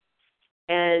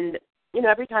 and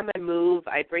every time I move,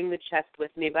 I bring the chest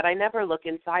with me, but I never look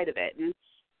inside of it. And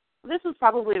this was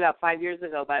probably about 5 years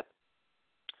ago, but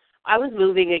I was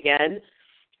moving again,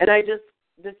 and I just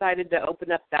decided to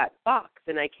open up that box,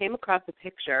 and I came across a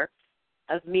picture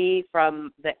of me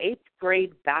from the 8th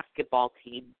grade basketball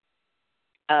team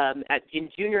in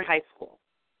junior high school.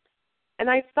 And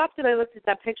I stopped and I looked at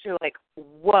that picture like,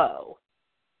 whoa.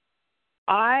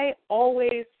 I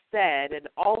always said and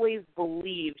always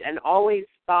believed and always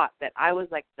thought that I was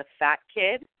like the fat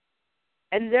kid.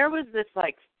 And there was this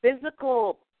like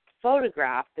physical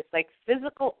photograph, this like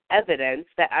physical evidence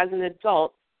that as an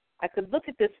adult, I could look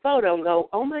at this photo and go,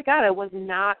 oh my God, I was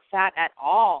not fat at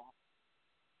all.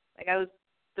 Like I was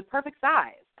the perfect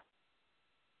size.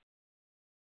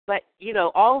 But,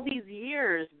 all these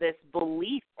years, this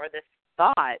belief or this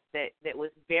thought that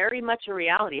was very much a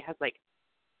reality has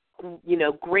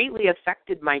greatly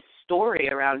affected my story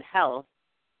around health.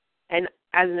 And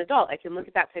as an adult, I can look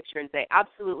at that picture and say,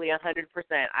 absolutely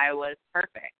 100%, I was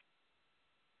perfect.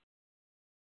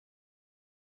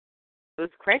 It was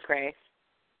cray-cray.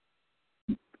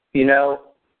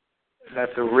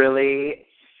 That's a really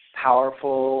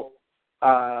powerful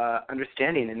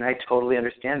understanding, and I totally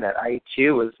understand that. I,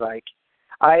 too, was like,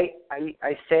 I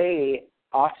say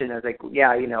often, I was like, yeah,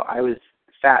 I was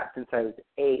fat since I was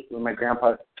 8 when my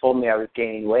grandpa told me I was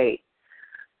gaining weight.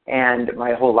 And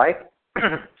my whole life,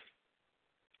 I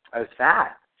was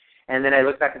fat. And then I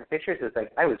look back at the pictures, it's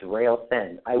like I was rail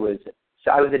thin. I was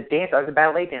a dancer. I was a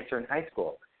ballet dancer in high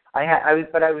school. I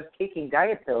was taking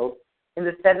diet pills in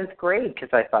the 7th grade because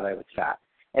I thought I was fat,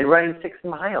 and running 6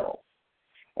 miles.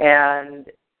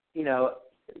 And,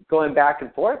 going back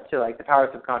and forth to like the power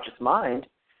of subconscious mind,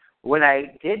 when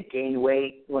I did gain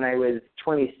weight when I was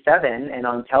 27 and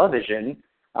on television,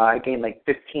 I gained like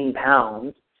 15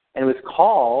 pounds and was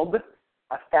called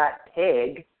a fat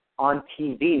pig on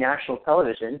TV, national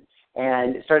television,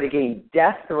 and started getting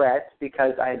death threats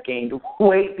because I had gained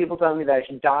weight. People telling me that I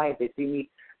should die. If they see me,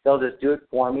 they'll just do it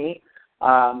for me.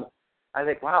 I was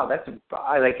like, wow,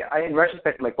 in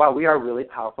retrospect, I'm like, wow, we are really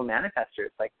powerful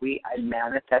manifestors. Like I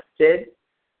manifested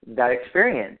that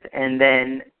experience. And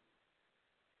then,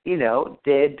 and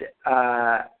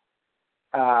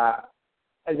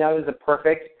that was a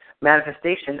perfect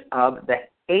manifestation of the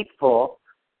hateful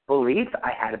belief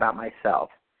I had about myself.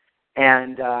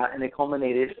 And it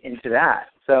culminated into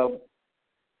that. So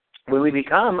when we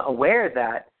become aware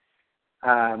that,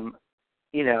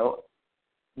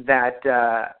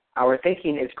 that our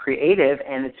thinking is creative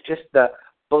and it's just the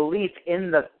belief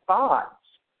in the thoughts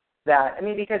that,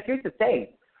 because here's the thing,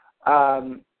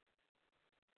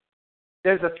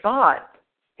 there's a thought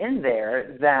in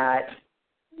there that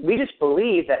we just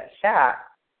believe that fat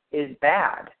is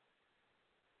bad,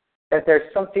 that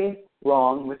there's something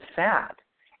wrong with fat.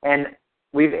 And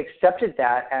we've accepted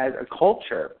that as a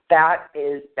culture. Fat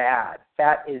is bad.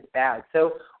 Fat is bad.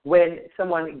 So when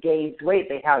someone gains weight,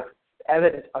 they have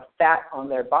evidence of fat on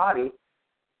their body.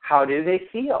 How do they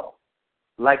feel?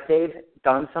 Like they've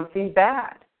done something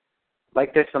bad.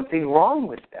 Like there's something wrong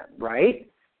with them, right?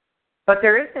 But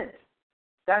there isn't.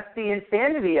 That's the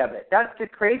insanity of it. That's the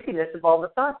craziness of all the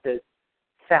thoughts is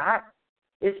fat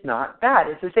is not bad.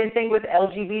 It's the same thing with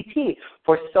LGBT.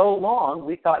 For so long,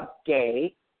 we thought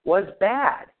gay was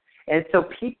bad. And so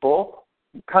people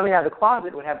coming out of the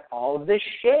closet would have all of this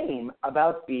shame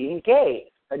about being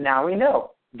gay. But now we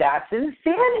know that's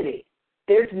insanity.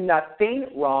 There's nothing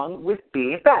wrong with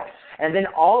being fat. And then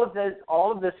all of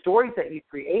the stories that you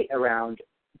create around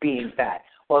being fat.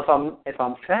 Well, if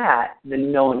I'm fat,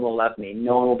 then no one will love me.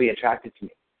 No one will be attracted to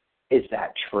me. Is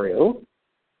that true?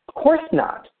 Of course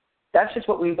not. That's just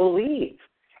what we believe.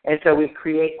 And so we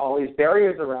create all these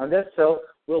barriers around us so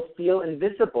we'll feel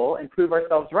invisible and prove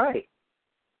ourselves right.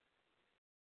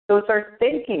 So it's our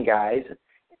thinking, guys.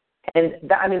 And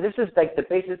this is like the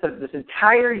basis of this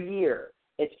entire year.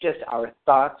 It's just our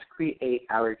thoughts create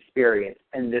our experience.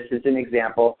 And this is an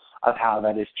example of how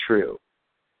that is true.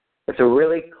 It's a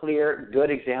really clear,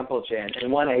 good example, Jen,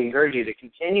 and one I encourage you to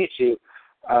continue to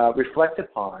reflect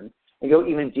upon and go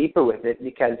even deeper with it,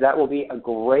 because that will be a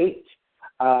great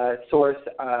source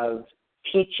of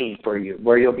teaching for you,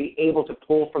 where you'll be able to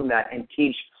pull from that and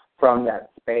teach from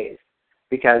that space,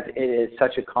 because it is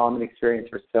such a common experience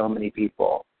for so many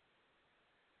people.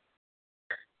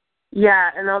 Yeah,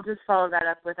 and I'll just follow that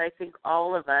up with, I think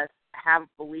all of us have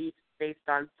beliefs based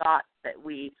on thoughts that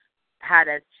we had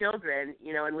as children,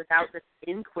 and without this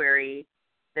inquiry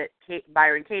that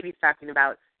Byron Katie's talking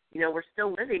about, we're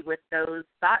still living with those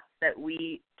thoughts that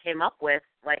we came up with,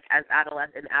 like as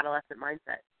adolescent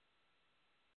mindset.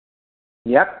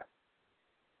 Yep.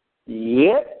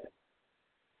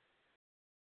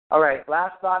 All right,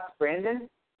 last thoughts, Brandon?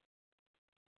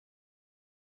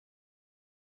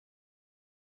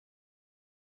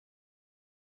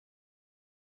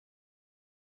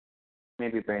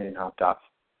 Maybe Brandon hopped off.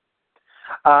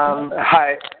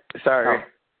 Hi. Sorry.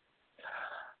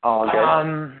 All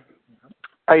good.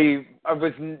 I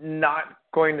was not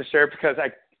going to share because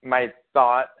my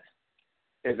thought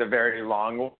is a very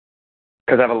long one,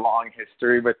 because I have a long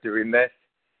history with doing this.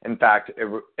 In fact,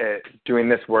 doing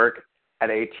this work at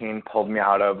 18 pulled me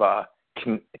out of a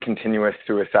continuous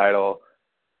suicidal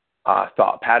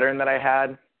thought pattern that I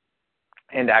had.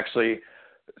 And actually,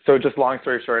 so just long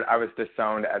story short, I was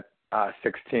disowned at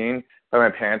 16 by my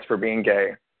parents for being gay.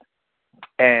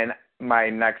 And my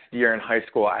next year in high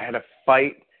school, I had to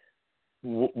fight,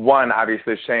 one,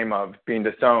 obviously shame of being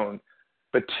disowned,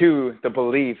 but two, the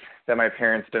belief that my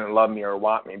parents didn't love me or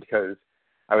want me because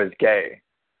I was gay.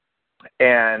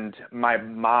 And my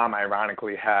mom,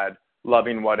 ironically, had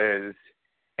Loving What Is,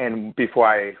 and before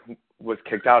I was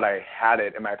kicked out, I had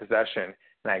it in my possession,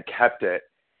 and I kept it.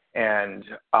 And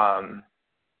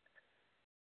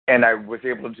I was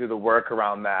able to do the work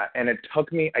around that. And it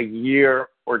took me a year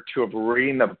or two of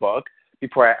reading the book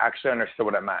before I actually understood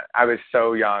what it meant. I was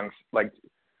so young,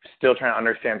 still trying to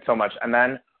understand so much. And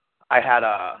then I had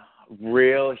a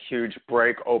real huge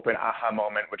break open aha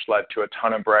moment, which led to a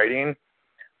ton of writing.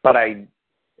 But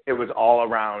it was all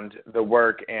around the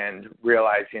work and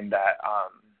realizing that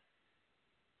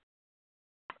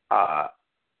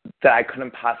that I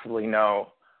couldn't possibly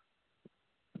know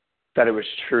that it was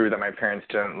true that my parents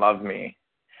didn't love me.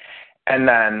 And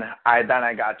then I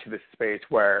got to this space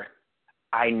where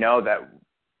I know that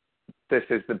this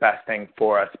is the best thing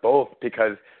for us both,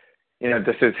 because,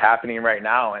 this is happening right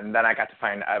now. And then I got to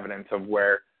find evidence of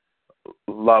where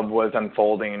love was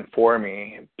unfolding for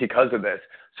me because of this.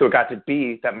 So it got to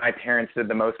be that my parents did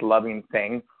the most loving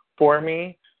thing for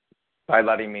me by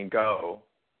letting me go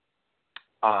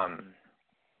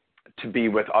to be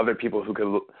with other people who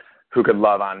could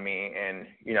love on me and,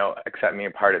 accept me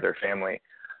a part of their family.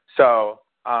 So,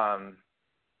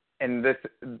 and this,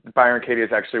 Byron Katie,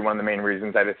 is actually one of the main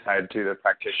reasons I decided to do the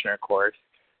practitioner course,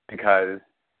 because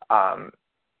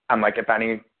I'm like, if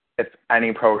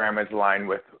any program is aligned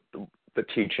with the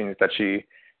teachings that she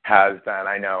has, then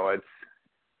I know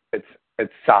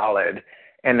it's solid,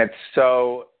 and it's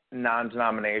so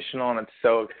non-denominational, and it's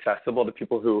so accessible to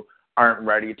people who aren't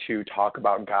ready to talk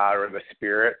about God or the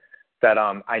Spirit, that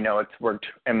I know it's worked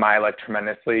in my life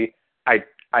tremendously.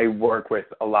 I work with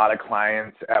a lot of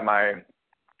clients at my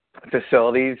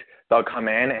facilities. They'll come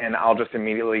in, and I'll just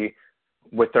immediately,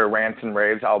 with their rants and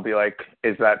raves, I'll be like,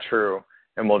 is that true?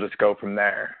 And we'll just go from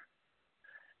there.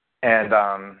 And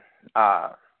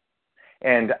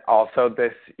also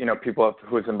this, people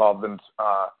who's involved in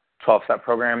 12-step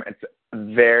program, it's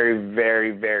very,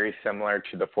 very, very similar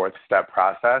to the 4th-step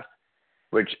process,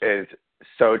 which is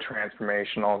so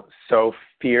transformational, so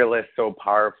fearless, so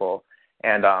powerful.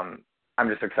 And I'm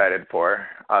just excited for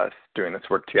us doing this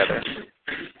work together.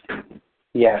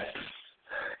 Yes.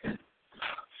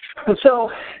 So,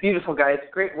 beautiful, guys.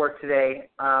 Great work today.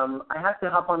 I have to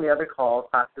hop on the other call.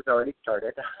 Class has already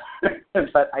started.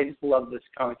 But I just love this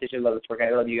conversation. I love this work. I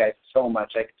love you guys so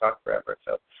much. I could talk forever.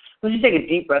 So let's just take a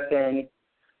deep breath in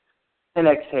and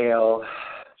exhale,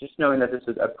 just knowing that this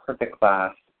is a perfect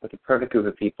class with a perfect group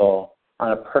of people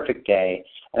on a perfect day.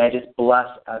 And I just bless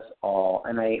us all.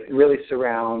 And I really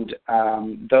surround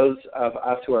those of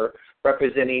us who are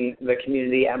representing the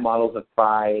community at Models of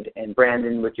Pride, and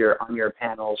Brandon on your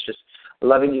panels, just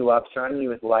loving you up, surrounding you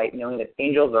with light, knowing that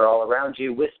angels are all around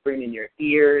you, whispering in your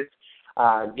ears,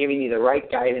 giving you the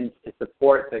right guidance to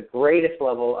support the greatest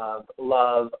level of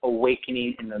love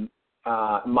awakening in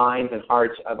the minds and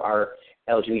hearts of our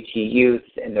LGBT youth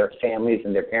and their families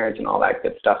and their parents and all that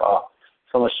good stuff. Oh,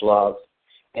 so much love.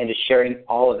 And just sharing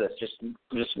all of this, just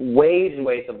waves and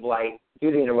waves of light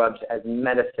through the interwebs as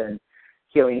medicine,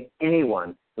 healing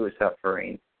anyone who is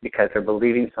suffering because they're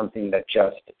believing something that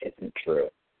just isn't true.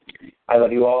 I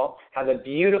love you all. Have a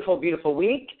beautiful, beautiful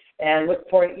week, and look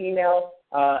for an email.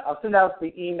 I'll send out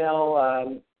the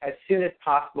email as soon as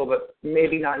possible, but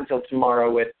maybe not until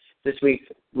tomorrow with this week's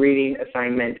reading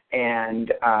assignment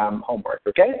and homework,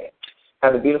 okay?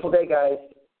 Have a beautiful day, guys.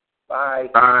 Bye.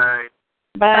 Bye.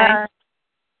 Bye.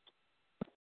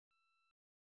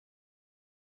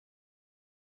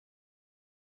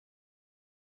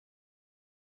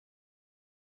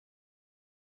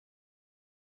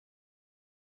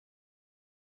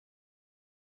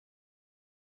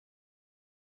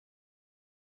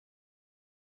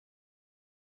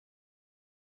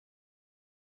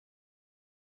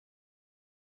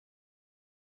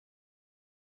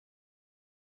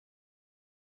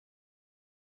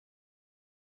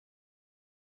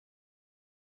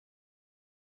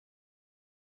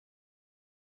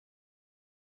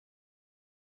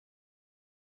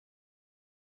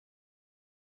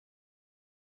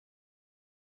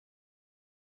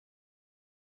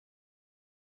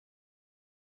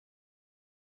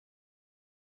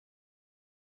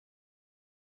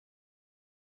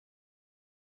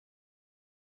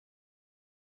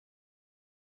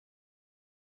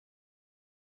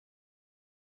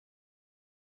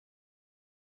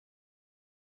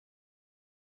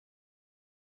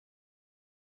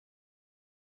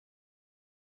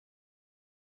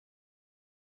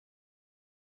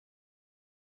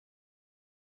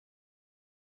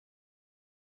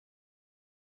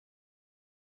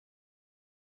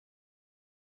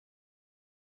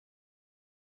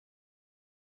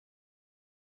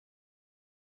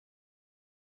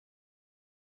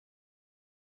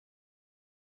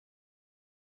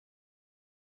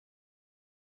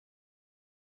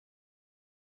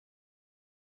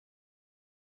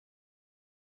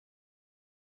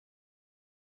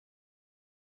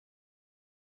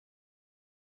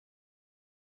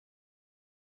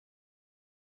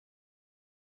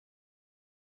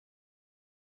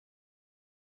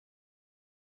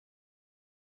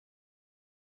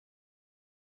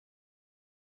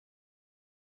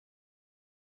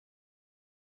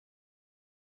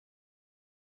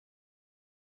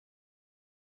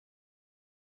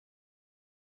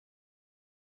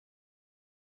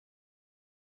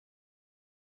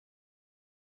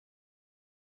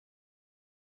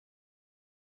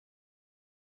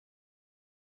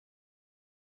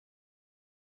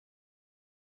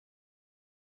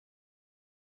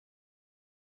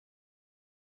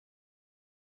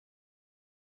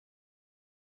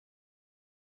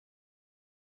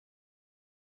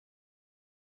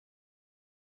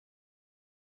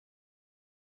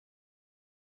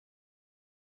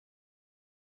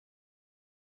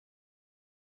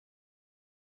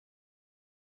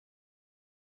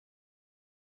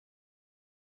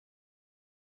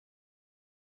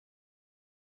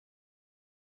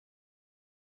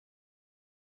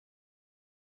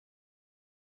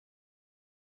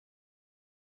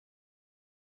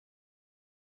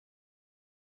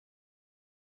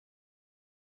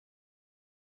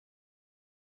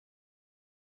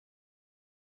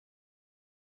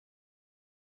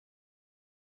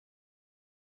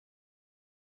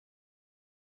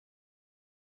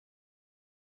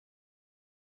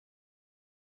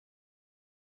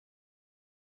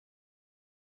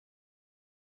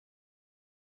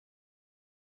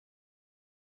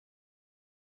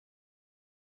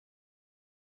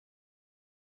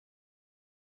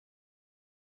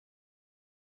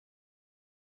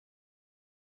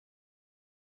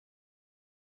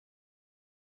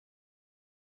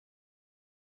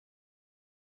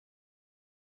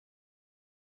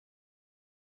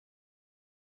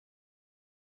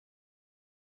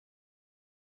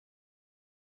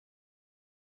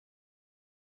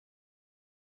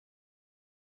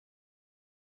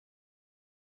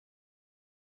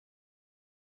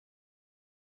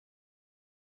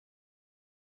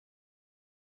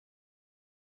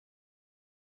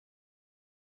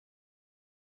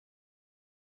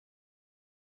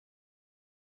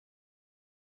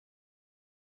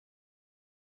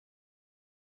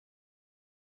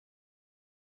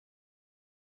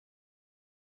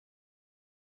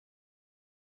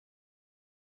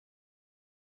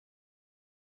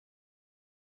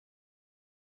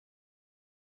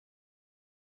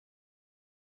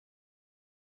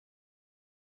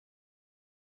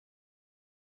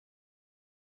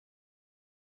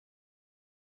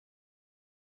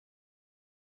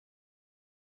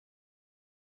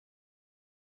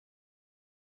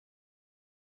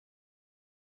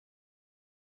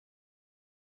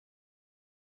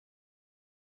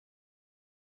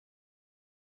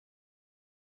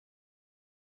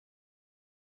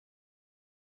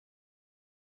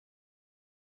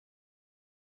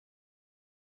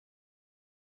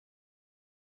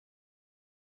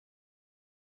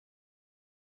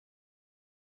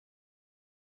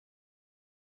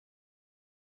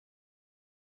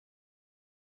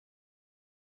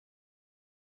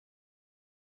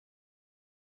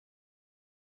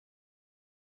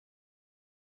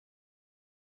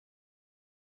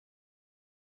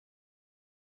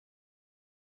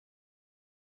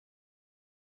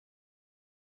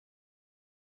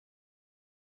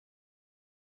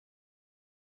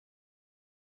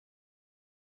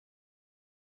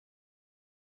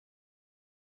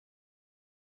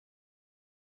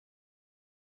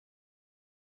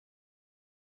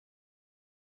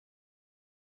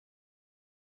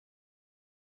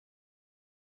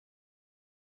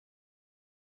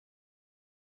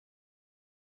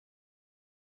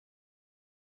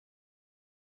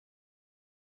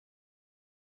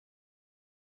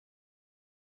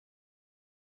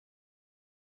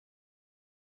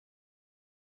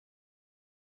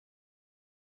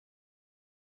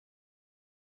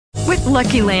 With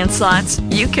Lucky Land Slots,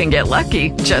 you can get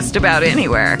lucky just about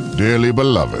anywhere. Dearly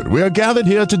beloved, we are gathered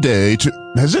here today to...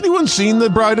 Has anyone seen the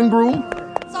bride and groom?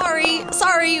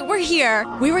 Sorry, we're here.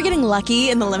 We were getting lucky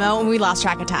in the limo and we lost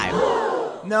track of time.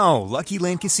 No, Lucky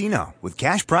Land Casino, with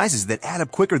cash prizes that add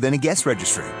up quicker than a guest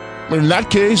registry. In that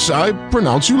case, I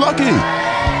pronounce you lucky.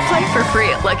 Play for free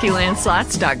at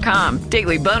LuckyLandSlots.com.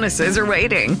 Daily bonuses are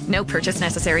waiting. No purchase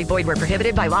necessary. Void where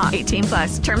prohibited by law.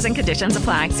 18+. Terms and conditions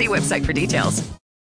apply. See website for details.